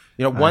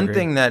 One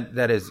thing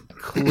that is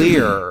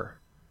clear,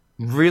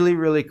 really,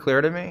 really clear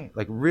to me,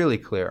 like really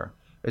clear,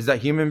 is that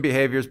human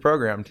behavior is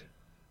programmed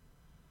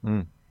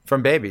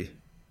from baby.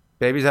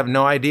 Babies have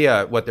no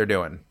idea what they're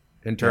doing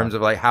in terms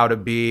of like how to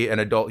be an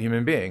adult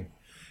human being.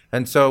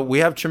 And so we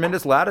have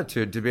tremendous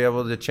latitude to be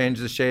able to change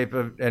the shape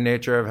and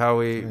nature of how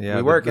we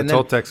work. The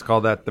Toltecs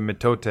call that the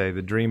mitote,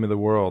 the dream of the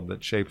world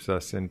that shapes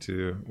us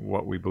into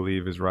what we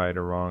believe is right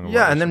or wrong.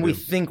 Yeah, and then we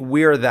think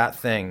we're that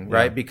thing,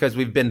 right? Because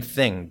we've been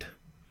thinged.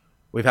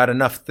 We've had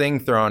enough thing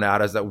thrown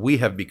at us that we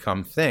have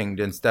become thinged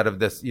instead of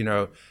this,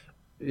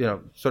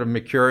 sort of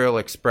mercurial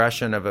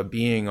expression of a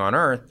being on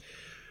Earth.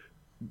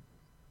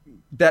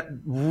 That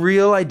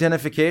real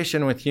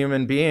identification with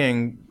human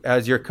being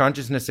as your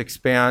consciousness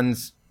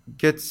expands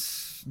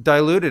gets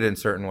diluted in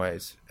certain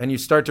ways, and you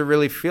start to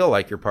really feel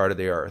like you're part of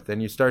the Earth,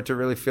 and you start to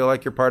really feel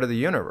like you're part of the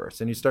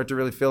universe, and you start to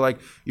really feel like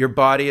your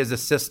body is a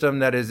system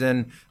that is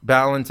in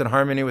balance and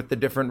harmony with the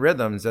different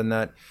rhythms, and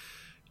that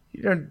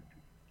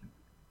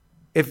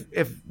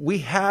if we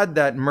had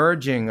that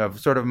merging of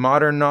sort of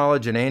modern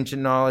knowledge and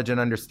ancient knowledge and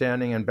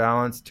understanding and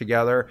balance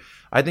together,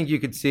 I think you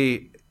could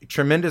see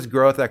tremendous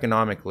growth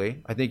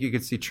economically. I think you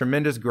could see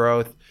tremendous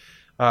growth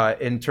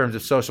in terms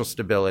of social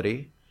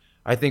stability.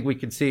 I think we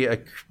could see a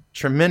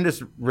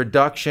tremendous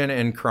reduction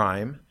in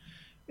crime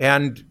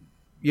and,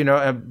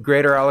 a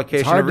greater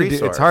allocation of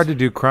resources. It's hard to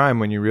do crime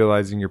when you're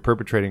realizing you're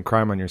perpetrating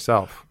crime on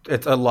yourself.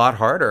 It's a lot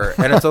harder.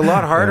 And it's a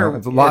lot harder.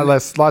 It's a lot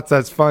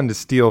less fun to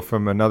steal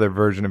from another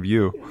version of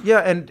you. Yeah,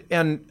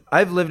 and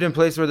I've lived in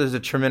places where there's a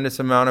tremendous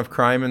amount of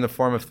crime in the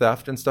form of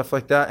theft and stuff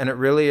like that. And it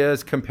really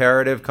is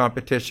comparative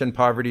competition,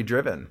 poverty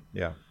driven.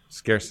 Yeah.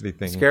 Scarcity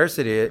thinking.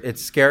 Scarcity.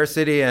 It's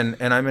scarcity and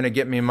I'm going to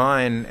get me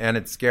mine, and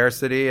it's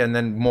scarcity and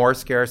then more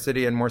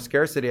scarcity and more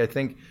scarcity. I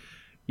think,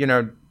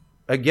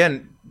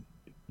 again,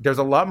 there's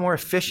a lot more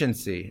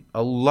efficiency.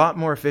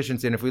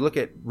 And if we look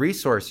at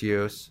resource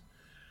use,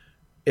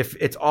 if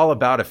it's all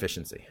about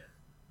efficiency.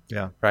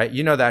 Yeah. Right?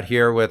 That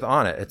here with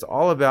Onnit. It's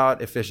all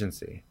about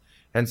efficiency.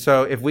 And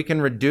so if we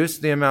can reduce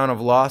the amount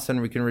of loss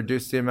and we can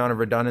reduce the amount of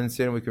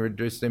redundancy and we can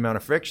reduce the amount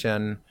of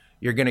friction,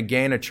 you're going to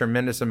gain a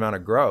tremendous amount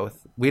of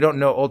growth. We don't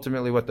know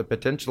ultimately what the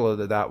potential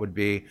of that would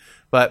be,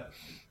 but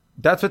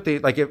that's what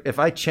if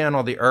I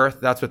channel the Earth,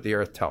 that's what the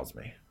Earth tells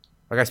me.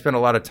 Like I spend a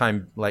lot of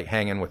time like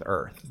hanging with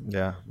Earth.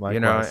 Yeah,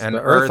 likewise. And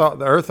the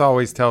Earth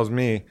always tells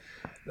me,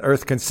 the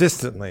Earth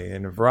consistently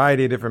in a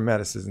variety of different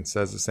medicines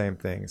says the same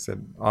thing. It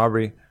said,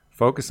 Aubrey,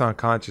 focus on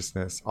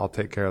consciousness. I'll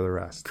take care of the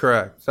rest.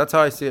 Correct. That's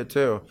how I see it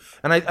too.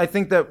 And I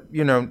think that,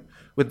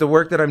 with the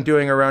work that I'm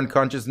doing around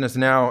consciousness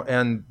now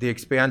and the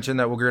expansion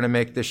that we're going to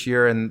make this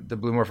year in the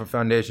Blue Morpho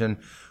Foundation,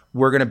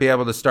 we're going to be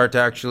able to start to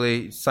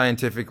actually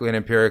scientifically and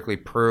empirically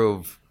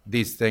prove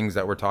these things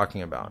that we're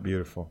talking about.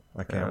 Beautiful.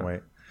 I can't wait.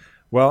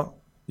 Well,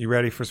 you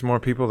ready for some more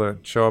people to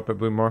show up at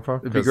Blue Morpho?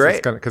 It'd be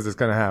great. Because it's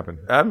going to happen.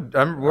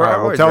 We're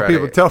always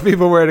ready. Tell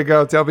people where to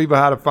go. Tell people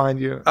how to find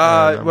you.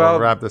 We'll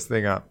wrap this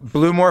thing up.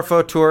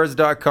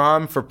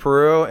 BlueMorphoTours.com for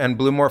Peru and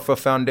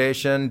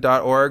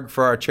BlueMorphoFoundation.org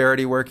for our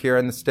charity work here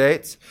in the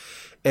States.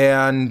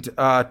 And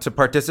to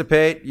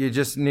participate, you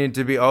just need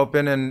to be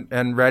open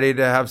and ready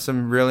to have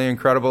some really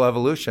incredible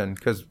evolution,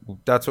 because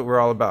that's what we're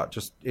all about,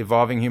 just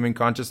evolving human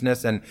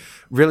consciousness and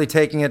really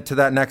taking it to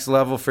that next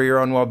level for your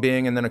own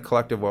well-being and then a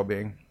collective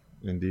well-being.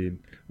 Indeed.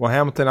 Well,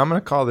 Hamilton, I'm going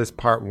to call this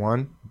part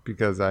 1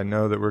 because I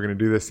know that we're going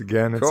to do this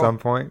again at Cool. some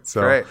point.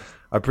 So Great.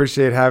 I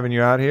appreciate having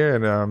you out here,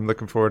 and I'm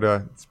looking forward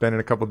to spending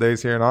a couple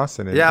days here in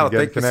Austin. And, Yeah, and well,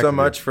 getting thank you so connected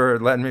much for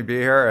letting me be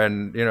here,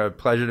 and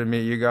pleasure to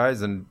meet you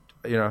guys, and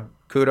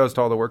kudos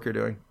to all the work you're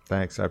doing.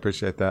 Thanks. I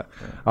appreciate that.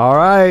 All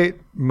right.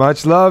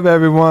 Much love,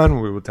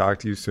 everyone. We will talk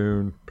to you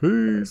soon.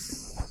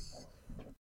 Peace.